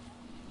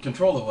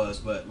Controller was.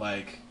 But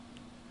like,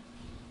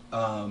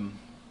 One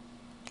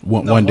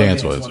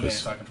Dance was. One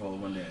Dance, not Controller.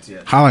 One Dance.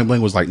 Yeah. Hotline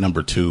Bling was like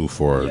number 2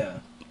 for Yeah.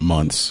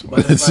 months.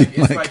 But it's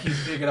like he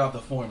figured out the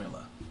formula.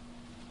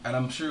 And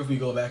I'm sure if we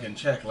go back and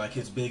check, like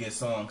his biggest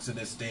songs to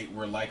this date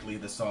were likely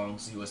the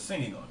songs he was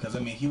singing on. Because I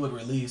mean, he would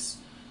release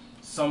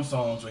some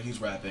songs where he's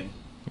rapping,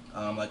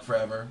 like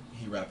Forever.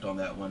 He rapped on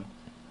that one.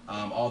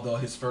 Although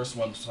his first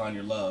one was Find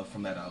Your Love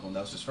from that album. That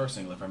was his first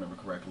single, if I remember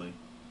correctly.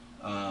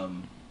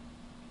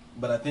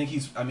 But I think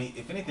if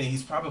anything,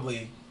 he's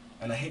probably,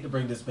 and I hate to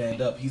bring this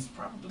band up, he's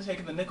probably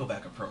taking the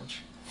Nickelback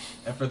approach.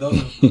 And for those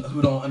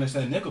who don't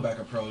understand the Nickelback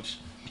approach,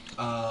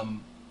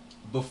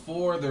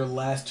 before their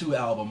last 2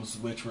 albums,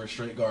 which were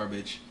straight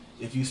garbage,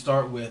 if you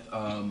start with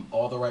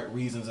All the Right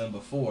Reasons and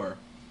Before,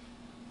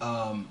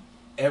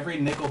 every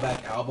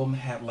Nickelback album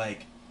had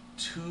like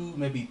 2,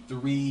 maybe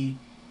 3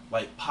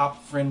 like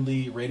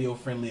pop-friendly,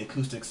 radio-friendly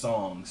acoustic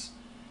songs.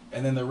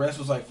 And then the rest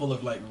was like full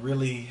of like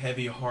really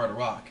heavy hard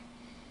rock.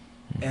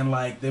 And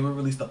like they would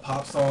release the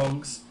pop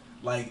songs.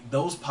 Like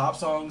those pop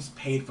songs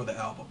paid for the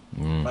album.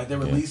 Like they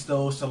released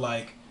those to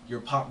like your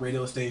pop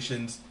radio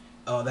stations.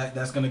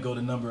 That's gonna go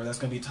to number. That's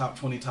gonna be top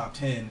 20, top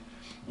 10. And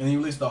then you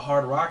release the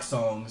hard rock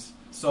songs.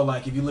 So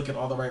like if you look at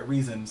All the Right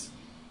Reasons,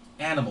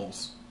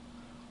 Animals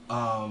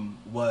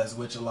was,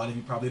 which a lot of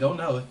you probably don't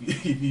know.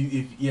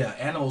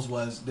 Animals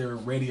was their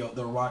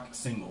rock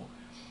single,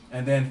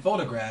 and then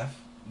Photograph,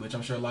 which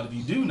I'm sure a lot of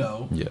you do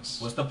know,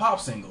 was the pop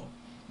single.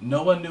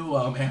 No one knew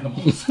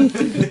Animals.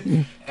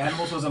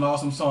 Animals was an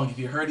awesome song. If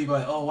you heard it, you'd be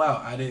like, oh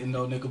wow, I didn't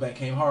know Nickelback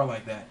came hard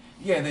like that.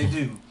 Yeah, they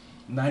do.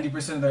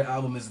 90% of their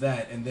album is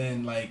that, and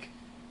then like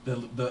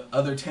the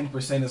other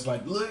 10% is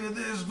like, look at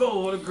this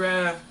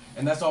Photograph,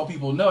 and that's all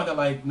people know. And they're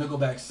like,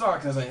 Nickelback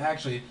sucks. And it's like,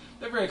 actually,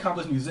 they're very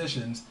accomplished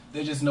musicians.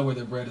 They just know where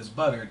their bread is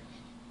buttered.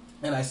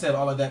 And I said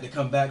all of that to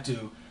come back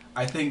to,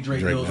 I think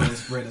Drake knows where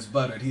his bread is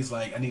buttered. He's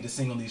like, I need to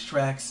sing on these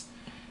tracks,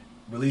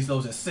 release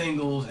those as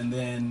singles, and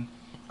then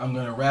I'm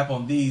gonna rap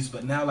on these.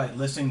 But now, like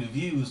listening to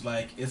views,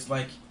 like it's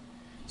like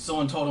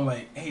someone told him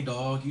like, hey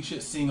dog, you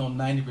should sing on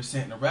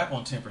 90% and rap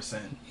on 10%.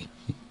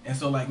 And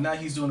so like now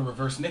he's doing a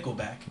reverse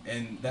Nickelback,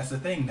 and that's the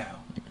thing now.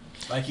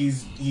 Like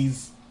he's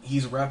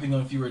rapping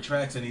on fewer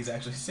tracks and he's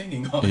actually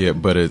singing on. Yeah,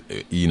 but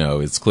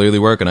it's clearly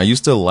working. I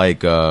used to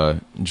like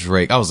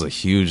Drake. I was a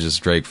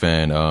hugest Drake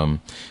fan.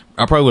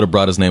 I probably would have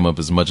brought his name up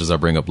as much as I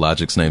bring up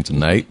Logic's name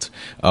tonight.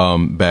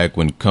 Back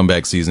when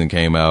Comeback Season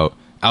came out,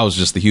 I was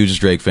just the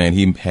hugest Drake fan.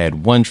 He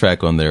had one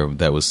track on there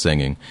that was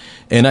singing,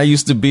 and I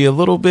used to be a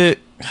little bit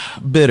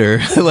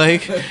bitter,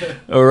 like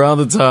around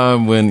the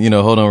time when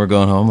Hold On, We're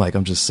Going Home. Like,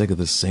 I'm just sick of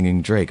this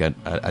singing Drake.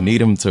 I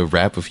need him to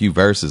rap a few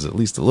verses, at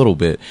least a little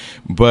bit.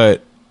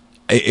 But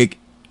I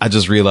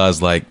just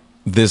realized like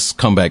this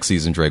Comeback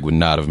Season Drake would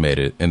not have made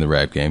it in the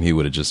rap game. He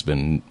would have just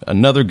been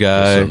another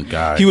guy.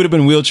 He would have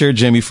been Wheelchair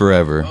Jimmy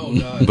forever. Oh,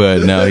 God.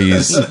 But now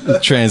he's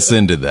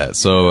transcended that.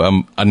 So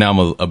I'm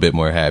a bit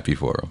more happy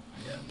for him.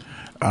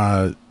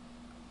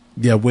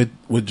 Yeah,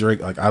 with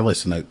Drake, like I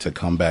listened to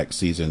Comeback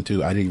Season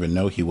 2. I didn't even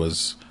know he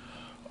was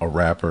a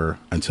rapper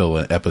until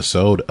an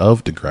episode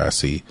of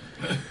Degrassi.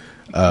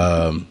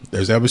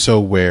 There's an episode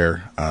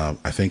where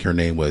I think her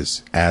name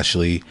was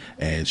Ashley,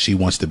 and she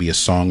wants to be a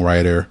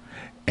songwriter,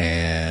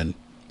 and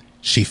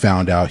she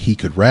found out he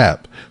could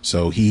rap,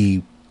 so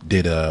he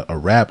did a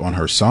rap on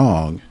her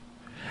song,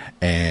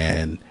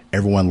 and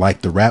everyone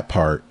liked the rap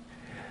part.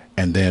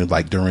 And then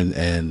during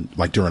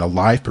a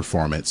live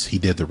performance, he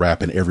did the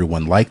rap and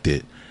everyone liked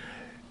it.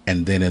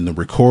 And then in the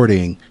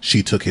recording,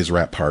 she took his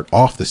rap part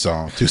off the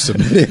song to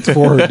submit it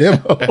for her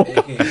demo.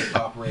 AKA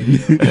pop radio.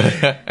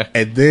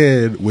 And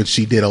then when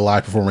she did a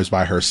live performance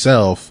by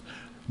herself,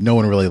 no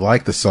one really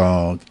liked the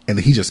song. And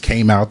he just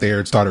came out there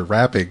and started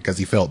rapping because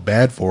he felt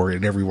bad for it.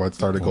 And everyone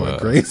started going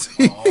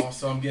crazy. Oh,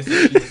 so I'm guessing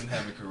she doesn't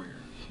have a career.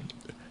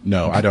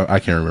 No, I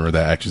can't remember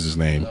that actress's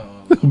name.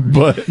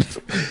 But,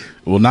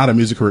 well, not a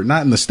music career,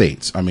 not in the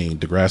States. I mean,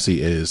 Degrassi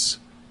is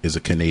a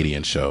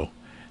Canadian show,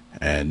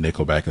 and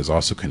Nickelback is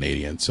also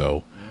Canadian.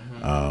 So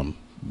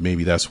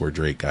maybe that's where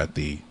Drake got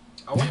the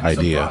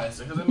idea.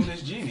 Because I mean,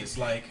 it's genius.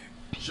 Like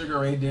Sugar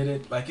Ray did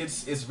it. Like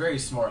it's very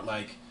smart.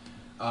 Like,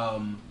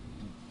 and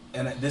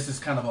this is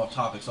kind of off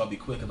topic, so I'll be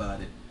quick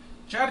about it.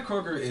 Chad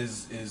Kroeger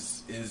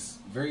is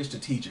very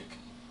strategic.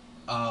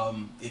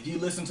 If you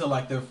listen to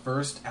like their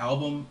first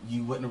album,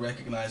 you wouldn't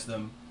recognize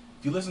them.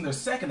 If you listen to their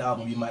second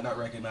album, you might not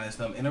recognize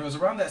them. And it was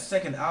around that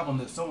second album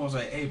that someone was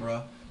like, hey,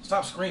 bro,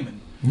 stop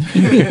screaming.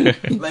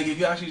 Like, if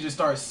you actually just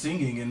start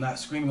singing and not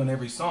screaming on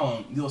every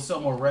song, you'll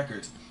sell more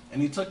records.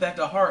 And he took that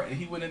to heart, and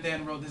he went in there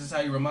and wrote This Is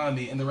How You Remind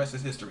Me, and the rest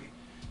is history.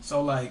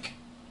 So, like,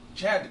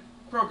 Chad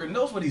Kroeger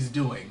knows what he's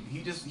doing.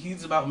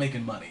 He's about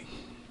making money.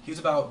 He's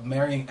about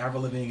marrying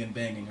Avril Lavigne and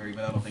banging her, even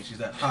though I don't think she's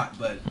that hot.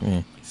 But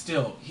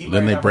still, he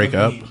Then they married break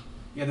Avril up? Lavigne.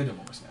 Yeah, they're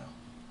divorced now.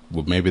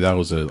 Well, maybe that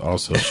was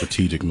also a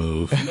strategic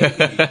move. I'm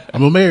going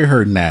to marry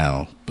her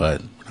now,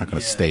 but we're not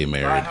going to stay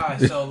married. High,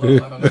 sell low,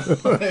 I don't know.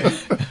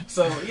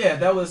 So, yeah,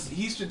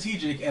 he's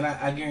strategic, and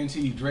I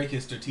guarantee you Drake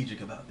is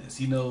strategic about this.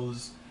 He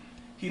knows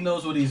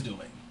what he's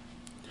doing.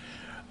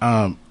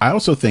 I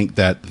also think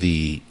that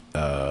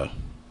I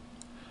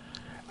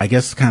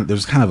guess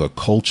there's kind of a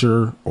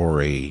culture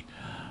or a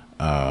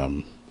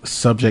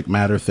subject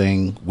matter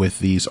thing with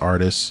these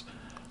artists.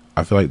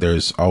 I feel like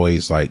there's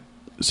always like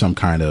some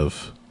kind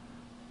of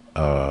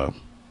there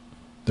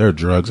are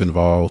drugs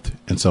involved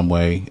in some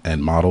way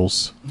and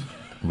models.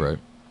 Right.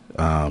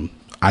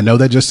 I know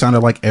that just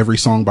sounded like every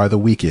song by The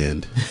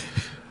Weeknd,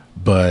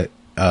 but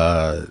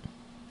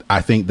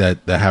I think that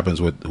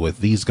happens with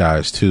these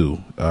guys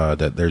too.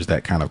 That there's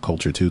that kind of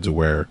culture too, to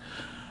where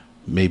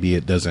maybe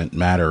it doesn't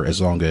matter as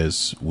long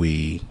as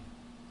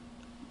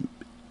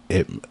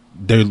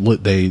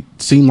they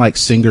seem like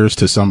singers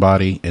to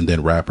somebody and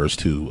then rappers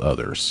to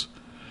others.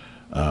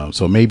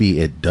 So maybe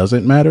it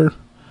doesn't matter.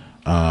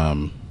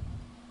 I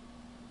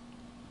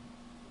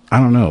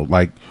don't know.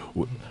 Like,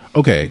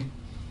 okay,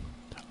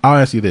 I'll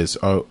ask you this.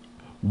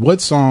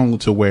 What song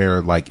to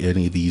where like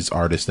any of these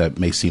artists that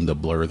may seem to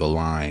blur the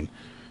line,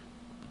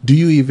 do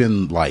you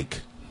even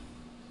like?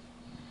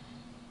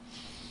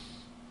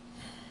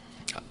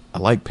 I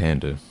like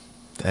Panda.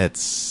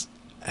 That's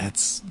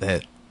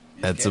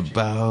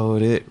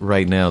about it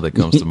right now that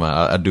comes to mind.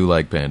 I do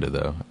like Panda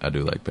though. I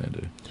do like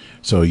Panda.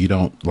 So you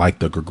don't like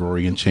the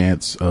Gregorian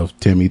chants of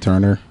Timmy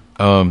Turner?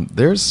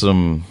 There's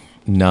some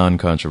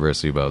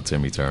non-controversy about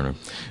Timmy Turner.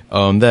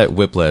 That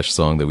Whiplash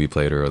song that we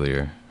played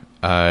earlier,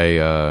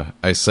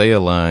 I say a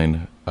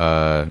line,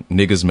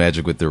 niggas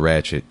magic with the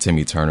ratchet,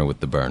 Timmy Turner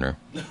with the burner.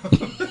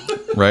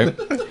 Right?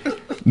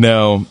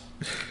 Now,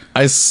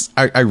 I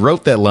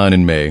wrote that line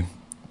in May.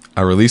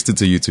 I released it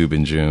to YouTube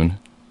in June.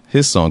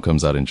 His song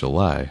comes out in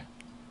July.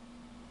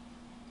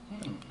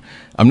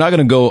 I'm not going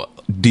to go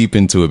deep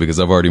into it because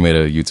I've already made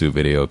a YouTube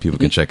video. People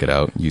can check it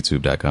out.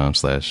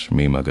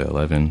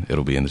 youtube.com/memugga11.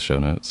 It'll be in the show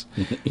notes.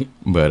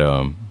 But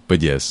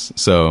yes.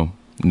 So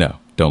no,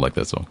 don't like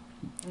that song.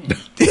 No,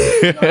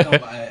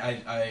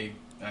 I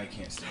I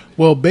can't stand it.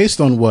 Well,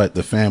 based on what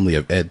the family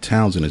of Ed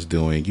Townsend is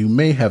doing, you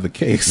may have a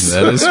case.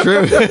 That is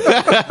true.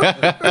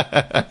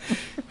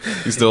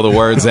 You stole the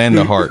words and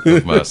the heart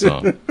of my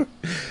song. Get the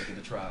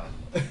trial.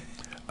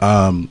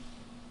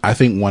 I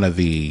think one of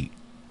the,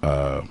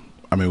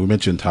 we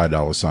mentioned Ty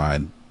Dolla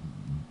 $ign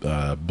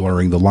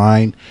blurring the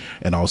line,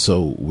 and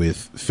also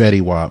with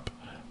Fetty Wap,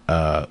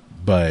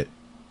 but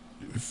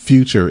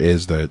Future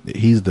is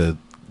he's the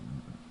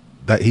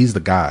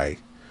guy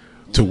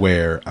to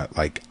where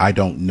I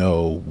don't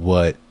know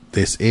what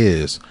this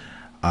is.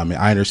 I mean,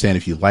 I understand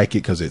if you like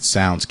it because it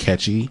sounds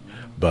catchy,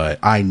 but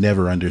I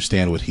never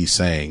understand what he's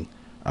saying.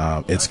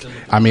 I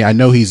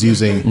know he's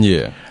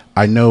using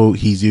I know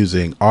he's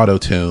using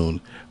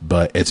auto-tune,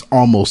 but it's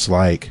almost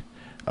like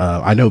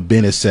I know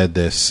Ben has said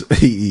this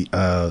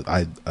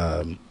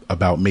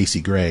about Macy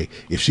Gray.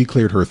 If she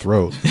cleared her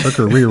throat, her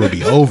career would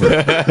be over.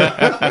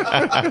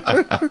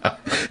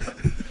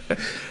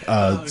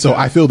 So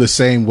I feel the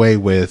same way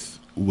with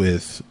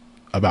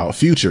about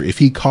Future. If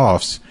he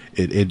coughs,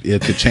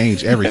 it could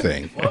change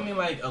everything. Well, I mean,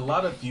 like, a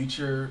lot of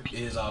Future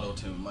is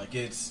auto-tune. Like,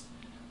 it's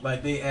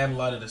like they add a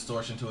lot of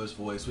distortion to his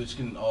voice, which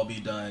can all be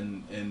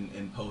done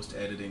in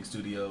post-editing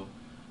studio.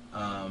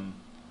 I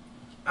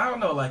don't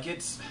know, like,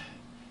 it's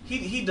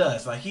he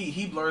does, like,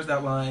 he blurs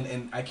that line,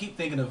 and I keep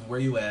thinking of Where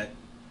You At,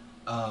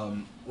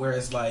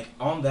 whereas, like,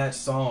 on that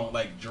song,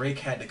 like, Drake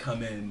had to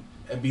come in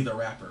and be the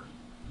rapper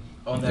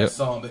on that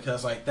song,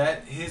 because, like,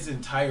 that his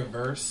entire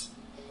verse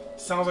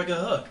sounds like a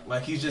hook.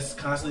 Like, he's just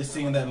constantly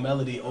singing that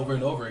melody over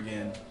and over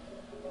again.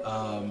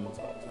 And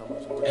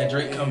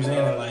Drake comes in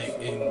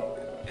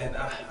and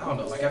I don't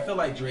know, like, I feel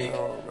like Drake,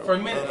 for a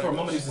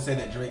moment I used to say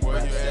that Drake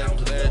breaks down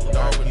to the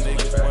level that he's on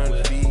the track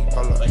with.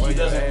 Like, he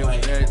doesn't,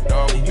 like,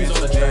 if he's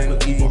on the track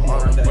with people who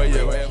aren't that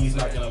great, he's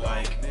not gonna,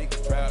 like,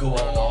 go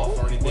all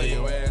off or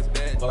anything.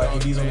 But, like,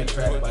 if he's on the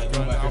track, like,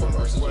 one of my favorite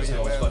verses was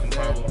Hell's Fucking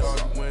Problems.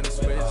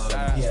 He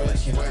had,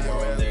 like, Kendrick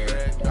Lamar in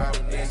there,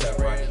 A$AP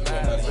Rocky, who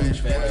I'm not a huge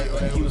fan of,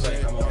 but he was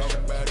like, I'm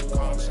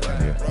on this track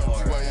with Kendrick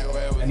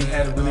Lamar. And he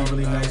had a really,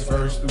 really nice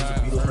verse, threw some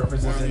Beatles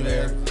references in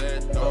there.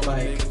 But,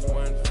 like,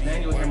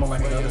 then you'll hear him on,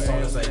 like, another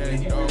song that's like,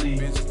 man, you really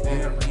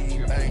didn't reach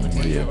your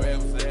potential.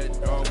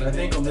 And I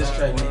think on this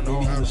track,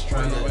 maybe he was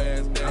trying to,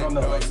 I don't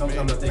know, like,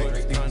 sometimes I think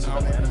Drake thinks he's from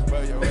Atlanta.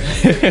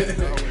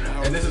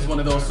 And this is one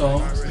of those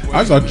songs.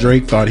 I thought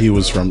Drake thought he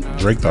was from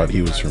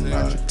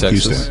Texas.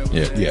 Houston.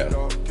 Yeah.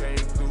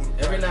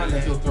 Every now and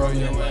then he'll throw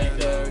in, like,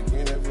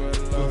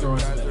 he'll throw in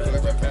some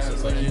Atlanta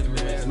references. Like, he threw,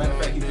 as a matter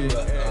of fact, he threw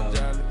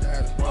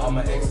All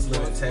My Exes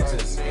Live in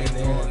Texas, and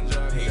then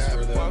pays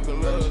for the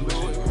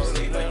tuition to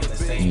state, like, in the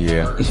same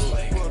verse.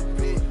 Like,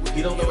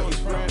 he don't know where he's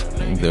from.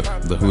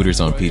 The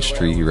Hooters on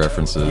Peachtree he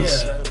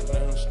references. Yeah.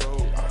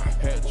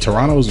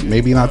 Toronto's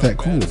maybe not that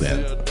cool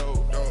then.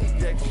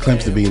 He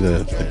claims to be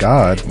the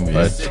god,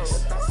 but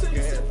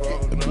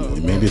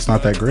maybe it's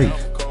not that great.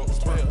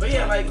 But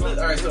yeah, like, look,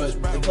 all right, so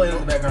the playing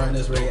in the background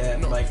is where you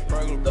at. Like,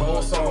 the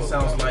whole song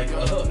sounds like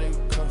a hook.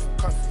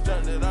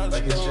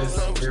 Like, it's just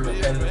very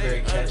repetitive,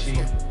 very catchy.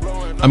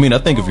 I mean, I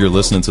think if you're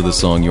listening to the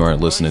song, you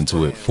aren't listening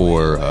to it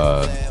for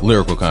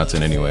lyrical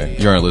content anyway.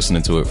 You aren't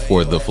listening to it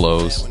for the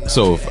flows.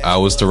 So if I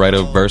was to write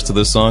a verse to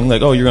this song,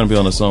 like, oh, you're going to be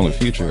on a song with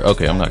Future.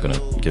 Okay, I'm not going to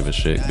give a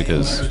shit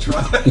because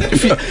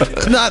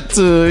not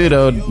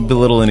to,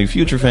 belittle any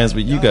Future fans,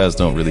 but you guys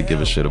don't really give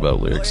a shit about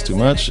lyrics too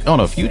much. On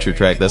a Future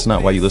track, that's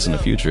not why you listen to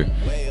Future.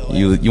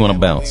 You want to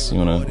bounce. You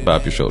want to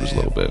bop your shoulders a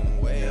little bit.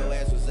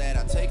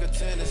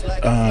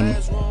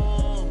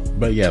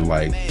 But yeah,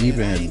 like,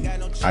 even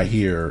I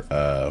hear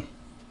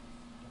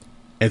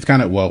it's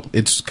kind of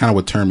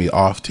what turned me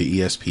off to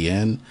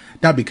ESPN,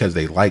 not because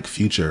they like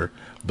Future,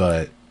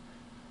 but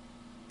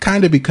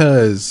kind of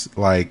because,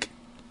 like,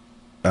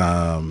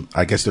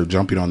 I guess they're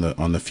jumping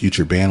on the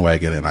Future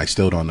bandwagon, and I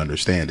still don't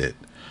understand it.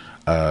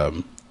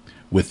 That'll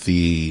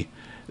be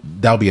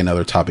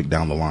another topic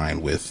down the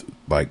line with,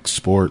 like,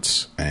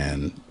 sports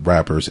and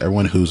rappers.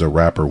 Everyone who's a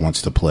rapper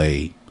wants to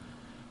be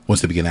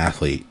an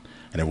athlete,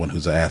 and everyone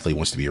who's an athlete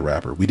wants to be a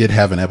rapper. We did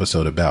have an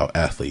episode about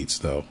athletes,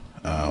 though.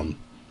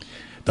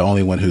 The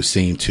only one who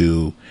seemed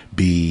to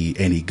be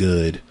any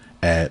good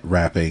at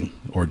rapping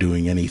or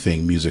doing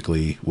anything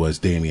musically was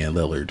Damian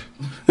Lillard.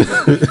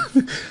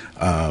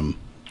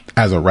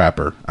 As a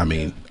rapper, I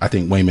mean, I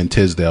think Wayman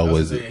Tisdale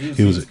was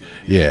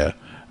yeah.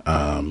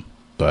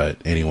 But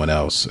anyone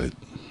else,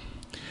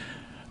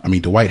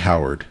 Dwight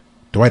Howard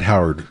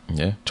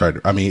tried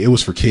to, it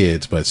was for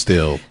kids, but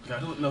still.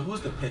 God,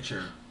 who's the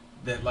pitcher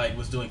that, like,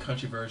 was doing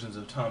country versions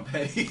of Tom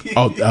Petty?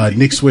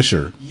 Nick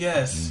Swisher.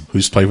 Yes.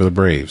 Who's played for the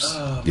Braves.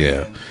 Oh,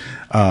 yeah.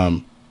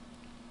 Man.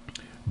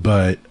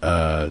 But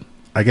I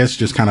guess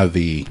just kind of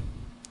the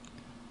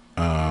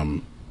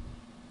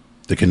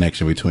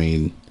connection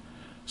between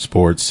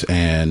sports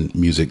and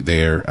music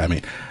there.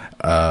 When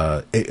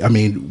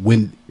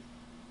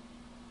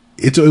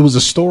it was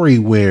a story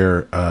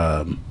where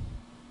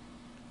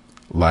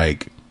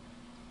like,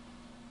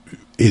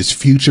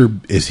 is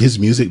his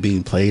music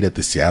being played at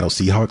the Seattle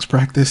Seahawks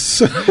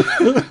practice?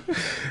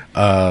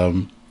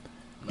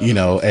 You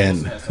know,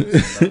 and Has something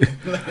to say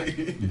about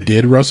it.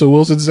 did Russell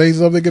Wilson say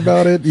something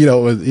about it? And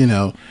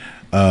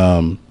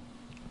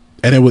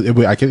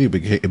I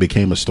think it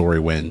became a story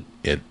when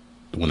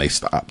they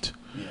stopped.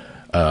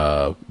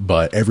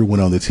 But everyone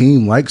on the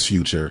team likes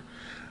Future,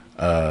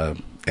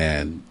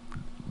 and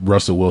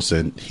Russell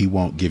Wilson, he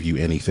won't give you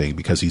anything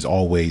because he's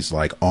always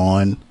like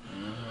on,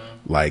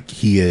 like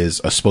he is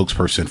a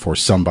spokesperson for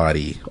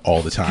somebody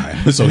all the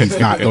time. So he's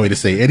not going to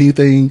say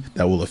anything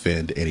that will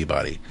offend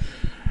anybody.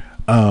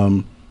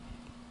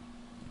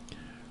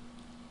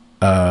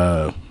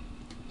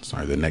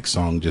 Sorry, the next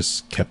song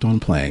just kept on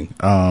playing.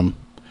 How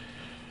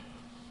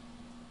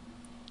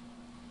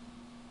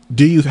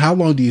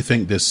long do you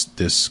think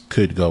this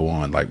could go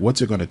on? Like,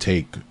 what's it going to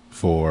take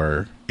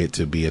for it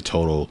to be a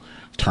total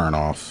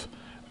turnoff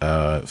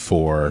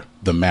for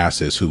the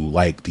masses who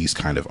like these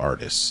kind of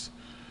artists?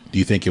 Do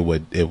you think it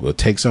would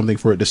take something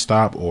for it to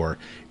stop, or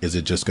is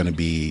it just going to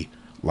be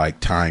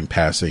like time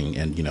passing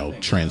and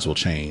trends will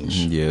change?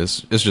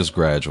 Yes, it's just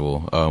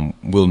gradual.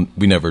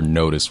 We never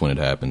notice when it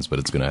happens, but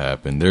it's going to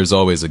happen. There's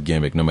always a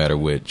gimmick, no matter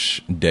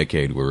which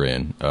decade we're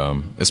in,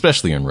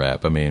 especially in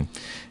rap. I mean,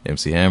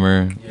 MC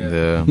Hammer,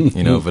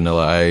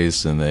 Vanilla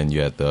Ice, and then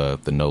you had the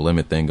No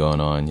Limit thing going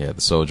on. You had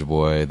the Soulja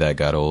Boy, that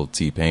got old.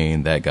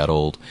 T-Pain, that got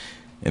old,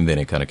 and then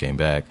it kind of came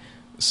back.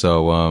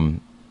 So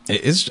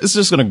it's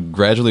just going to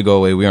gradually go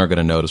away. We aren't going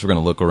to notice. We're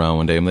going to look around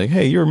one day and be like,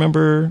 hey, you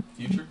remember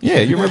Future? Yeah,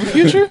 you remember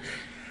Future?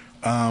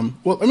 Well,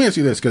 let me ask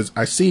you this, because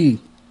I've seen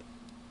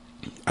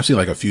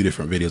like a few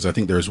different videos. I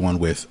think there's one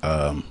with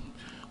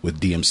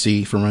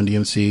DMC from Run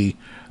DMC.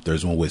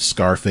 There's one with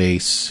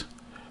Scarface.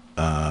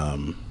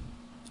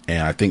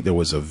 And I think there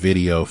was a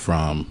video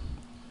from,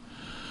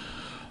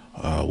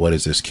 what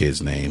is this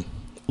kid's name?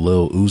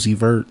 Lil Uzi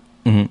Vert?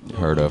 Mm-hmm.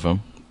 Heard of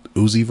him.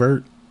 Uzi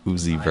Vert?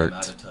 Uzi I Vert. am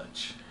out of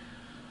touch.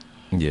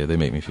 Yeah, they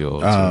make me feel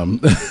old.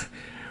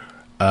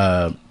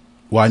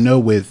 Well, I know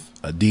with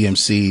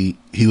DMC,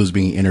 he was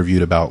being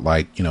interviewed about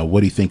like,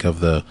 what do you think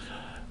of the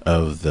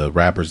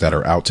rappers that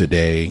are out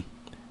today?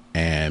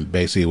 And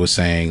basically was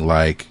saying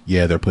like,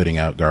 yeah, they're putting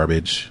out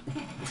garbage.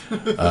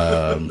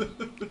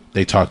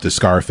 They talked to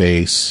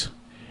Scarface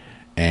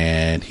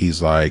and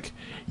he's like,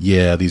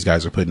 yeah, these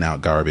guys are putting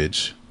out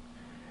garbage.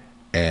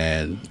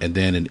 And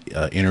then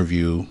an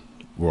interview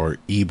where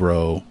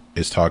Ebro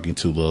is talking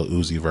to Lil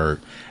Uzi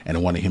Vert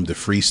and wanted him to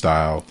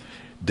freestyle.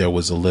 There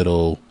was a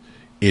little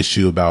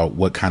issue about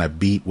what kind of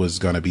beat was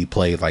going to be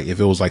played. Like if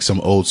it was like some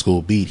old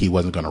school beat, he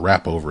wasn't going to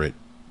rap over it.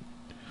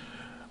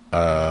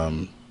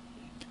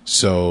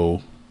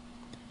 So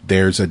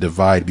there's a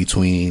divide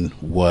between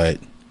what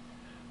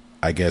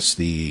I guess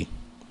the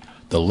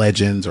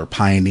legends or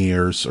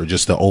pioneers or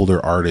just the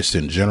older artists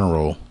in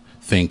general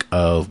think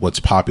of what's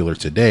popular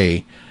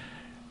today.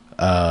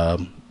 They're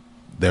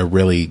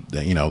really,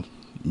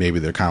 maybe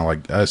they're kind of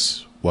like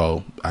us.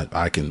 Well,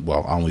 I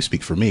only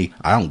speak for me.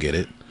 I don't get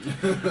it.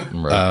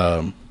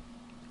 Right.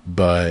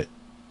 But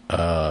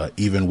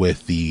even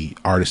with the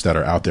artists that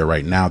are out there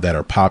right now that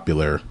are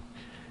popular,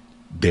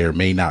 there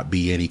may not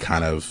be any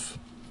kind of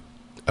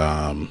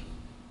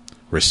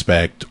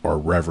respect or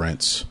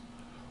reverence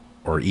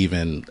or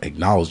even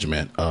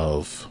acknowledgement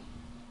of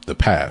the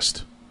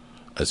past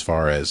as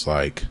far as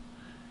like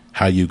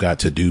how you got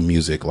to do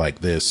music like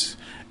this,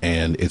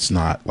 and it's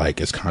not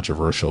like as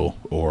controversial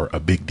or a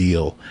big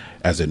deal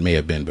as it may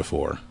have been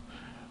before.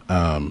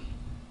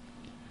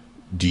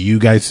 Do you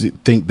guys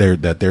think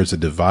that there's a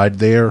divide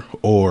there,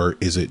 or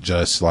is it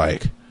just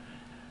like,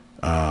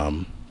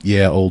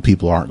 old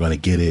people aren't going to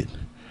get it,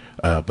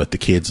 but the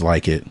kids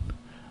like it,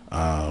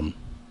 and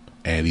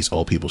these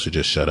old people should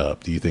just shut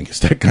up? Do you think it's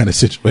that kind of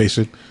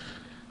situation?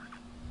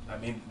 I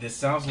mean, this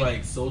sounds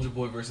like Soulja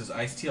Boy versus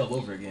Ice-T all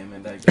over again,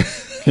 man.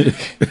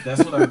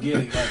 That's what I'm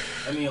getting. Like,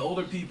 I mean,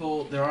 older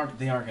people, they aren't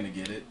going to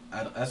get it.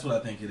 That's what I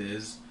think it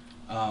is.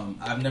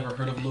 I've never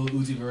heard of Lil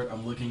Uzi Vert.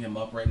 I'm looking him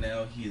up right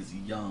now. He is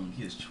young.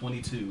 He is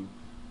 22.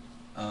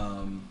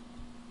 Don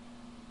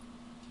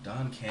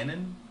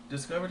Cannon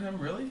discovered him,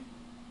 really?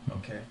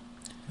 Okay.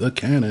 The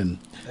Cannon.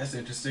 That's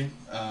interesting.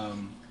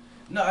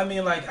 No, I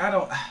mean, like,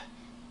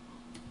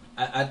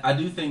 I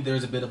do think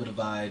there's a bit of a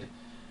divide,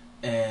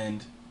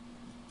 and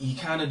you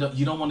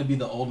don't want to be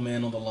the old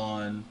man on the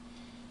lawn,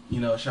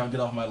 shouting,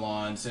 get off my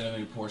lawn, sitting on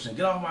your porch, and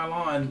get off my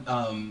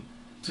lawn,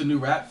 to new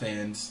rap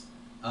fans,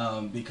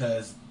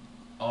 because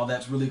all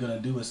that's really going to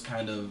do is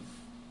kind of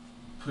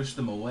push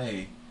them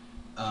away.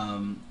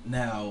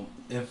 Now,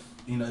 if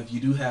you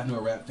do have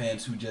newer rap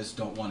fans who just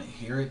don't want to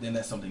hear it, then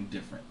that's something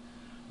different.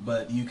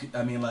 But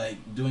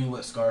doing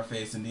what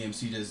Scarface and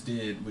DMC just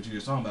did, which you were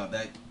talking about,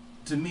 that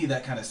to me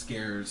that kind of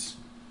scares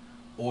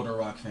older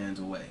rock fans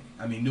away.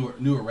 I mean,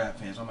 newer rap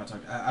fans. What am I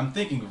talking? I'm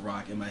thinking of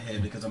rock in my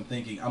head because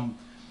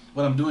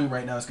what I'm doing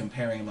right now is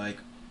comparing like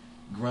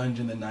grunge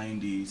in the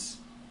 '90s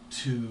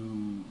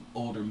to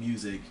older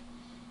music.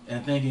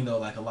 And thinking though,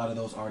 like a lot of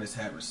those artists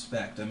had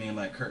respect. I mean,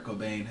 like Kurt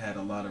Cobain had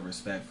a lot of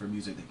respect for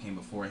music that came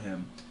before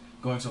him,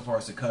 going so far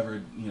as to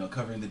covering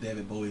the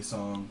David Bowie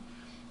song,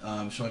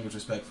 showing his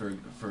respect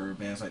for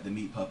bands like the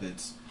Meat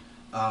Puppets,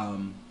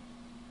 and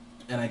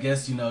and I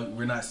guess, you know,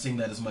 we're not seeing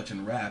that as much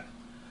in rap,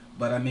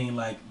 but I mean,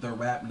 like, the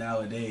rap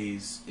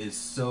nowadays is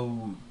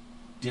so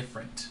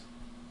different.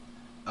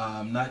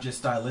 Not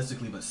just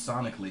stylistically, but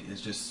sonically,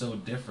 it's just so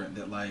different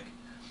that, like,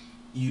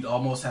 you'd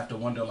almost have to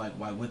wonder, like,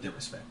 why would they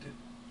respect it?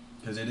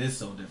 Because it is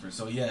so different.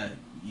 So yeah,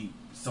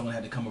 someone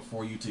had to come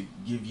before you to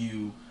give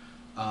you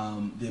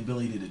the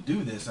ability to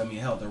do this. I mean,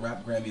 hell, the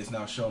Rap Grammy is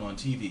now shown on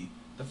TV.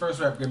 The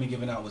first Rap Grammy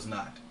given out was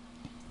not.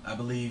 I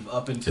believe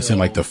up until... It's in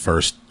like the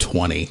first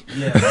 20.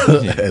 Yeah.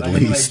 At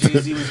least. Like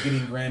Jay-Z was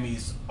getting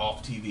Grammys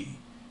off TV.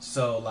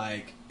 So,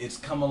 like, it's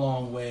come a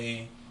long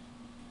way.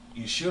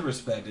 You should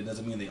respect it.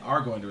 Doesn't mean they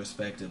are going to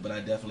respect it, but I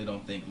definitely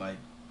don't think, like,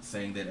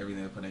 saying that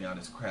everything they're putting out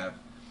is crap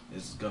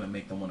is going to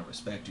make them want to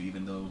respect you,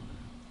 even though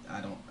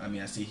I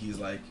see he's,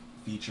 like,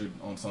 featured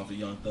on songs with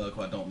Young Thug,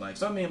 who I don't like.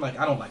 So, I mean, like,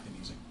 I don't like the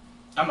music.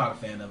 I'm not a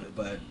fan of it,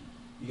 but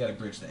you got to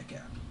bridge that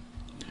gap.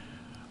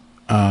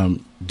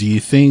 Do you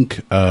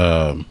think...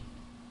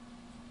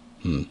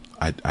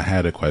 I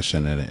had a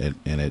question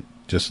and it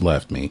just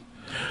left me.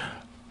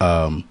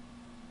 As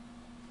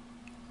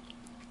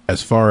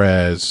far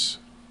as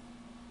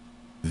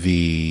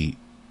do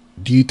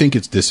you think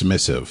it's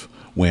dismissive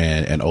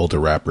when an older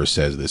rapper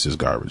says this is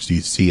garbage? Do you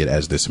see it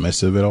as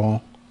dismissive at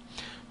all?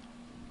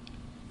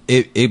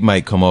 It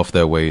might come off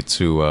that way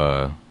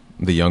to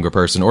the younger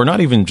person, or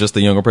not even just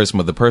the younger person,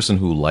 but the person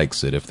who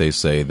likes it. If they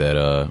say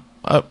that,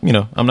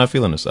 I'm not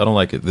feeling this, I don't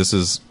like it, this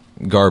is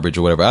garbage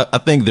or whatever. I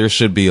think there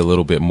should be a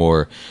little bit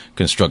more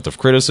constructive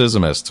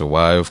criticism as to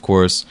why, of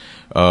course.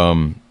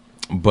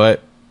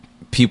 But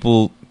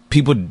people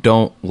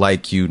don't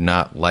like you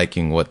not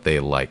liking what they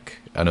like.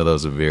 I know that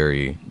was a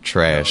very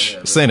trash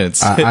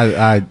sentence.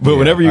 But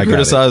whenever you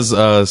criticize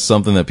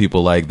something that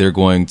people like,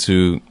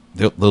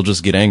 they'll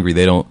just get angry.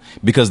 They don't,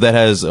 because that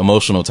has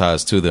emotional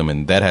ties to them,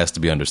 and that has to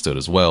be understood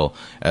as well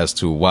as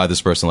to why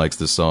this person likes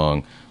this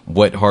song.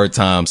 What hard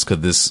times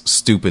could this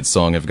stupid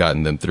song have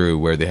gotten them through,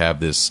 where they have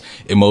this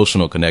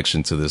emotional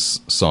connection to this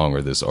song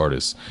or this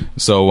artist?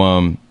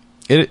 So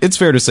it's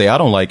fair to say I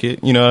don't like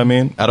it. You know what I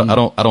mean? I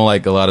don't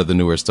like a lot of the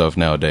newer stuff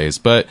nowadays.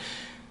 But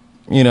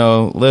you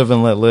know, live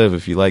and let live.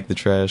 If you like the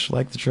trash,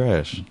 like the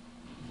trash.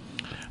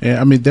 Yeah,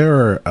 I mean,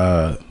 there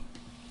are.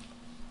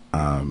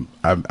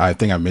 I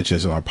think I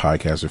mentioned this on our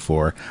podcast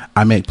before.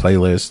 I make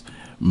playlists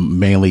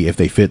mainly if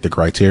they fit the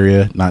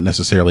criteria, not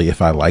necessarily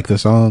if I like the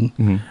song.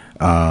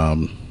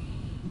 Mm-hmm.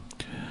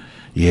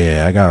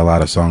 Yeah, I got a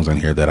lot of songs on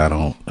here that I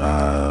don't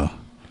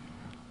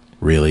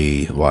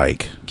really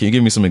like. Can you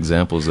give me some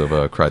examples of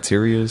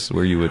criterias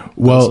where you would?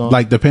 Well,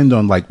 like depend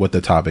on like what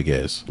the topic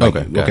is. Like,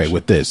 okay, gotcha. Okay.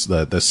 With this,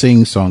 the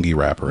sing-songy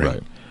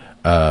rappering,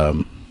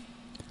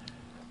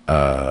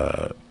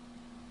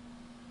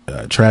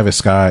 right. Travis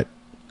Scott.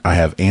 I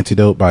have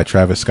Antidote by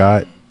Travis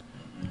Scott.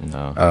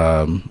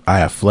 No. I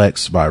have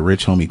Flex by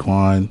Rich Homie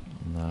Quan.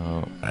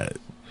 No.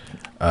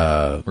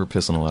 We're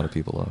pissing a lot of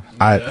people off.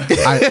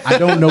 I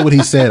don't know what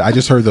he said. I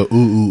just heard the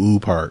ooh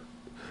part.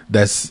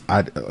 That's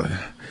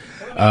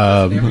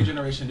every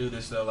generation do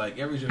this though. Like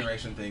every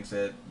generation thinks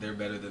that they're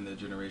better than the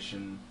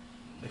generation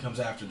that comes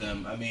after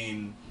them. I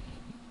mean,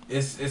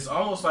 it's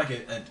almost like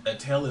a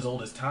tale as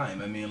old as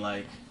time. I mean,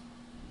 like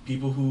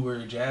people who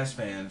were jazz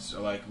fans,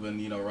 or like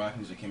when rock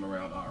music came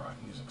around, rock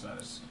music's not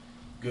as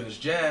good as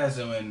jazz,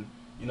 and when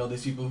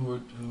these people who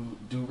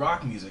do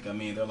rock music, I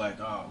mean, they're like,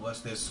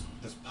 what's this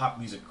pop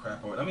music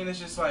crap? Or I mean, it's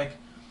just like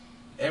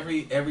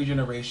every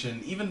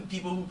generation, even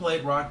people who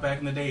played rock back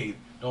in the day,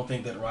 don't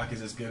think that rock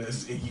is as good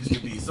as it used to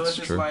be. So it's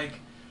just true. Like,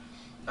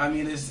 I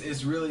mean,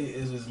 it's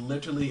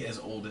literally as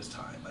old as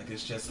time. Like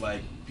it's just like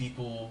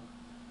people,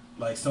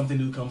 like something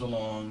new comes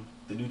along,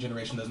 the new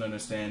generation doesn't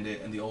understand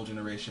it, and the old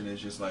generation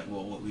is just like,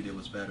 well, what we did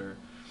was better.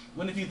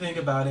 When if you think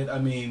about it, I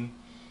mean,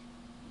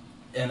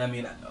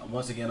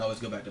 once again, I always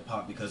go back to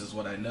pop because it's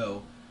what I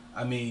know.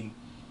 I mean,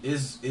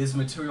 is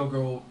Material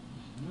Girl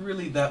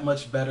really that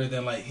much better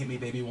than like Hit Me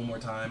Baby One More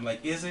Time?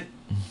 Like, is it?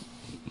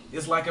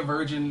 Is Like a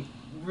Virgin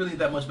really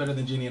that much better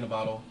than Genie in a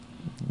Bottle?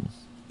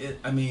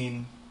 I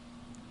mean,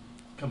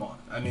 come on.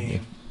 I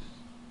mean,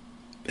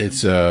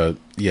 it's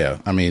yeah.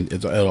 I mean,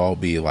 it'll all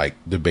be like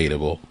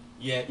debatable.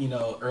 Yeah,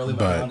 early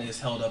Madonna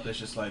is held up as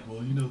just like, well,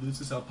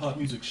 this is how pop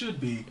music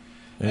should be,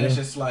 and it's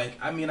just like,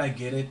 I mean, I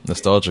get it.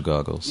 Nostalgia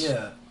goggles.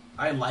 Yeah,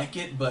 I like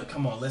it, but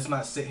come on, let's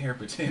not sit here and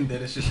pretend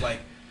that it's just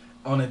like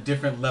on a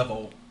different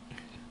level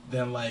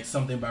than like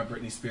something by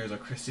Britney Spears or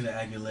Christina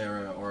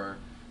Aguilera or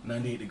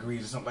 98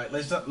 Degrees or something.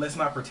 Like, let's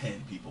not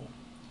pretend, people.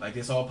 Like,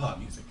 it's all pop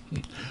music.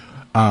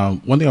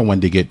 One thing I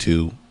wanted to get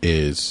to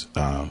is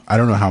I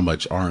don't know how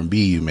much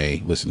R&B you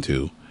may listen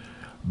to,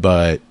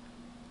 but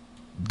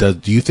do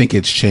you think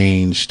it's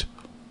changed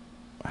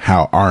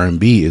how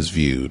R&B is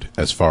viewed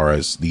as far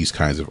as these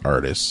kinds of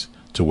artists,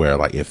 to where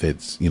like if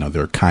it's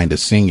they're kind of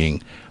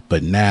singing,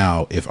 but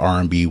now if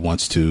R&B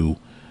wants to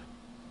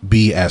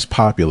be as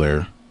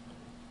popular,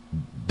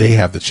 they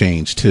have to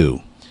change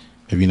too?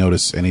 Have you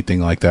noticed anything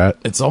like that?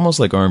 It's almost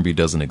like R&B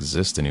doesn't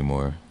exist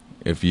anymore.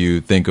 If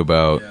you think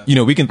about,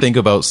 we can think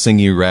about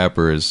singing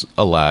rappers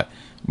a lot,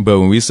 but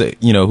when we say,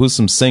 who's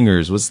some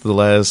singers, what's the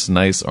last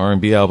nice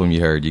R&B album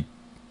you heard?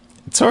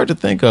 It's hard to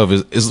think of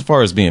as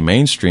far as being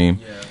mainstream.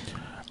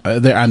 Yeah.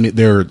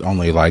 There are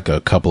only like a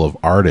couple of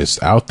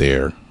artists out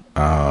there.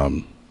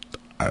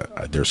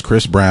 There's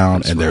Chris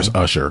Brown and there's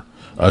Usher.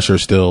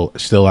 Usher's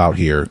still out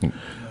here,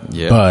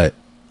 Yeah, but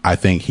I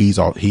think he's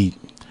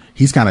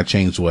kind of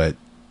changed what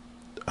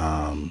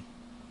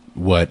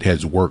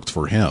has worked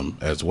for him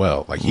as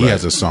well. Like he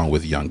has a song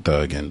with Young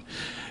Thug, and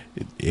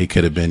it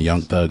could have been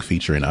Young Thug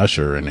featuring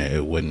Usher, and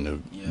it wouldn't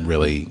have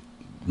really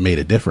made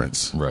a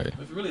difference. right.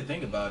 If you really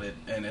think about it,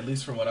 and at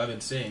least from what I've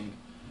been seeing,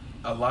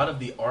 a lot of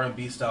the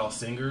R&B style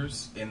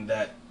singers in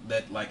that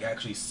like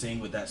actually sing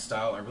with that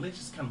style are really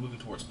just kind of moving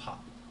towards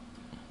pop.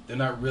 They're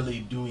not really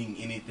doing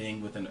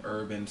anything with an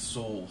urban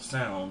soul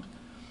sound.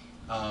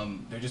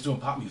 They're just doing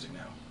pop music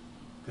now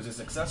because it's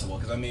accessible.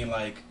 Because I don't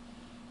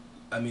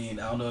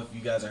know if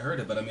you guys have heard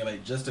it, but I mean,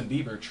 like Justin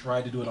Bieber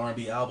tried to do an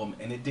R&B album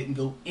and it didn't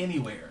go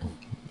anywhere,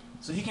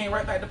 so he came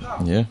right back to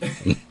pop. Yeah.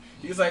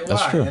 He was like,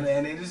 That's why? true. And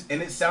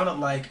it sounded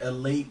like a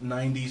late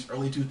 '90s,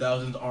 early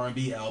 2000s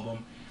R&B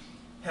album.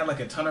 Had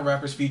like a ton of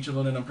rappers featured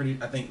on it.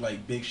 I think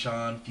like Big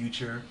Sean,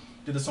 Future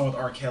did a song with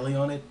R. Kelly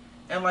on it,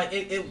 and like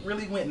it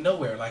really went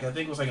nowhere. Like I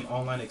think it was like an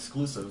online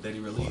exclusive that he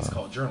released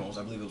called Journals,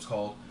 I believe it was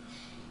called.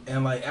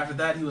 And like after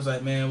that, he was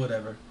like, man,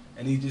 whatever.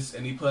 And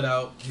he put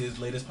out his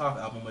latest pop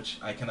album, which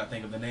I cannot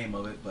think of the name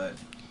of it, but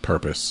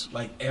Purpose.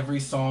 like every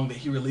song that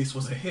he released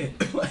was a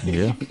hit. Like,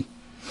 Yeah.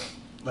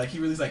 like he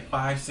released like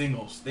 5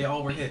 singles. They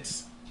all were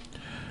hits.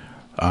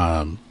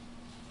 Justin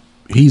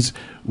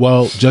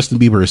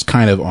Bieber is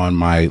kind of on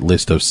my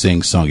list of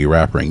sing-songy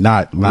rapping.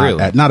 Not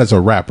Really? not as a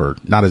rapper,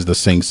 not as the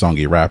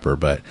sing-songy rapper,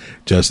 but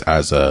just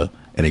as an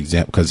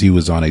example, because he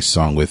was on a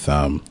song with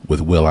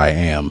Will I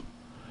Am,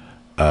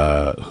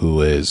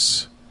 who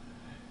is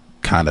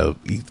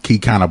he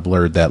kind of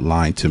blurred that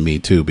line to me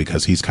too,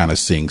 because he's kind of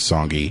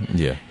sing-songy.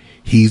 Yeah.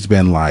 He's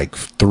been like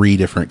 3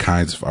 different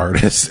kinds of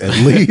artists at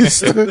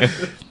least.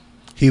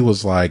 He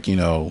was like,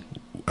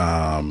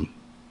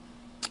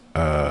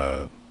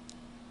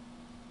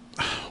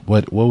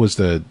 what was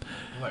the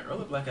Like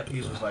early Black Eyed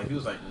Peas was like he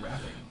was like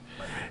rapping.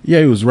 Like,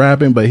 he was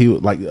rapping, but he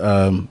was like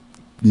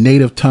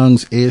native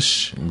tongues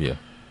ish. Yeah.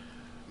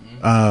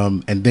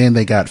 And then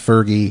they got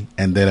Fergie,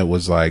 and then it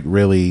was like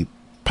really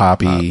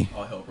poppy,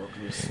 all hell broke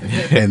loose.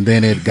 and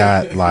then it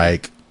got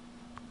like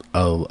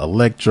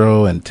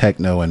electro and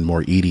techno and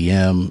more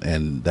EDM,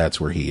 and that's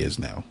where he is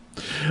now.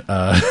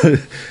 I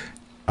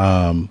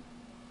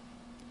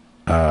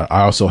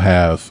also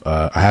have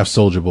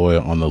Soulja Boy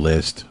on the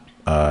list.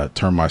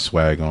 Turn My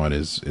Swag On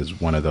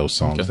is one of those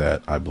songs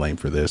that I blame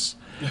for this.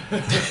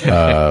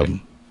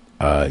 Kid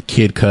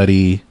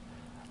Cudi.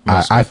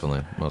 Most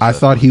definitely. I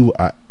thought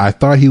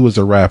he was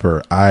a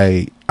rapper.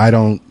 I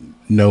don't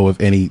know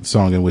of any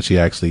song in which he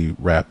actually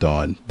rapped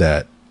on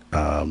that's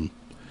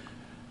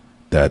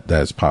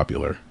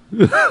popular.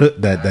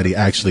 that he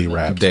actually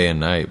rapped. Day and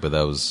Night, but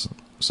that was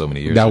so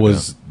many years That ago.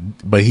 was,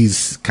 but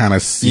he's kind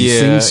of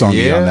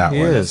sing-songy on that he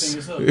one. is. Sing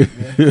us up,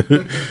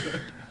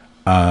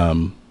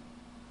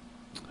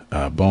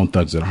 yeah. Bone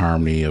Thugs and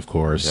Harmony, of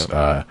course.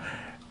 Yep.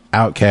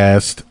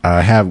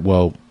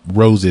 Outkast.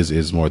 Roses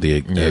is more the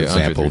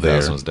example Andre 3000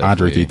 there. was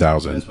Andre definitely-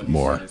 3000 That's when he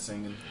more. started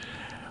singing.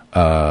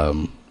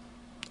 I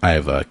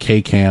have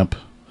K Camp.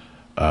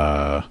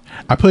 I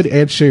put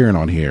Ed Sheeran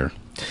on here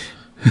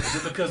Is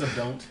it because of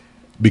Don't?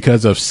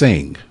 because of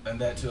Sing. And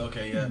that too,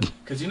 okay, yeah.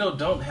 Because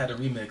Don't had a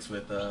remix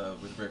with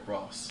Rick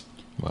Ross.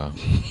 Wow.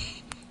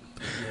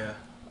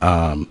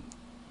 Yeah.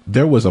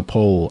 There was a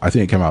poll, I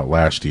think it came out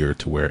last year,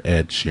 to where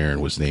Ed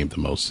Sheeran was named the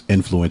most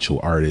influential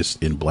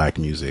artist in black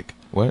music.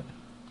 What?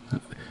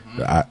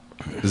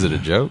 Is it a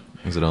joke?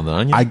 Is it on the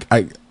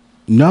Onion?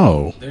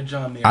 No. They're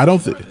John marrying I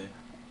don't him, think. aren't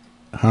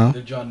they? Huh?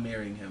 They're John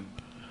marrying him.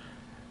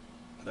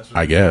 That's what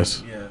I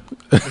guess. Yeah.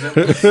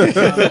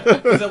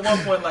 Because at one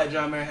point, like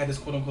John Mayer had this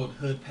quote unquote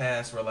hood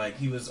pass where like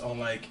he was on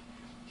like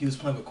he was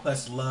playing with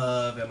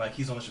Questlove and like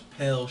he's on the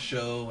Chappelle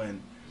show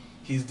and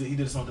he did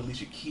a song with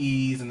Alicia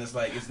Keys and it's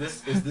like is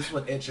this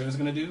what Ed Sheeran's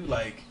gonna do?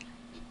 Like,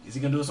 is he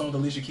gonna do a song with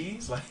Alicia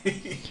Keys? Like,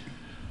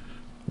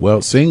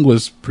 Well, Sing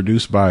was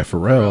produced by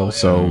Pharrell, yeah.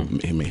 so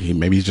he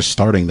maybe he's just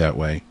starting that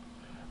way.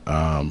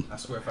 I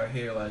swear if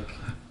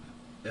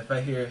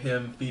I hear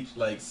him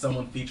like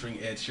someone featuring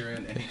Ed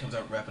Sheeran and he comes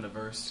out rapping a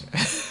verse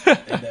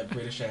in that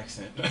British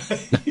accent.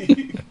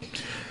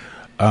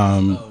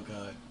 Oh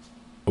God.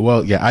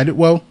 Well, yeah,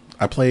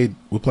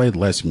 we played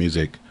less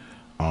music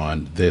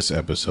on this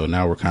episode.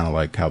 Now we're kind of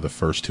like how the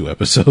first 2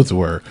 episodes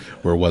were,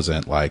 where it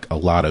wasn't like a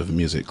lot of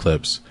music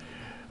clips.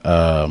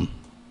 But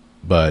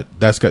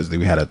that's because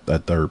we had a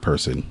third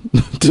person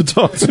to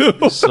talk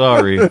to.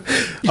 Sorry.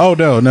 Oh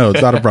no,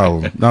 it's not a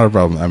problem. Not a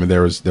problem. I mean,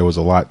 there was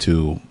a lot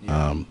to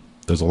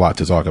there's a lot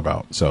to talk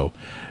about. So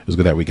it was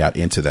good that we got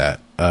into that.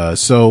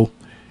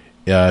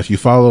 If you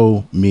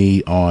follow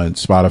me on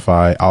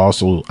Spotify,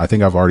 I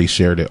think I've already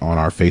shared it on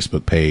our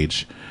Facebook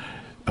page.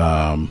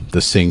 The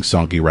Sing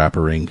Songy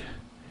Rappering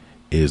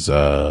is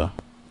the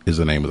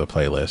name of the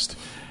playlist.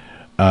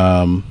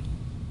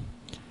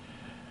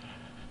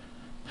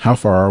 How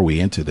far are we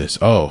into this?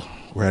 Oh,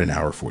 we're at an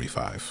hour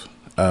 45.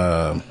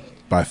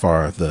 by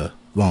far the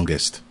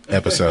longest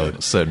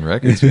episode. Setting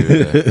records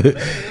here.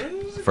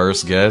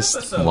 First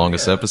guest,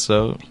 longest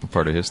episode,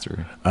 part of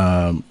history.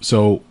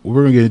 So what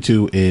we're gonna get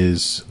into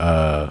is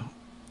my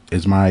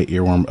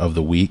earworm of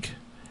the week.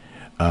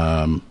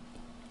 One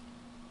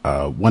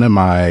of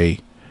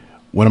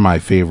my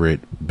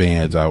favorite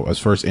bands. I was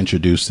first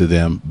introduced to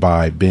them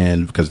by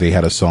Ben because they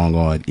had a song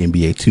on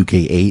NBA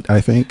 2K8, I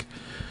think,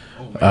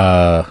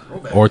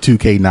 or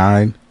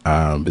 2K9.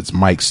 It's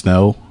Mike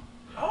Snow,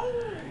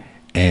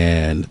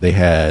 and they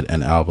had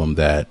an album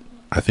that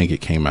I think it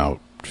came out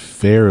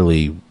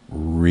fairly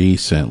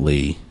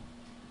recently.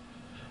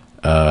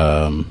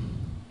 Well,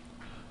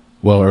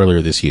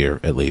 earlier this year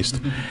at least,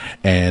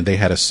 and they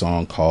had a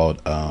song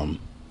called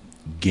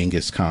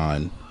Genghis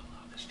Khan,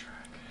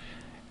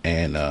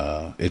 and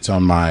it's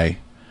on my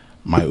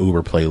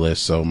Uber playlist,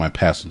 so my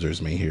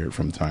passengers may hear it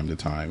from time to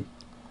time.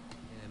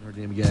 And her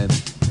name again,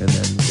 and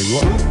then there you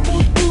are.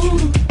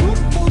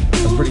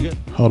 That's pretty good.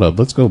 Hold up,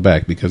 let's go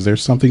back because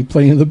there's something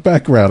playing in the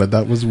background, and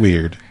that was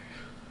weird.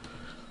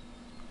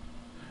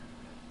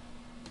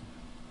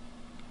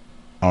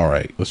 All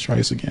right, let's try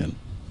this again.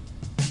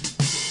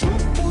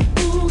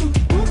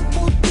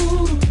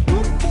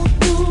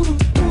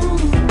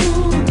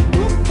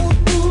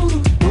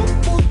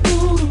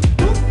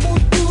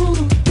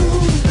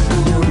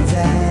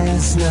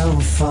 There's no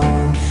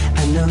phone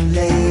and no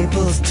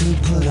labels to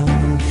put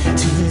on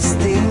to this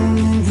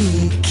thing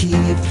we keep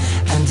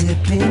and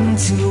dip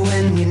into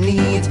when we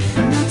need.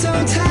 I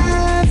don't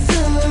have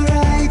the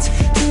right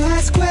to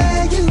ask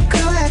where you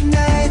go at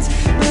night,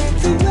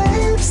 but the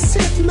waves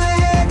hit my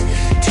head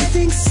to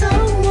think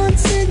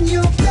someone's in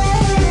your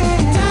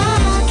bed.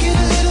 I get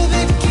a little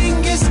bit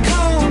Genghis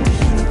Khan.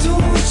 I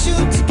don't want you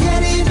to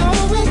get it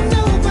on with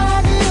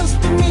nobody else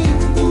but me.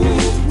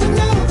 With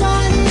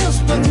nobody else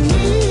but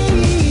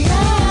me. I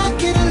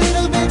get a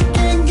little bit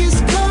Genghis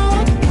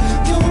Khan.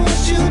 Don't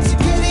want you to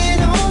get it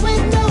on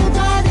with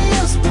nobody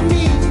else but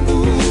me.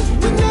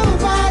 With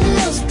nobody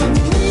else but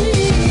me.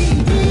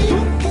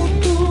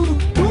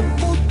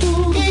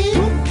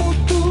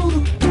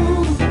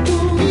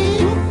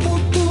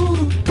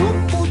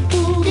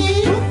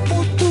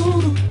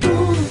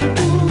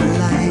 And the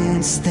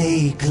lights,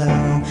 they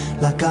glow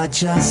like I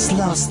just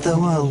lost the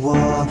World War,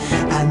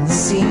 and the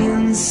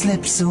scene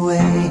slips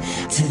away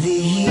to the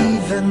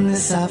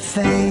evenness I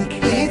fake.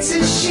 It's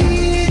a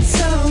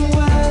shit-ton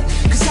world,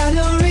 'cause I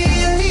don't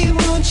really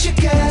want you,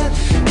 girl,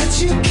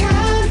 but you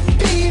can't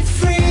be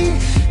free,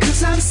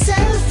 'cause I'm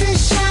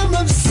selfish, I'm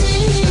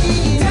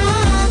obscene.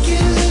 I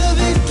get a little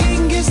bit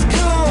Genghis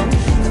Khan.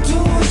 I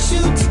don't want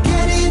you to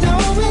get it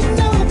on with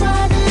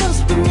nobody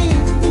else but me.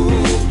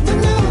 With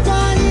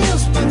nobody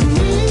else but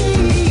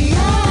me. I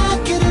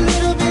get a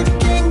little bit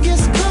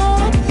Genghis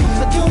Khan.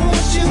 I don't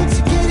want you to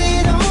get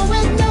it on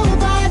with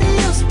nobody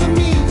else but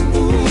me.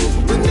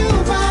 With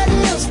nobody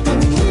else but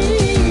me.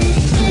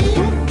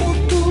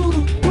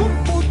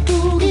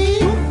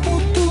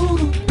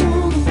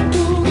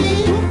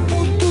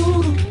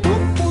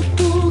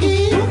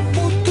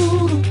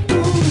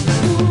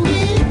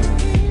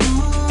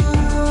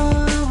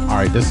 All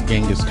right, this is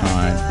Genghis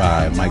Khan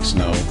by Mike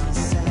Snow.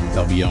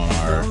 They'll be on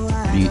our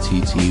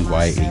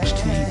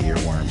BTTYHT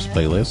Earworms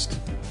playlist.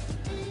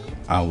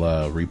 I'll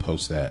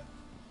repost that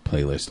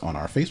playlist on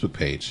our Facebook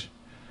page.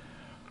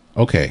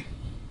 Okay,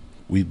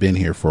 we've been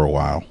here for a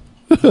while.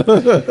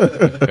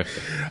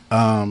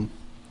 And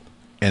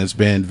it's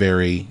been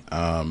very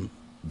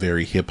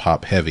hip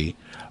hop heavy.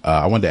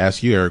 I wanted to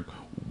ask you, Eric,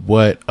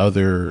 what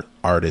other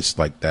artists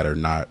like that are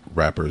not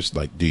rappers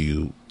like do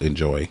you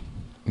enjoy?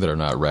 That are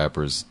not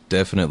rappers.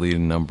 Definitely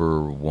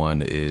number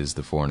one is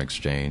the Foreign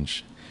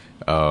Exchange.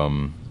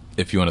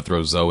 If you want to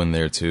throw Zoe in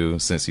there too,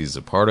 since he's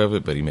a part of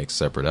it, but he makes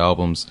separate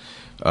albums.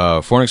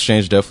 Foreign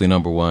Exchange definitely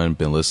number one.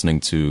 Been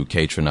listening to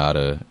K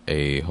Tronada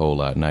a whole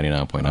lot,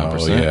 99.9%.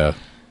 Oh yeah,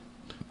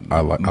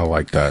 I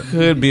like that.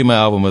 Could be my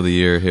album of the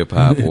year, hip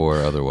hop or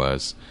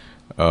otherwise.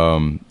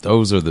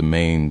 Those are the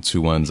main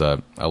two ones. I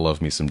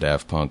love me some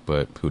Daft Punk,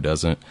 but who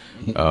doesn't?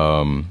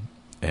 And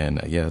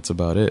yeah, that's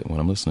about it.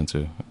 What I'm listening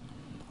to.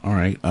 All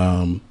right.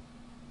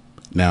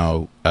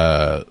 Now,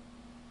 I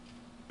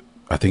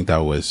think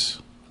that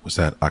was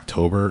that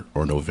October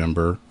or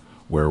November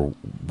where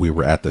we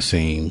were at the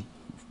same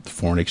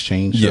Foreign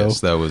Exchange show? Yes,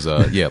 that was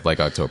like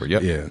October.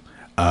 Yep. Yeah.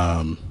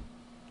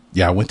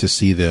 Yeah, I went to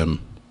see them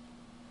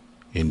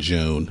in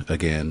June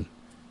again.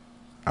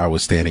 I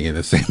was standing in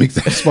the same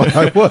exact spot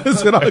I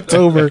was in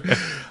October.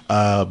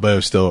 But it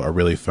was still a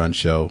really fun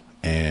show.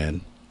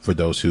 And for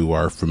those who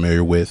are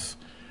familiar with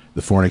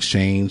the Foreign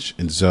Exchange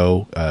and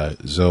Zoe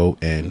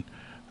and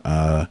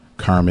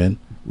Carmen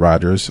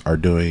Rogers are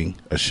doing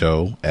a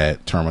show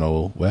at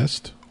Terminal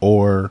West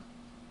or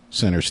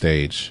Center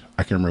Stage.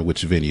 I can't remember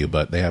which venue,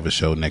 but they have a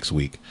show next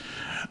week.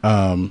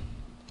 So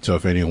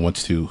if anyone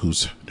wants to, who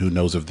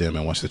knows of them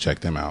and wants to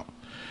check them out,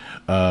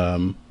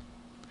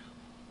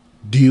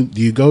 do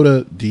you go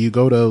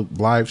to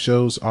live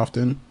shows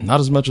often? Not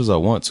as much as I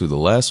want to. The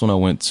last one I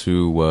went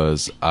to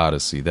was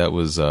Odyssey. That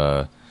was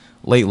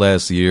late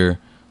last year,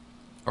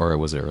 or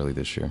was it early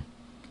this year?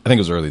 I think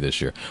it was early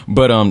this year,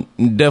 but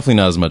definitely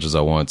not as much as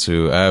I want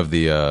to. I have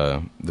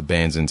the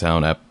Bands in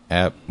Town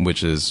app,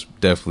 which is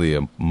definitely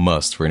a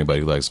must for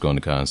anybody who likes going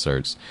to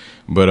concerts.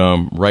 But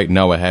right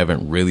now, I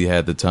haven't really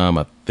had the time.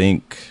 I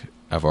think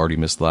I've already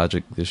missed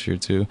Logic this year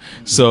too,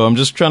 so I'm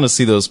just trying to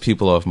see those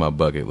people off my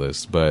bucket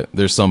list. But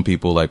there's some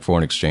people like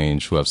Foreign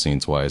Exchange who I've seen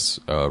twice,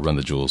 Run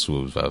the Jewels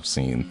who I've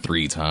seen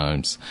 3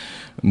 times,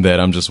 that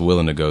I'm just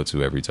willing to go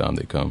to every time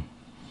they come.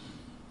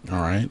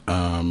 All right.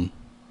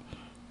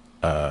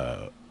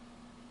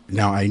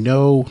 Now I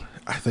know.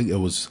 I think it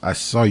was. I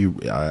saw you.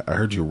 I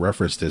heard you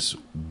reference this.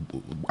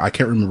 I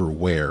can't remember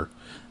where,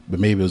 but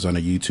maybe it was on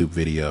a YouTube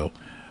video.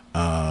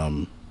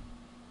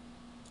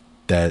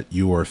 That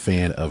you were a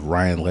fan of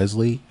Ryan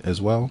Leslie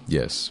as well.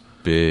 Yes,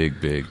 big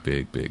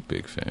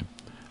fan.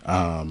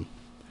 I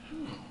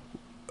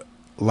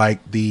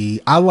like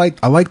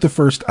the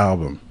first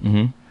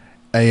album,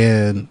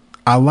 and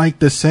I like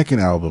the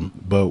second album.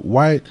 But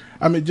why?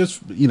 I mean,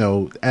 just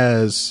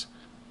as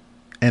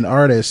an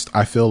artist,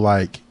 I feel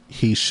like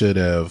he should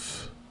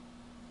have.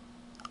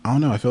 I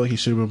don't know. I feel like he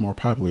should have been more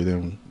popular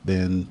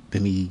than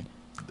he.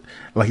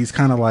 Like he's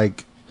kind of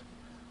like.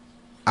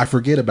 I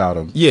forget about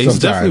him. Yeah, he's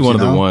definitely one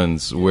of the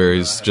ones where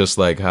it's just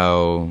like,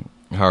 how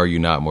are you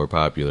not more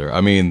popular?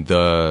 I mean,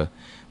 the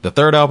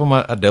third album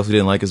I definitely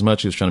didn't like as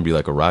much. He was trying to be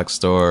like a rock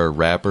star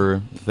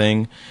rapper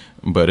thing,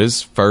 but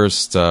his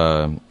first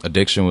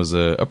Addiction was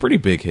a pretty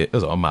big hit. It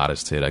was a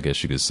modest hit, I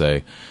guess you could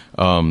say.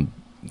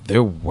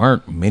 There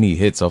weren't many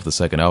hits off the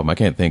second album. I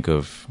can't think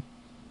of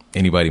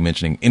anybody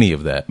mentioning any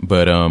of that,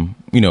 but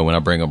when I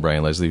bring up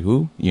Ryan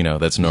Leslie,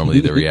 that's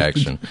normally the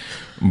reaction.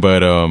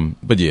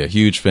 But yeah,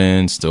 huge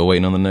fan. Still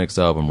waiting on the next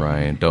album,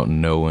 Ryan.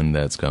 Don't know when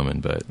that's coming,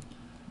 but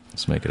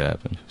let's make it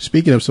happen.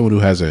 Speaking of someone who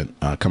hasn't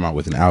come out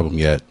with an album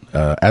yet,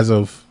 as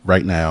of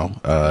right now,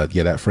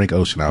 that Frank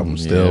Ocean album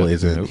still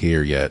isn't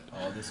here yet.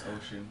 All this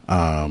ocean.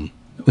 No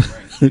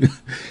Frank.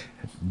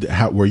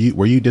 How were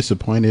you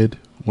disappointed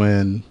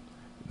when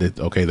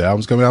the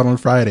album's coming out on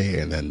Friday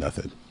and then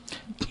nothing?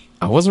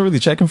 I wasn't really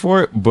checking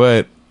for it,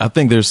 but I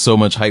think there's so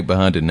much hype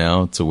behind it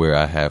now to where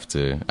I have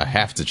to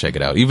check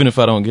it out, even if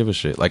I don't give a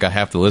shit. Like, I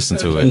have to listen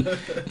to it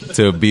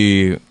to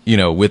be,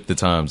 with the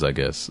times, I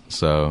guess.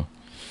 So,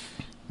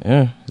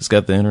 yeah, it's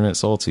got the internet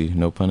salty.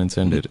 No pun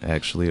intended.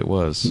 Actually, it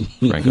was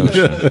Frank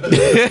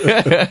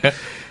Ocean.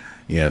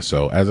 Yeah.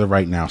 So as of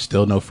right now,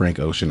 still no Frank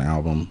Ocean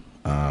album.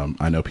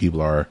 I know people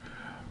are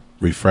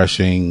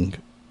refreshing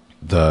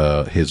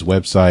his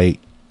website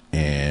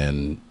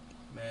and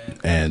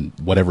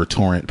whatever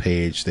torrent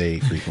page they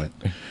frequent.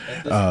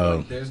 At this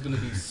point, there's going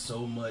to be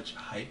so much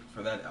hype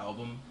for that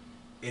album.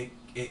 It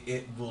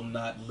will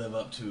not live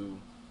up to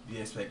the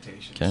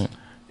expectations. Okay.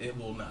 It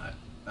will not.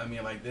 I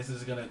mean, like, this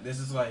is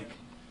like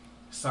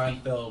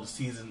Seinfeld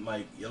season,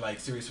 like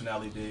series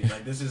finale big.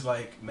 Like, this is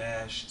like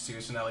MASH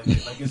series finale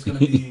big. Like, it's going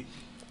to be.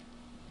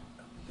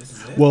 This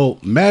is it. Well,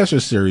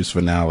 MASH's series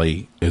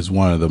finale is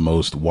one of the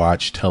most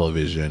watched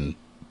television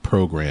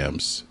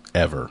programs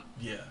ever.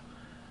 Yeah.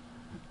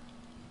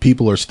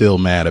 people are still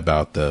mad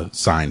about the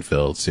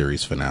Seinfeld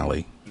series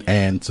finale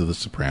and to the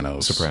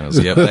Sopranos.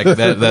 Yep,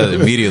 that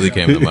immediately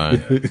came to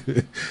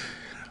mind.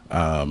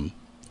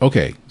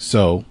 Okay,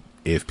 so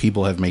if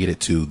people have made it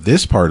to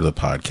this part of the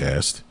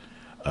podcast,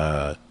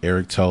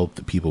 Eric, tell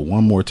the people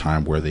one more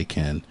time where they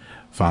can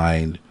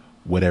find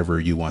whatever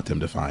you want them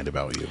to find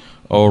about you.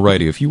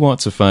 Alrighty, if you want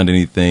to find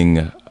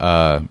anything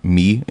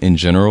me in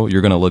general,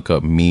 you're going to look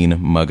up Mean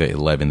Mugga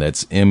 11.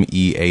 That's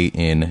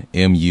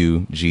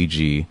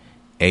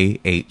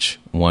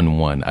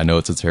MEANMUGGAH11. I know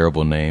it's a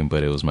terrible name,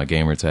 but it was my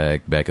gamer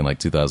tag back in like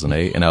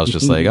 2008, and I was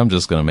just like, I'm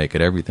just going to make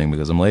it everything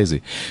because I'm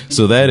lazy.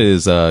 So that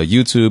is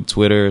YouTube,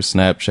 Twitter,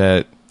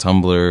 Snapchat,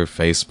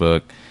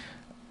 Tumblr,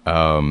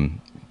 Facebook,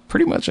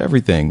 pretty much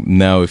everything.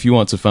 Now, if you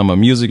want to find my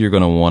music, you're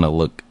going to want to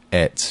look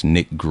at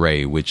Nick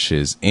Gray, which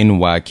is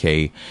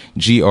NYKGREY,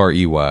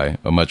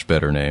 a much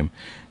better name,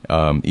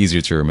 easier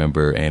to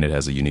remember, and it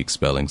has a unique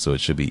spelling, so it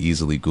should be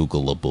easily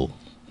Googleable.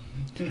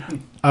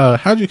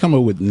 How'd you come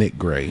up with Nick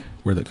Gray?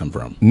 Where'd that come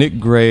from? Nick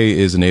Gray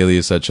is an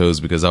alias I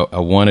chose because I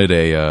wanted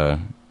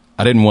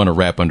I didn't want to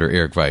rap under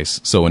Eric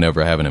Weiss, so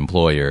whenever I have an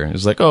employer,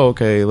 it's like, oh,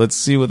 okay, let's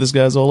see what this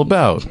guy's all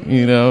about,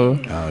 you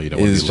know? Oh, you don't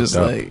want it's to be just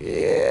looked like,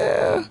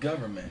 yeah.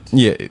 Government.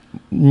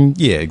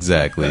 Yeah,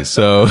 exactly.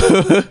 So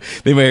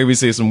they may hear me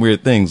say some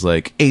weird things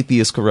like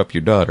atheists corrupt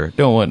your daughter.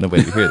 Don't want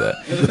nobody to hear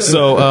that.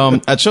 So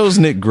I chose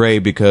Nick Gray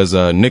because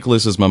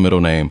Nicholas is my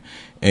middle name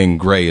and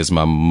Gray is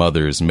my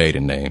mother's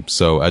maiden name.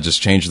 So I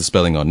just changed the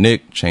spelling on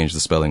Nick, changed the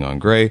spelling on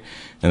Gray,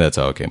 and that's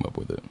how I came up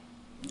with it.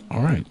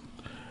 All right.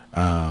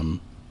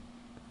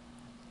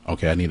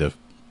 Okay, I need to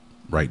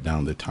write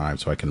down the time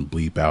so I can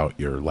bleep out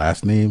your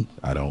last name.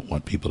 I don't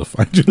want people to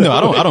find you. No,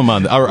 I don't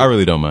mind. I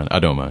really don't mind. I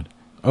don't mind.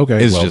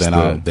 Okay, It's well just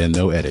then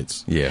no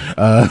edits.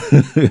 Yeah.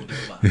 We'll do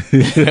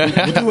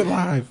it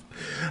live.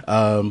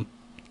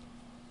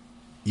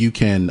 You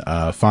can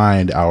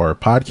find our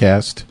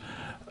podcast,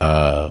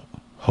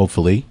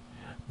 hopefully,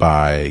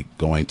 by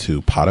going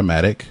to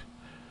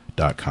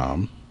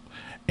Podomatic.com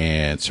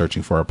and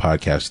searching for our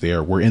podcast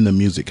there. We're in the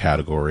music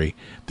category.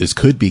 This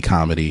could be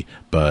comedy,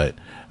 but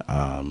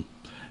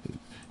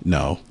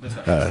no.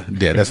 Yeah,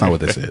 that's not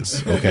what this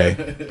is.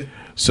 Okay.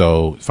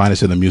 So find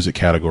us in the music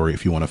category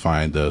if you want to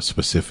find the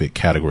specific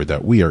category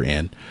that we are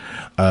in.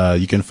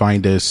 You can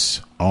find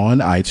us on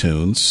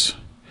iTunes.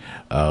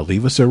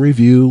 Leave us a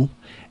review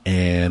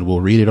and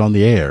we'll read it on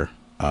the air.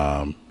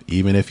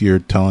 Even if you're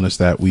telling us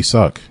that we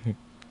suck,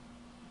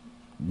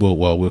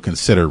 we'll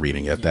consider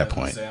reading at that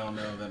point. Say, I don't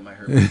know, that might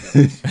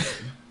hurt.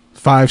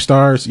 5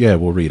 stars, yeah,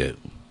 we'll read it.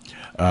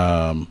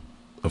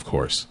 Of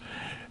course.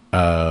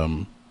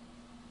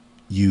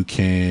 You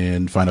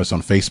can find us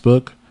on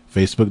Facebook,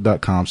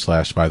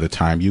 facebook.com/by the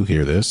time you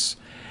hear this.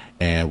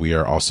 And we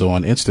are also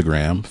on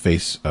Instagram,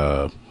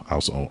 I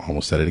also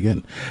almost said it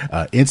again.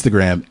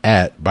 Instagram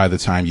at by the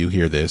time you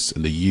hear this.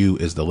 And the U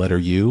is the letter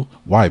U.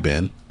 Why,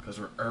 Ben? Because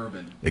we're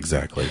urban.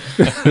 Exactly.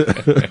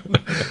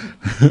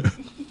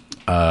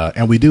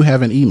 And we do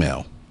have an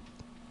email.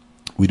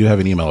 We do have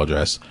an email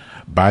address.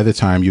 By the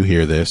time you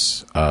hear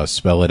this,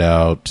 spell it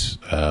out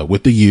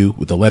with the U,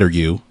 with the letter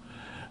U,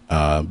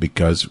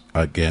 because,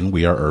 again,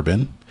 we are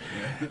urban.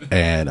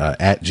 And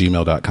at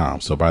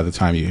gmail.com. So by the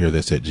time you hear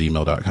this, at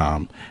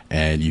gmail.com.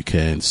 And you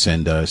can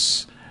send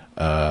us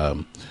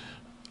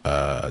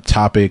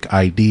topic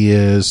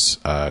ideas,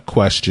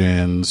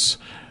 questions.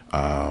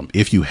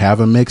 If you have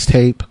a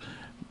mixtape,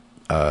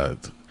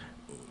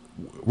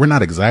 we're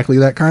not exactly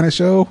that kind of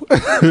show.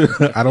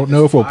 I don't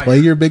know if we'll play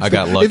your mixtape. I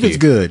got lucky. If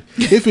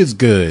it's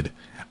good.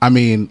 I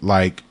mean,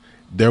 like,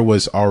 there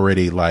was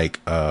already like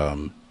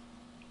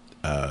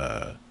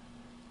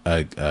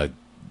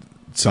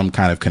some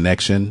kind of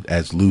connection,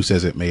 as loose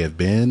as it may have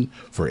been,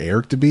 for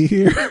Eric to be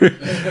here.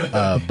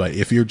 But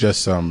if you're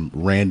just some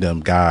random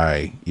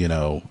guy, you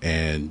know,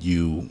 and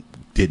you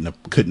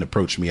couldn't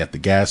approach me at the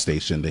gas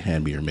station to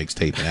hand me your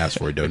mixtape and ask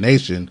for a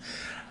donation,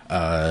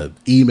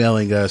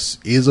 emailing us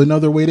is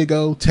another way to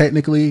go,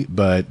 technically,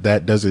 but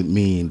that doesn't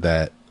mean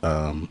that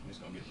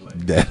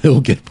that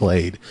it'll get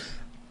played.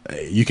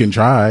 You can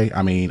try.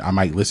 I mean, I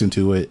might listen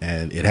to it,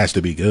 and it has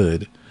to be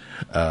good,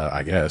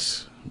 I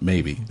guess.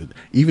 Maybe.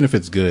 Even if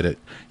it's good,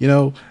 you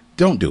know,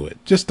 don't do it.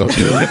 Just don't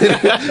do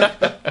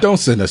it. Don't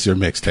send us your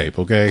mixtape,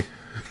 okay?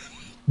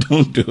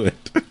 Don't do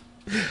it.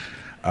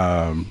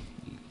 And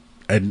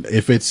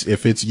if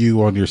it's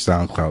you on your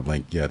SoundCloud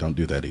link, yeah, don't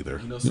do that either.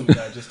 You know, some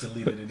guy just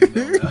deleted an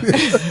email.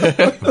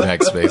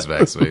 Backspace.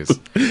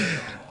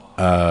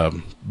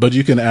 But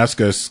you can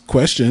ask us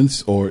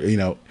questions, or you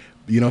know,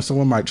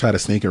 someone might try to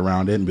sneak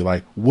around it and be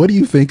like, "What do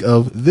you think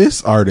of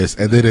this artist?"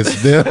 And then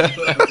it's them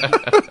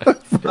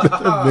for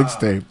the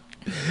mixtape.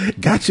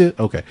 Gotcha.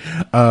 Okay.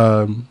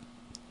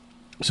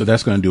 So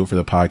that's going to do it for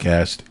the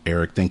podcast.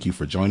 Eric, thank you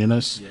for joining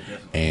us. Yeah,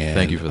 and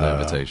Thank you for the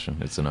invitation.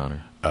 It's an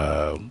honor.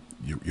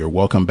 You're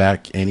welcome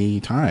back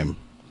anytime,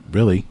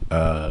 really.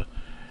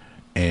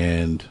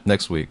 And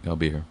Next week, I'll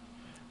be here.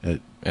 you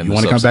And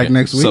want to come back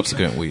next week?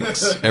 Subsequent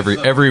weeks.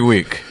 Every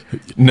week.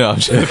 No, I'm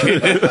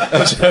joking.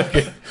 I'm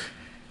joking.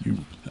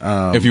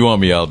 If you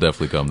want me, I'll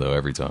definitely come, though,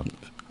 every time.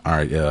 All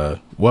right.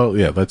 Well,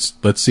 yeah. Let's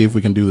see if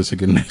we can do this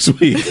again next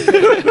week.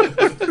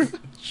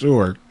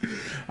 Sure.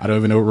 I don't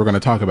even know what we're going to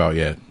talk about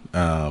yet.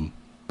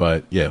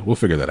 But yeah, we'll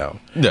figure that out.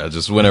 Yeah,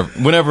 just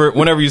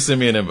whenever you send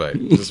me an invite.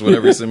 Just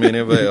whenever you send me an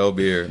invite, I'll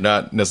be here.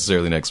 Not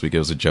necessarily next week. It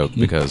was a joke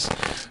because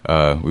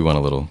we want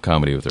a little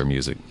comedy with our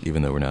music,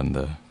 even though we're not in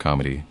the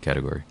comedy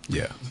category.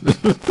 Yeah.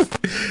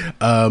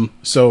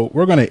 So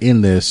we're going to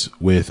end this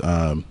with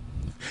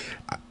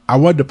I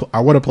want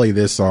to play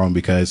this song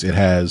because it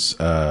has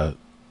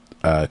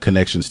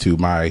connections to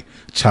my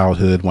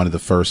childhood. One of the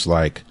first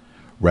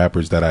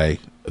rappers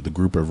the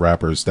group of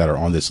rappers that are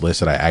on this list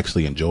that I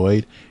actually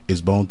enjoyed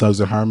is Bone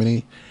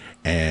Thugs-n-Harmony.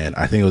 And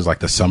I think it was like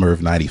the summer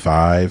of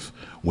 '95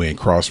 when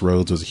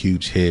Crossroads was a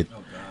huge hit. Oh,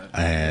 God.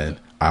 And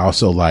I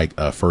also like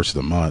First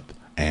of the Month.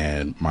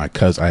 And I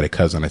had a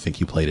cousin, I think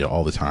he played it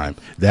all the time.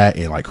 That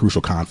and like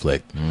Crucial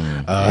Conflict.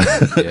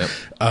 Yep.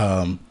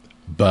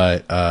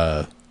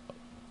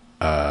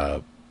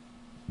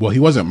 Well, he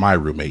wasn't my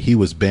roommate. He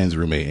was Ben's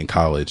roommate in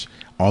college.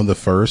 On the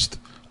first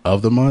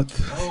of the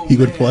month, Oh, he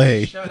would man,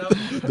 play shut up.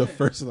 the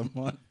first of the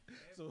month.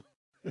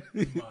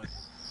 Wake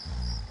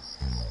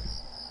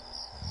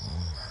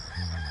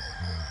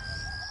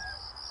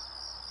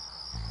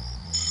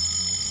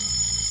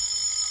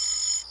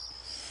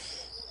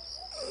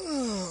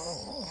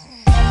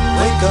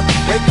up,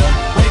 wake up,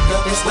 wake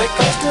up, it's wake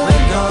up to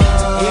wake up.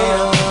 Get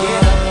up,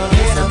 get up,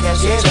 get up,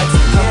 cash your checks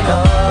and get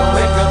up.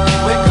 Wake up,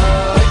 wake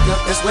up, wake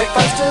up, it's wake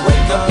up to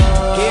wake up.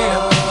 Get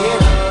up,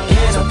 get up,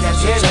 get up,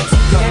 cash your checks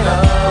and get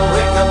up.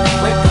 Wake up,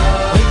 wake up,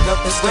 wake up,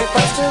 it's wake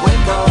up to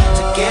wake up.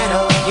 To get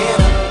up, get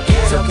up,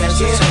 get up,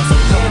 cash your checks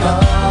and get up.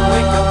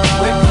 Wake up,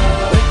 wake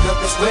up, wake up,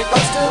 it's wake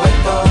up to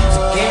wake up. To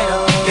get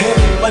up, get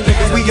up. My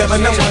niggas, we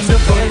having a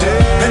wonderful day.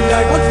 And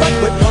I would fight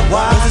with no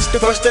why. Josh, the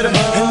first of the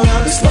month. And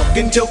I'll be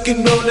smoking,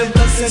 joking, rolling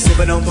blunts and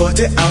sipping on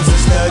 40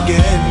 ounces.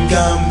 Slugging,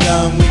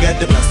 gum, we got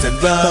the blunts and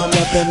rum.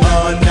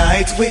 All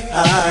night we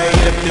high,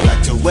 if you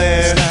like to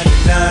wear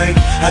 99.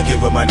 I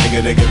give up my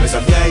nigga to give me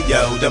some, yeah,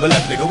 yo. Double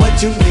up, nigga, what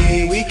you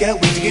need? We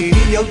got weed to give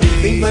me your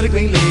dick. For the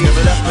green leaf, give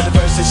it up for the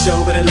first to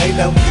show, but it lay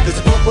low. Cause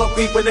the pop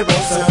creep when they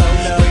roll so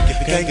low. If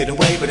you can't get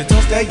away, but it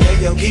toast that,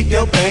 yeah, yo. Keep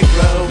your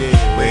bankroll.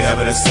 We're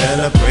having a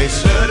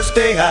celebration, let us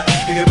stay high.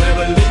 You can better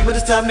believe when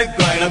it's time to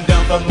grind. I'm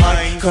down for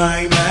mine,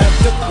 crime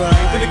after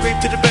crime. From the creep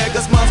to the bag,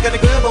 cause mom's got a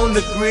grab on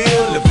the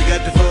grill. If we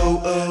got the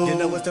food, you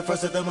know it's the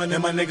first of the month,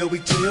 and my nigga, we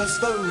chills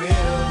for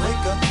real.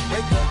 Wake up,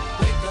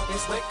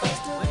 it's wake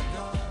up,